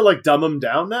have to like dumb them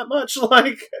down that much?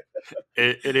 Like,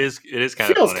 it is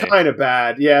kind of feels kind of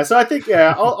bad. Yeah. So I think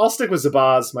I'll stick with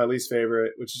Zabaz, my least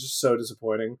favorite, which is just so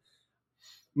disappointing.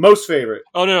 Most favorite.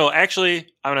 Oh no! Actually,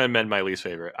 I'm gonna amend my least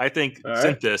favorite. I think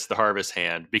Synthis, the Harvest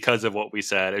Hand, because of what we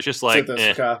said. It's just like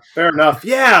fair enough.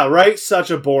 Yeah, right.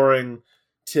 Such a boring,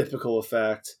 typical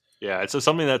effect. Yeah, it's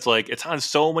something that's like it's on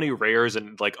so many rares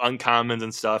and like uncommons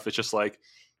and stuff. It's just like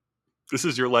this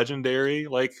is your legendary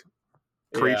like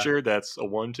creature that's a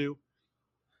 1/2. Do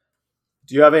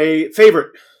you have a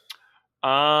favorite?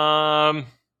 The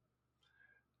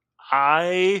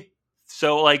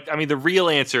real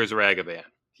answer is Ragavan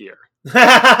here.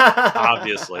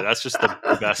 Obviously, that's just the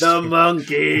best. The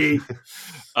monkey.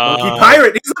 Monkey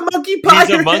pirate. He's a monkey pirate.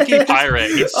 He's a monkey pirate.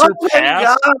 He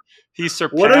surpassed. He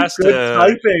surpassed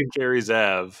Kari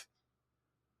Zev.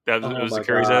 That was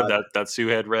Kari Zev. That Sue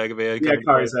had Ragavan. Yeah,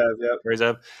 Kari Zev. Yeah, Kari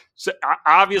Zev. So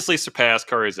obviously surpassed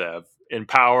Kari Zev in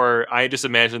power. I just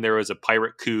imagine there was a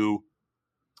pirate coup.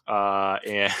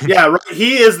 And yeah, right.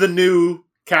 He is the new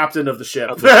captain of the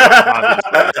ship.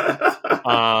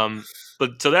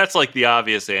 But so that's like the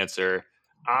obvious answer.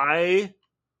 I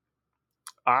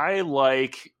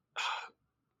like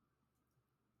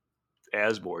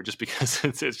Asmore just because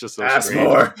it's just so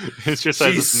Asmore. It's just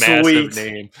has this massive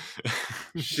name.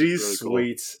 She's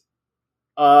really sweet.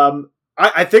 Cool.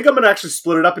 I think I'm gonna actually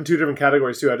split it up in 2 different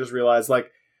categories too. I just realized,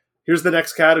 like, here's the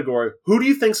next category. Who do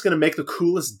you think's gonna make the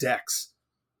coolest decks?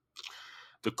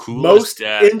 The coolest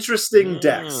interesting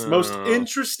decks, most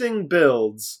interesting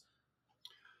builds.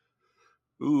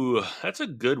 Ooh, that's a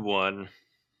good one.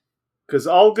 Because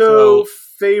I'll go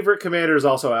favorite commander is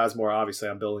also Asmore. Obviously,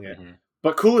 I'm building it. Mm-hmm.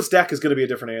 But coolest deck is going to be a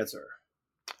different answer.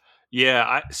 Yeah,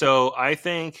 I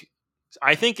think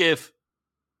if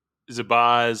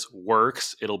Zabaz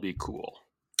works, it'll be cool.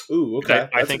 Ooh, okay.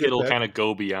 I think it'll kind of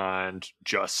go beyond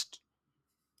just.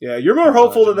 Yeah, you're more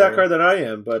hopeful to that card than I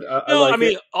am, but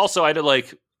also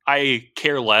I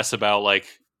care less about like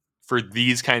for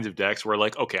these kinds of decks where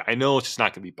like, okay, I know it's just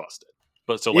not going to be busted,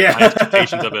 but so like my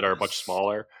expectations of it are much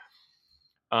smaller.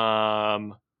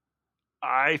 I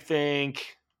think.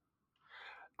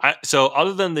 So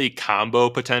other than the combo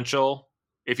potential,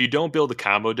 if you don't build a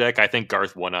combo deck, I think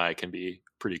Garth One-Eye can be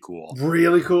pretty cool.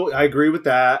 Really cool. I agree with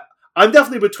that. I'm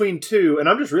definitely between 2, and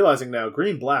I'm just realizing now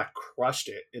Green-Black crushed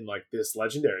it in like this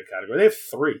legendary category. They have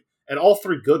 3, and all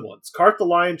 3 good ones. Karth the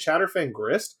Lion, Chatterfang,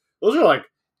 Grist. Those are like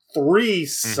 3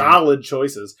 solid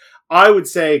choices. I would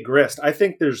say Grist. I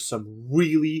think there's some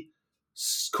really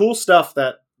cool stuff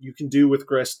that you can do with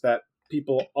Grist that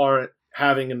people aren't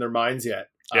having in their minds yet.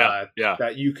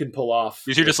 That you can pull off.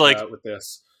 You're just like with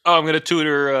this. Oh, I'm going to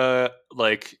tutor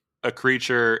like a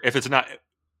creature. If it's not,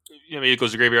 maybe it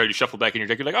goes to graveyard. You shuffle back in your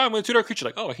deck. You're like, oh, I'm going to tutor a creature.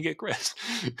 Like, oh, I can get Grist.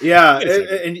 Yeah,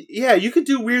 and you could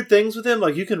do weird things with him.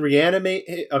 Like you can reanimate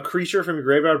a creature from your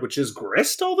graveyard, which is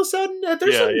Grist. All of a sudden,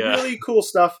 there's some really cool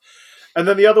stuff. And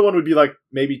then the other one would be like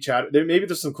maybe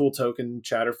there's some cool token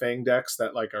Chatterfang decks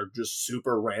that like are just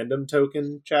super random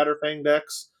token Chatterfang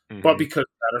decks. Mm-hmm. But because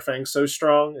Chatterfang's so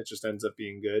strong, it just ends up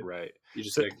being good. Right. You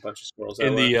just make a bunch of squirrels.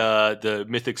 In the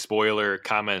Mythic Spoiler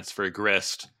comments for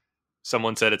Grist,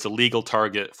 someone said it's a legal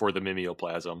target for the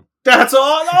Mimeoplasm. That's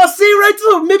all. Oh, see, right?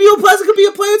 So Mimeoplasm could be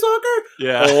a Planeswalker?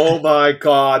 Yeah. Oh my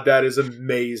god, that is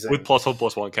amazing. With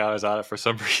 +1/+1 counters on it for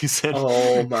some reason.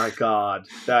 Oh my god,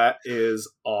 that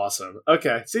is awesome.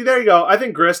 Okay, see, there you go. I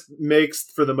think Grist makes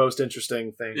for the most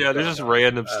interesting thing. Yeah, there's just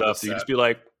random stuff. So you just be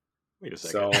like, wait a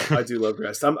second. So I do love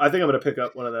Grist. I think I'm going to pick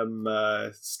up one of them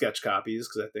sketch copies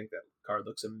because I think that card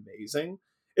looks amazing.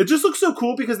 It just looks so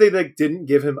cool because they like didn't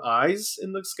give him eyes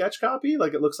in the sketch copy.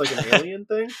 Like it looks like an alien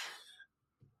thing.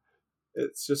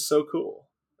 It's just so cool.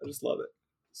 I just love it.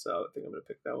 So I think I'm going to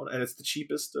pick that one, and it's the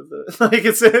cheapest of the. Like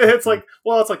it's like it's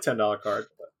like $10 card,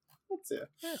 but let's see.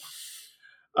 Yeah.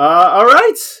 All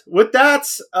right. With that,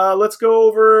 let's go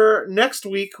over next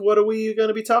week. What are we going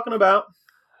to be talking about?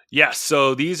 Yes,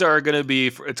 so these are going to be,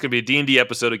 it's going to be a D&D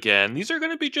episode again. These are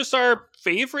going to be just our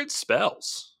favorite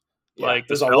spells. Yeah, like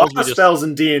there's a lot of spells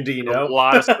in D&D now. A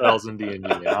lot of spells in D&D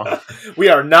now. We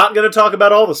are not going to talk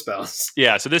about all the spells.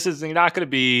 Yeah, so this is not going to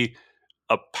be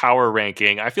a power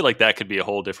ranking. I feel like that could be a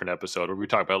whole different episode where we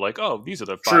talk about like, oh, these are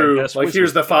the 5 best like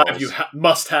here's the 5 spells you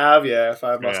must have. Yeah,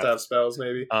 5 must have spells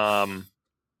maybe. These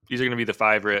are going to be the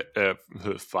 5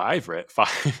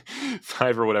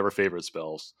 or whatever favorite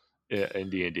spells in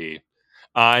D&D.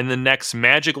 And the next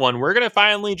Magic one, we're going to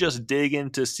finally just dig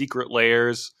into Secret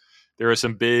Lairs. There are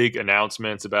some big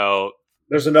announcements about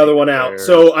There's another one out.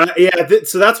 So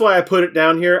so that's why I put it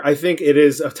down here. I think it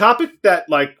is a topic that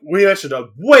like we mentioned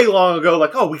way long ago,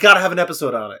 like, oh, we got to have an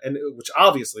episode on it, and which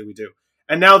obviously we do.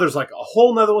 And now there's like a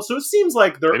whole nother one. So it seems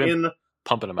like they're in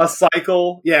pumping them a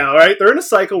cycle. Yeah, right. They're in a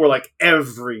cycle where like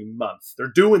every month they're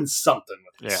doing something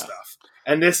with this stuff.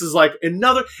 And this is like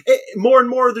another, more and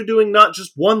more they're doing not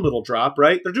just one little drop,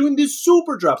 right? They're doing these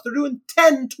super drops. They're doing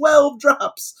 10, 12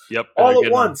 drops. Yep. All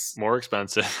at once. More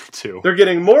expensive, too. They're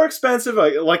getting more expensive.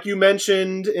 Like you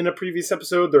mentioned in a previous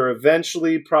episode, they're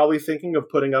eventually probably thinking of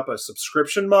putting up a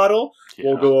subscription model. Yeah.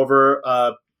 We'll go over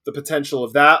the potential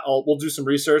of that. We'll do some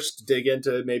research to dig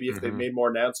into maybe if they've made more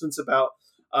announcements about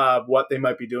what they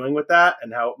might be doing with that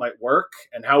and how it might work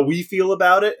and how we feel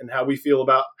about it and how we feel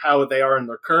about how they are in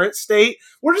their current state.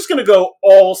 We're just going to go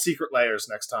all Secret Lairs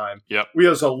next time. Yep.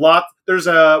 There's a lot. There's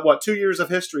 2 years of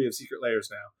history of Secret Lairs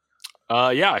now.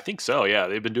 Yeah, I think so. Yeah,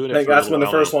 they've been doing it. I think that's when the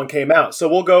first one came out. So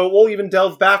we'll even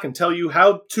delve back and tell you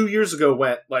how 2 years ago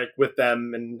went, like with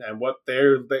them and what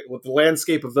what the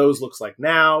landscape of those looks like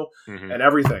now and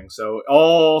everything. So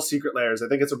all Secret Lairs. I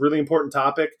think it's a really important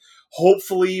topic.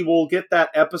 Hopefully, we'll get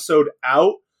that episode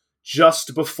out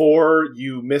just before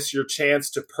you miss your chance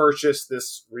to purchase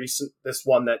this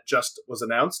one that just was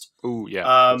announced. Ooh, yeah,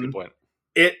 that's a good point.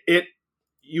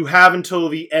 You have until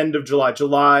the end of July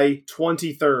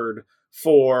 23rd.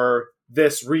 For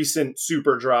this recent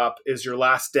super drop is your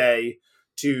last day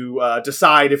to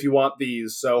decide if you want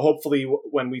these. So hopefully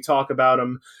when we talk about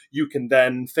them, you can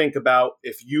then think about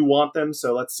if you want them.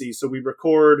 So let's see. So we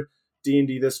record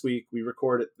D&D this week. We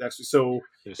record it next week. So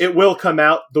it will come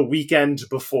out the weekend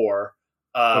before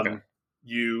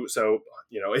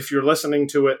if you're listening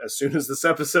to it as soon as this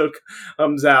episode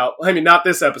comes out, I mean, not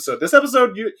this episode. This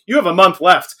episode, you have a month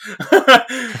left.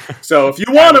 So if you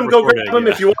want them, go grab them.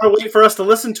 Yeah. If you want to wait for us to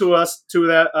listen to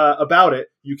that about it,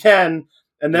 you can,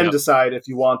 and then decide if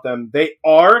you want them. They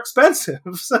are expensive,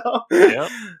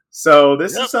 so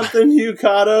this is something you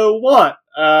gotta want.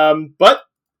 But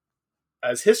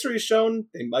as history's shown,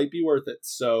 they might be worth it.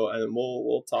 So, and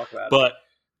we'll talk about it. But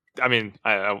I mean,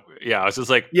 I was just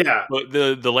like, but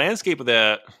the landscape of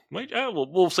that,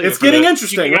 we'll say it's getting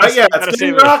interesting, right? Yeah, it's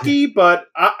getting rocky, but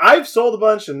I've sold a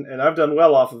bunch and I've done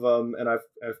well off of them, and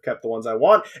I've kept the ones I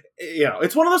want.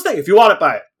 It's one of those things. If you want it,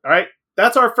 buy it. All right,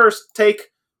 that's our first take.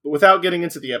 Without getting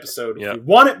into the episode, if you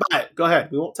want it, buy it. Go ahead.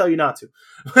 We won't tell you not to.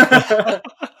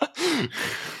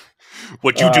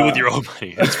 What you do with your own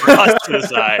money is for us to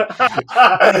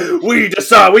decide. We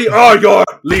decide. We are your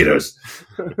leaders.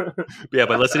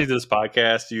 By listening to this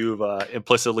podcast, you've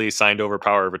implicitly signed over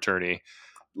power of attorney.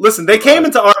 Listen, they came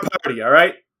into our party, all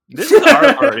right? This is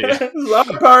our party. This is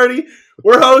our party.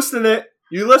 We're hosting it.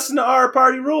 You listen to our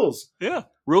party rules. Yeah.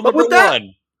 Rule number 1.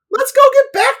 Let's go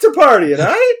get back to partying, all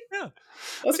right? Yeah.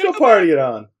 Let's go party it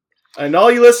on. And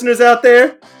all you listeners out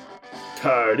there,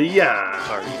 party on.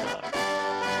 Party on.